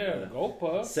they can Yeah, go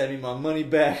puff. send me my money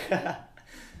back.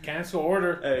 Cancel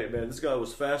order. Hey man, this guy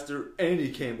was faster and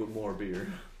he came with more beer.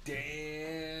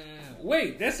 Damn.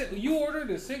 Wait, that's it. You ordered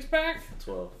a 6-pack?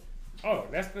 12. Oh,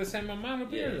 that's the same amount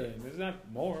of beer Yeah. then. It's not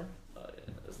more. Oh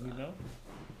yeah, that's You not know.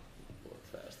 more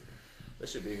faster. That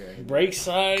should be here. Break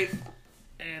side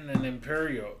and an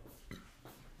Imperial.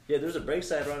 Yeah, there's a break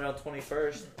side right on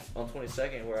 21st, on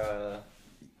 22nd where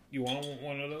You want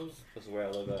one of those? that's where I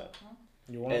live at.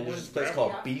 You want And one? there's this place Grab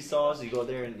called Yeah. B Sauce. You go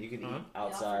there and you can Uh-huh. eat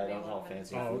outside. I don't know how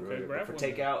fancy Oh, food. okay, Right? grab But for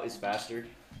one. takeout, it's faster.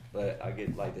 But I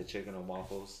get like the chicken and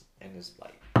waffles, and it's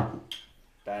like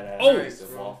badass. Oh! Rice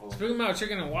and waffles. Speaking about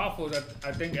chicken and waffles,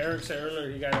 I think Eric said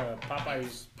earlier he got a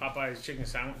Popeye's chicken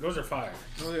sandwich. Those are fire.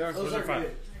 No, they are. Those are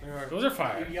fire. They are. Those are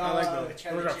fire. I like those.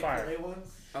 Those are fire.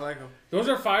 I like them. Those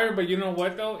are fire, but you know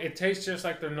what though? It tastes just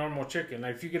like their normal chicken.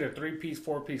 Like if you get a 3-piece,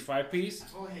 4-piece, 5-piece,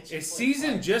 it's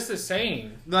seasoned just the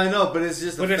same. No, I know, but it's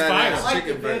just But a it's fat fire. ass I like the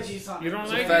chicken breast. veggies on You it. don't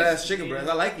It's like a fat it? ass chicken breast.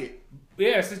 I like it.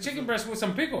 Yeah, it's a chicken breast with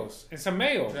some pickles and some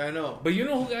mayo. Yeah, I know. But you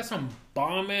know who got some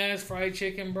bomb ass fried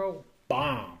chicken, bro?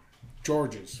 Bomb.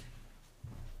 George's.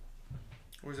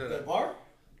 Where's that The at? bar?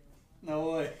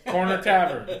 No way. Corner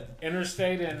Tavern.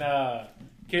 Interstate and I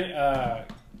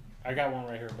got one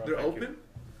right here, bro. They're Thank you. open?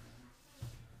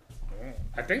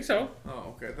 I think so.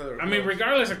 Oh, okay. I thought they were I mean, closed.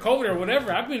 regardless of COVID or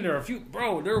whatever, I've been there a few.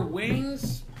 Bro, their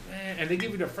wings, man, and they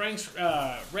give you the Frank's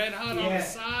Red Hot on the Yeah.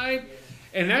 side.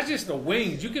 And that's just the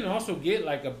wings. You can also get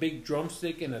like a big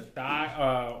drumstick and a thigh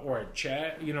or a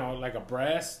chat, you know, like a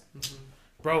breast.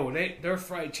 Bro, their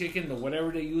fried chicken, the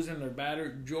whatever they use in their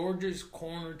batter, George's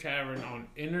Corner Tavern on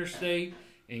Interstate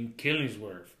in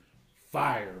Killingsworth.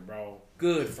 Fire, bro.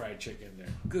 Good fried chicken there.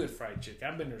 Good fried chicken.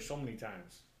 I've been there so many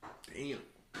times. Damn.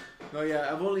 No, yeah,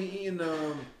 I've only eaten.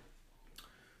 I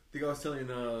think I was telling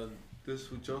this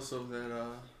with Joseph that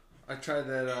I tried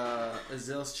that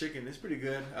Azel's chicken. It's pretty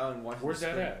good out in Washington. Where's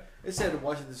that Square. at? It's at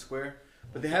Washington Square,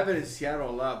 but they have it in Seattle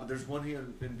a lot. But there's one here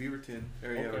in Beaverton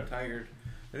area Okay. or Tigard,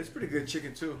 and it's pretty good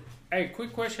chicken too. Hey,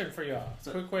 quick question for y'all.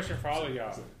 Quick question for all of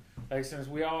y'all. Like, since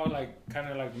we all like kind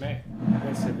of like met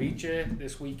with ceviche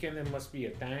this weekend, it must be a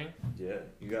thing. Yeah,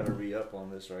 you gotta re up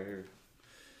on this right here.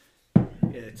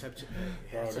 Yeah, it's up to.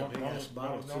 Bro, It's a don't, big ass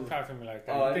bottle don't too. talk to me like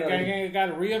that. Oh, You think I I know. ain't got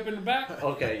a re up in the back?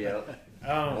 Okay, yeah,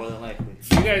 more Um, than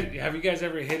likely. have you guys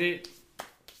ever hit it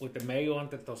with the mayo on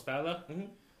the tostada? Mhm.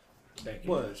 Thank you.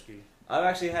 What? Whiskey. I've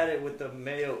actually had it with the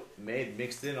mayo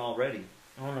mixed in already.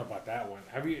 I don't know about that one.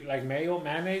 Have you like mayo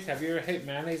mayonnaise? Have you ever hit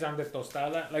mayonnaise on the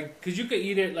tostada? Like, cause you could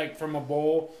eat it like from a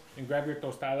bowl and grab your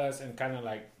tostadas and kind of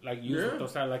like use the Yeah.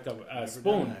 tostada like a Never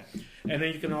spoon, done and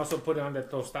then you can also put it on the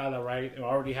tostada, right? Or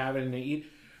already have it and then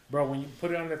eat. Bro, when you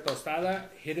put it on the tostada,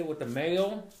 hit it with the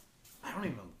mayo. I don't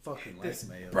even fucking like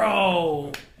mayo.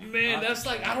 Bro, man, that's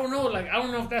like I don't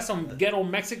know if that's some ghetto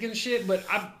Mexican shit, but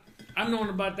I've known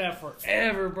about that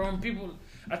forever, bro. And people,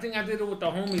 I think I did it with the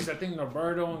homies. I think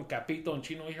Norberto and Capito and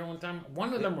Chino here one time.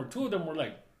 One of them or two of them were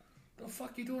like, "The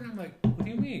fuck you doing?" I'm like, "What do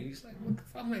you mean?" He's like, "What the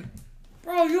fuck?" I'm like,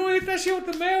 "Bro, you don't eat that shit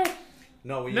with the mayo?"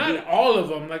 No, when you do Not all of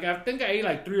them. Like I think I ate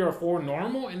like 3 or 4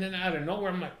 normal, and then out of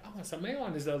nowhere, I'm like, "I want some mayo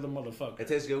on this other motherfucker." it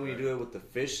tastes good when you do it with the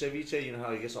fish ceviche. You know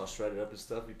how it gets all shredded up and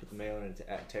stuff. You put the mayo in it to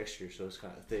add texture, so it's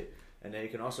kind of thick. And then you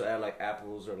can also add like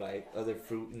apples or like other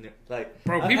fruit in there. Like,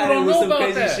 Bro, I've people had it don't with know some about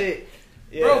crazy that. shit.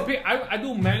 Yeah. Bro, I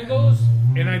do mangoes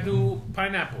and I do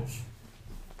pineapples.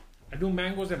 I do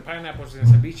mangoes and pineapples in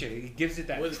ceviche. It gives it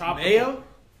that With tropical. mayo?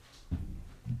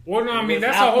 Well, no, I mean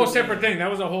that's a Without whole the separate mayo. thing.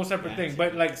 That was a whole separate Gotcha. thing.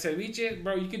 But like ceviche,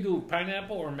 bro, you can do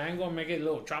pineapple or mango and make it a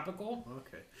little tropical.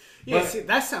 Okay. Yeah, But- see,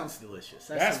 that sounds delicious.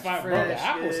 That That's sounds fire, bro. The fresh,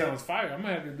 apple yeah. sounds fire. I'm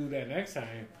gonna have to do that next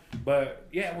time. But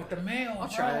yeah, with the mayo, I'll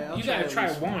bro, try it. you gotta at try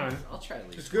least one. I'll try at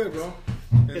least. It's good, bro.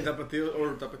 And tapatio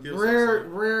or tapatio. salsa.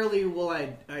 Rarely will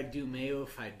I do mayo.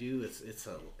 If I do,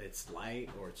 it's light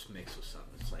or it's mixed with something.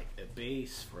 It's like a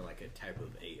base for like a type of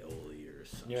aioli or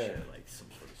some Yeah. shit, like some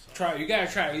sort of sauce. You gotta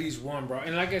try at least one, bro.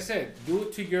 And like I said, do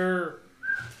it to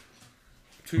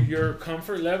your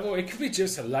comfort level. It could be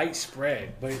just a light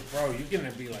spread, but bro, you're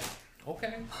gonna be like,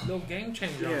 okay, little game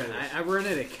changer. on Yeah, this. I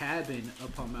rented a cabin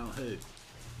up on Mount Hood,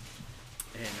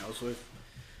 and I was with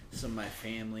some of my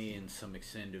family and some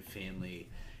extended family,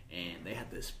 and they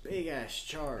had this big ass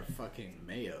jar of fucking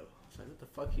mayo. I was like, what the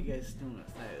fuck you guys doing with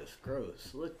that? It's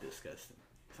gross. It looked disgusting.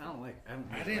 'Cause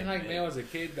I didn't like mayo as a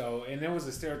kid though, and there was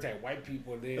a stereotype white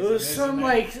people did. It was some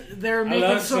like they're making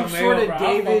love some some sort mayo, of bro.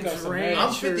 I'll fuck David's up some mayo. ranch. I'm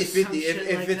or 50-50. some If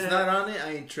shit like it's that. not on it,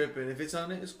 I ain't tripping. If it's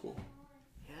on it, it's cool.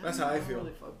 Yeah, That's how I don't feel.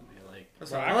 really fuck with it. Like,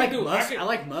 That's Bro, how I I like could do- I could- I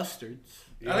like mustards.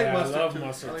 Yeah, I like mustard I love too.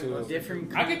 mustard I like too. mustard.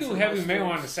 Different. I could do kinds of heavy mayo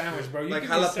on mustards. the sandwich, bro. You Like could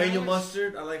do jalapeno sandwich-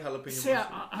 mustard. I like jalapeno See,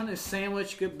 mustard. on a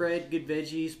sandwich, good bread, good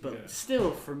veggies, but Yeah.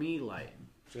 still, for me, light.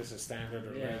 Just a standard.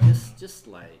 Or Yeah, yeah. just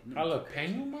light.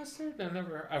 Jalapeno mustard?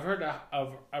 I've heard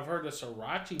of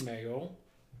sriracha mayo.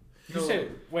 You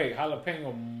said, wait,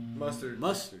 jalapeno Mustard.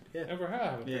 Mustard. Yeah. Never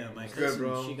have. Yeah, my It's good, cousin,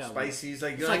 bro. she got Spicy. It's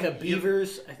like It's like a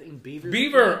Beaver's. I think Beaver's.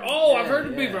 Beaver. Oh, I've Yeah, heard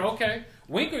of yeah. Beaver. Okay.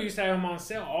 Winkle used to have them on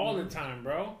sale all the time,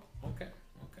 bro. Okay.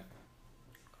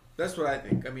 That's what I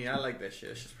think. I mean, I like that shit.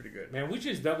 It's just pretty good. Man, we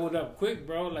just doubled up quick,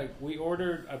 bro. Like, we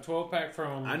ordered a 12-pack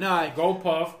from I know. Go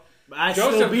Puff. I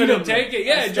still Joseph beat couldn't him. take it. I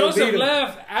Yeah, still Joseph beat him.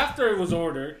 left after it was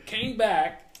ordered, came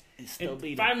back, I still and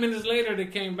beat him. 5 minutes later they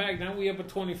came back. Now we up at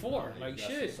 24. Like, That's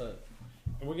shit. what's up.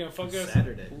 And we're gonna fuck us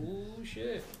Saturday. Ooh,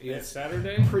 shit. Yeah, it's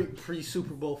Saturday. Pre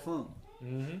Super Bowl funk.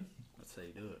 Mm-hmm. That's how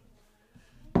you do it.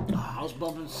 Oh, I was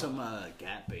bumping some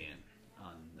Gap Band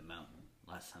on the mountain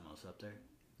last time I was up there.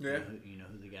 Yeah. You know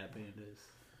who the Gap Band is?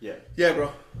 Yeah. Yeah,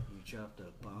 bro. You dropped a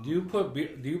bomb. Do you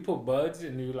put buds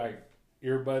and you like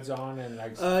earbuds on and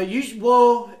like? You should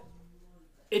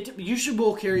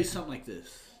will carry something like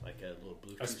this, like a little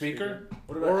Bluetooth A speaker?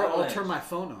 What about or I'll avalanche? turn my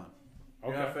phone on.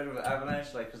 You're not Okay. afraid of an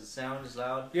avalanche, like, because the sound is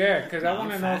loud? Yeah, because I I'm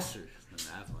want to know. faster than the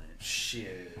avalanche.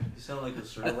 Shit. You sound like a I'll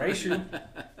surfer. race you.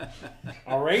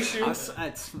 I'll race you.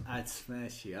 I'd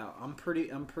smash you. I'm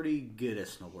pretty good at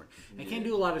snowboarding. I can't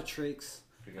do a lot of tricks.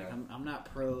 Like, I'm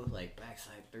not pro like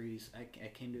backside threes. I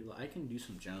can do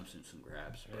some jumps and some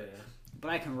grabs, but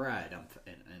I can ride. I'm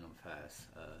fast.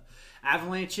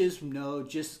 Avalanches, no,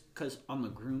 just because on the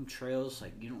groomed trails,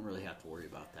 like you don't really have to worry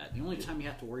about that. The only time you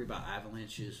have to worry about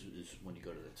avalanches is when you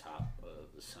go to the top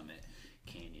of the summit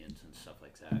canyons and stuff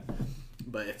like that.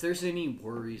 But if there's any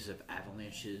worries of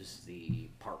avalanches, the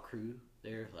park crew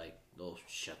there, like they'll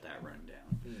shut that run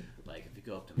down. Like if you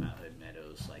go up to Mount Hood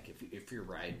Meadows, like if you're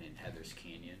riding in Heather's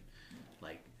Canyon,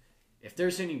 like if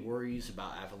there's any worries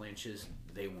about avalanches,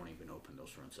 they won't even open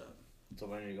those runs up. So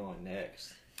when are you going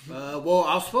next? Well,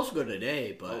 I was supposed to go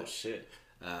today, but Oh, shit.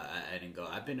 I didn't go.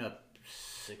 I've been up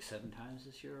 6-7 times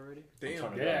this year already.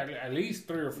 Damn. Yeah, at least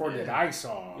 3 or 4 that I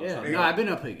saw. Yeah, Hey, no, I've been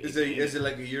up. Is it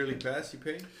like a yearly pass you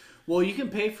pay? Well, you can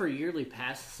pay for a yearly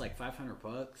pass. It's like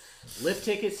 $500. Lift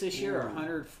tickets this year are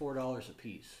 $104 a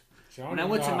piece. So When I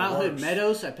went to Mount Hood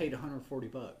Meadows, I paid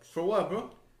 $140. For what, bro?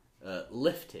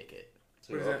 Lift ticket.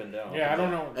 So What you're is up that? and down. Yeah, I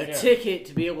don't know. A Yeah. ticket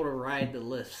to be able to ride the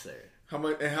lifts there. How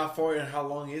much and how far and how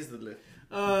long is the lift?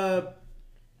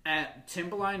 At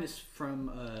Timberline is from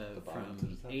bottom to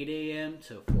the top. 8 a.m.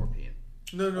 to 4 p.m.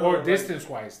 No, Or like-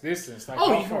 distance-wise. Distance. Like Oh,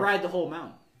 how you can far? ride the whole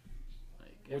mountain.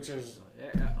 Like, Which is...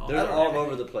 They're all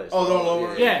over the place. Oh, they're all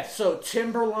over? Yeah, so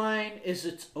Timberline is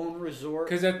its own resort.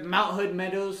 'Cause that- Mount Hood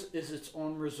Meadows is its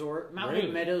own resort. Mount Really?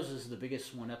 Hood Meadows is the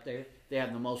biggest one up there. They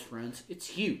have the most runs. It's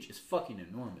huge. It's fucking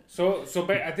enormous. So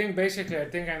I think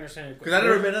I understand. your Because I've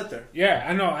never been up there. Yeah,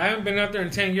 I know. I haven't been up there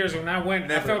in 10 years. When I went,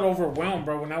 Never. I felt overwhelmed,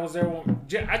 bro. When I was there,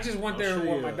 I just went there show with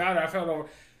you. my daughter. I felt over.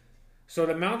 So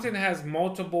the mountain has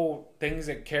multiple things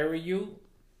that carry you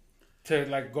to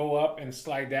like go up and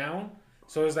slide down.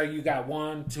 So it's like you got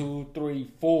 1, 2,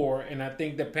 3, 4, and I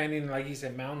think depending, like he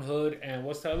said, Mount Hood and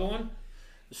what's the other one?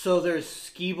 So there's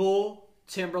Ski Bowl,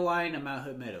 Timberline, and Mount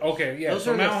Hood Meadows. Okay, yeah. Those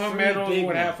So are the Mount Hood 3 Meadows big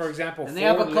would have, ones. for example, And they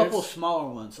have a 4 couple lifts. smaller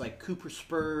ones like Cooper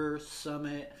Spur,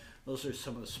 Summit. Those are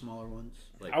some of the smaller ones.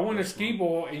 Like I went to those Ski ones.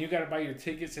 Bowl, and you got to buy your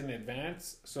tickets in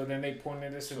advance. So then they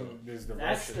pointed us in this direction.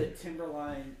 That's the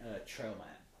Timberline trail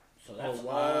map. So that's Oh,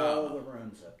 wow. all the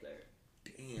runs up there.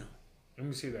 Damn. Let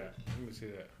me see that.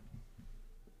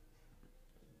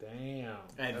 Damn.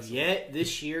 I've yet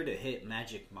this year to hit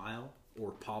Magic Mile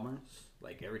or Palmer's.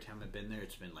 Like every time I've been there,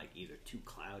 it's been like either too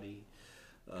cloudy,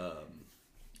 or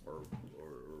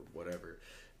whatever.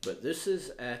 But this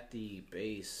is at the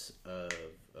base of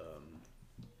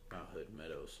Mount Hood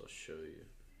Meadows. I'll show you.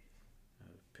 I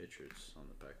have pictures on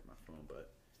the back of my phone,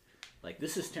 but like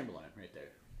this is Timberline right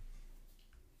there.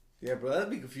 Yeah, bro, that'd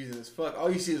be confusing as fuck.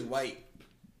 All you see is white.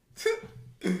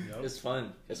 It's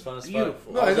fun. It's fun as fuck.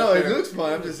 Beautiful. No, I know it looks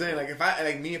fun. I'm just saying, like if I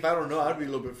don't know, I'd be a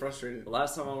little bit frustrated. The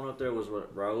last time I went up there was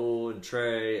with Raul and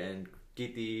Trey and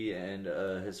Kitty and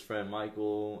his friend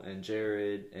Michael and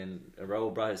Jared, and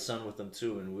Raul brought his son with him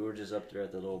too, and we were just up there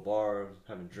at the little bar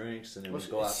having drinks, and then we'd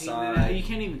go See, man, outside. you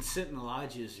can't even sit in the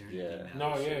lodges or anything. Yeah. now.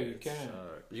 No, So yeah, you it's, can.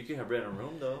 You can rent a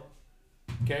room though.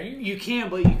 Can you? You can,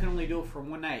 but you can only do it for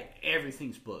one night.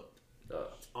 Everything's booked.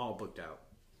 It's all booked out.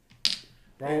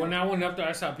 Bro, when I went up there,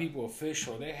 I saw people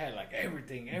official. They had like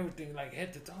everything, like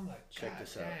head to toe. I'm like, Check God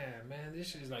this out. damn, man,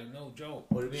 this is like no joke.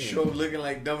 What do you mean? Show looking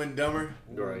like Dumb and Dumber.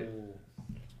 Right. Ooh.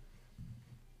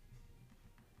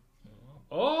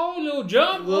 Oh, little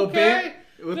jump, Little okay.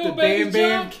 With Little the baby Bam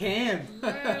Bam jump. Cam.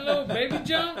 Man, little baby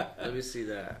jump. Let me see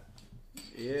that.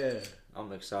 Yeah.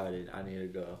 I'm excited. I need to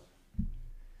go.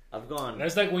 I've gone.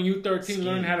 That's like when you 13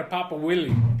 learn how to pop a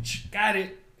wheelie. Got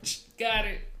it.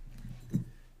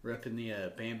 repping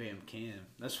the Bam Bam Cam.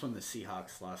 That's when the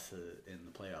Seahawks lost in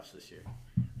the playoffs this year.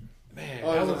 Man,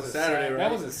 Oh, that it was was on a Saturday, sad, right?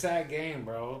 That was a sad game,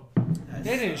 bro. That's,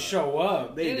 They didn't show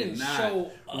up. They didn't did not.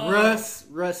 show up.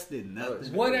 Russ did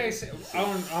nothing. What I say, I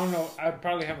don't know. I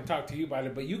probably haven't talked to you about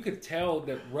it, but you could tell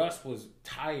that Russ was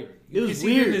tired. You It could was see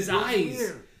it in weird. his It was eyes,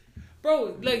 weird.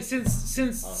 bro. Like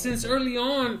since early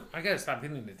on, I gotta stop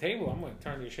hitting the table. I'm gonna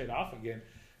turn this shit off again.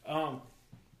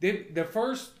 The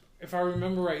first, if I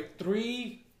remember right,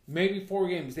 3 maybe 4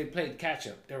 games they played catch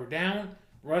up. They were down.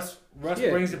 Russ Yeah.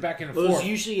 brings it back in the It was fourth.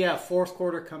 usually fourth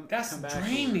quarter That's come back.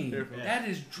 draining. Yeah. That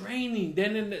is draining.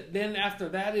 Then after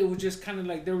that, it was just kind of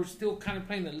like they were still kind of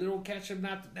playing a little catch up.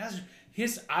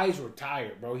 His eyes were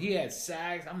tired, bro. He had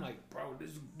sags. I'm like, bro,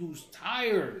 this dude's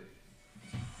tired.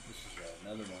 This is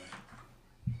another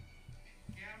one.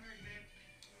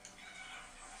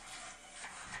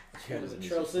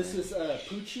 Charles, this is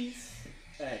Poochie's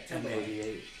at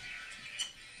M88.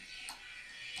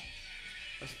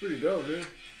 That's pretty dope, dude.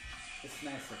 It's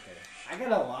nice up there. I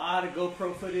got a lot of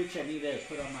GoPro footage I need to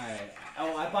put on my.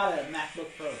 Oh, I bought a MacBook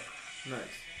Pro. Nice.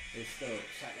 It's dope.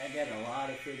 So I got a lot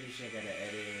of footage I gotta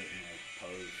edit and like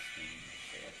post and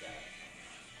shit like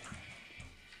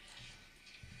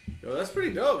that. Yo, that's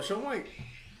pretty dope. Show Mike.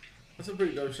 That's a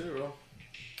pretty dope shit, bro.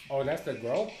 Oh, that's the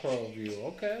GoPro view.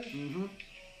 Okay. Mm-hmm.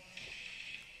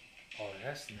 Oh,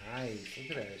 that's nice.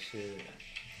 Look at that shit.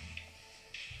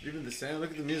 Even the sound.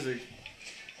 Look at the music.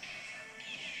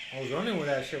 I was wondering where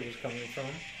that shit was coming from.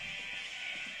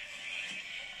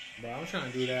 Bro, I'm trying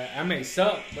to do that. I may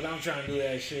suck, but I'm trying to do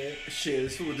that shit. Shit,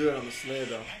 this fool do it on the sled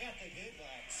though.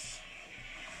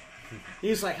 He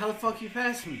was like, "How the fuck you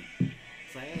pass me?"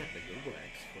 It's like, "I got the Google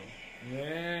X, bro."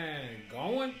 Man,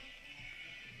 going.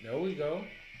 There we go.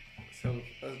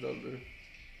 That's dope, dude.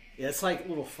 Yeah, it's like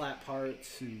little flat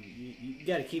parts, and you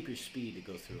got to keep your speed to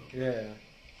go through them. Yeah.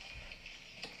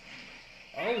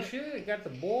 Oh shit! Got the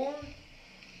board.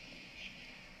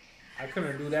 I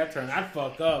couldn't do that turn. I'd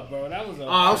fuck up, bro. That was a. Oh,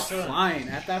 I was turn. flying.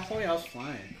 At that point, I was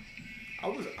flying.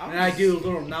 And I was do a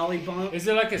little nollie bump. Is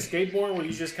it like a skateboard where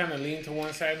you just kind of lean to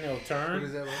one side and it'll What turn?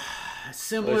 is that, bro?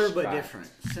 Similar Bush but craft.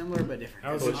 different. Similar but different.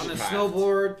 I was 'Cause just on a craft.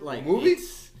 snowboard, like Movie?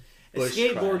 it's- a Bush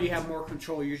skateboard, craft. you have more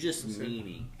control. You're just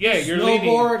leaning. Yeah, you're leaning.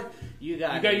 snowboard. You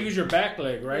got You gotta use your back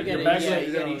leg, right? You Your gotta- back yeah, leg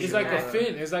you gotta use is your like back. a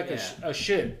fin. It's like Yeah. a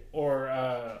ship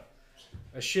or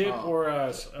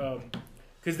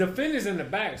because the fin is in the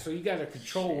back, so you gotta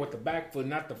control with the back foot,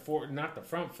 not the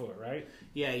front foot, right?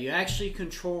 Yeah, you actually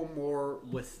control more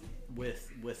with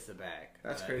the back.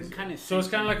 That's crazy. Kind of. So it's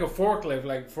kind of like a forklift,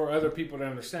 like for other people to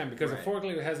understand, because Right. a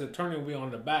forklift has a turning wheel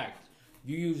on the back.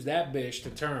 You use that bitch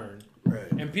to turn,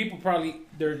 right. and people probably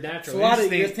their It's natural a lot of.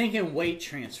 You're instinct. thinking weight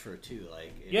transfer too,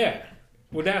 like Yeah.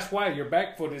 Well, that's why your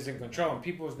back foot is in control, and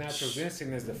people's natural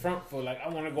instinct is the front foot. Like, I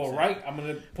want to go right, I'm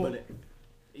gonna put. But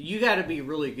you got to be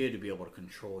really good to be able to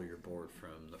control your board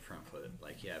from the front foot.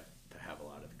 Like you have to have a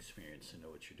lot of experience and know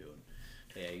what you're doing.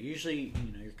 Yeah, usually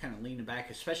you're kind of leaning back,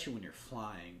 especially when you're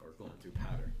flying or going through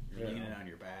powder. You're Yeah. leaning on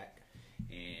your back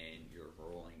and you're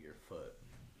rolling your foot.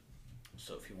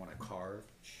 So if you want to carve,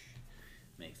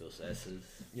 make those S's.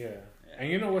 Yeah. And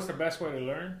you know what's the best way to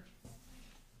learn?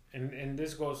 And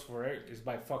this goes for it, is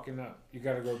by fucking up. You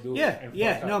gotta go do it. And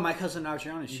fuck No, up. my cousin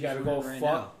Adriana, You she's gotta go right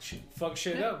now. fuck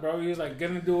shit up, bro. He was like,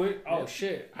 gonna do it. Oh,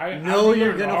 shit. I No, you're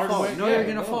learned the gonna hard fall. way. No, Yeah, you're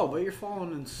gonna no. fall, but you're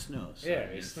falling in snow. So Yeah, I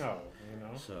mean, it's snow, you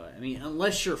know? So I mean,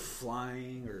 unless you're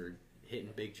flying or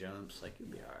hitting big jumps, like you'll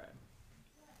be all right.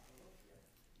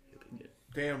 You'll be good.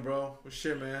 Damn, bro. Well,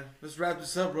 shit, man. Let's wrap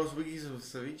this up, bro, so we can eat some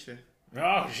ceviche.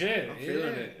 Oh, shit. I'm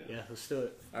feeling it. Yeah, let's do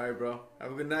it. All right, bro.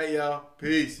 Have a good night, y'all.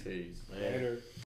 Peace. Peace. Later.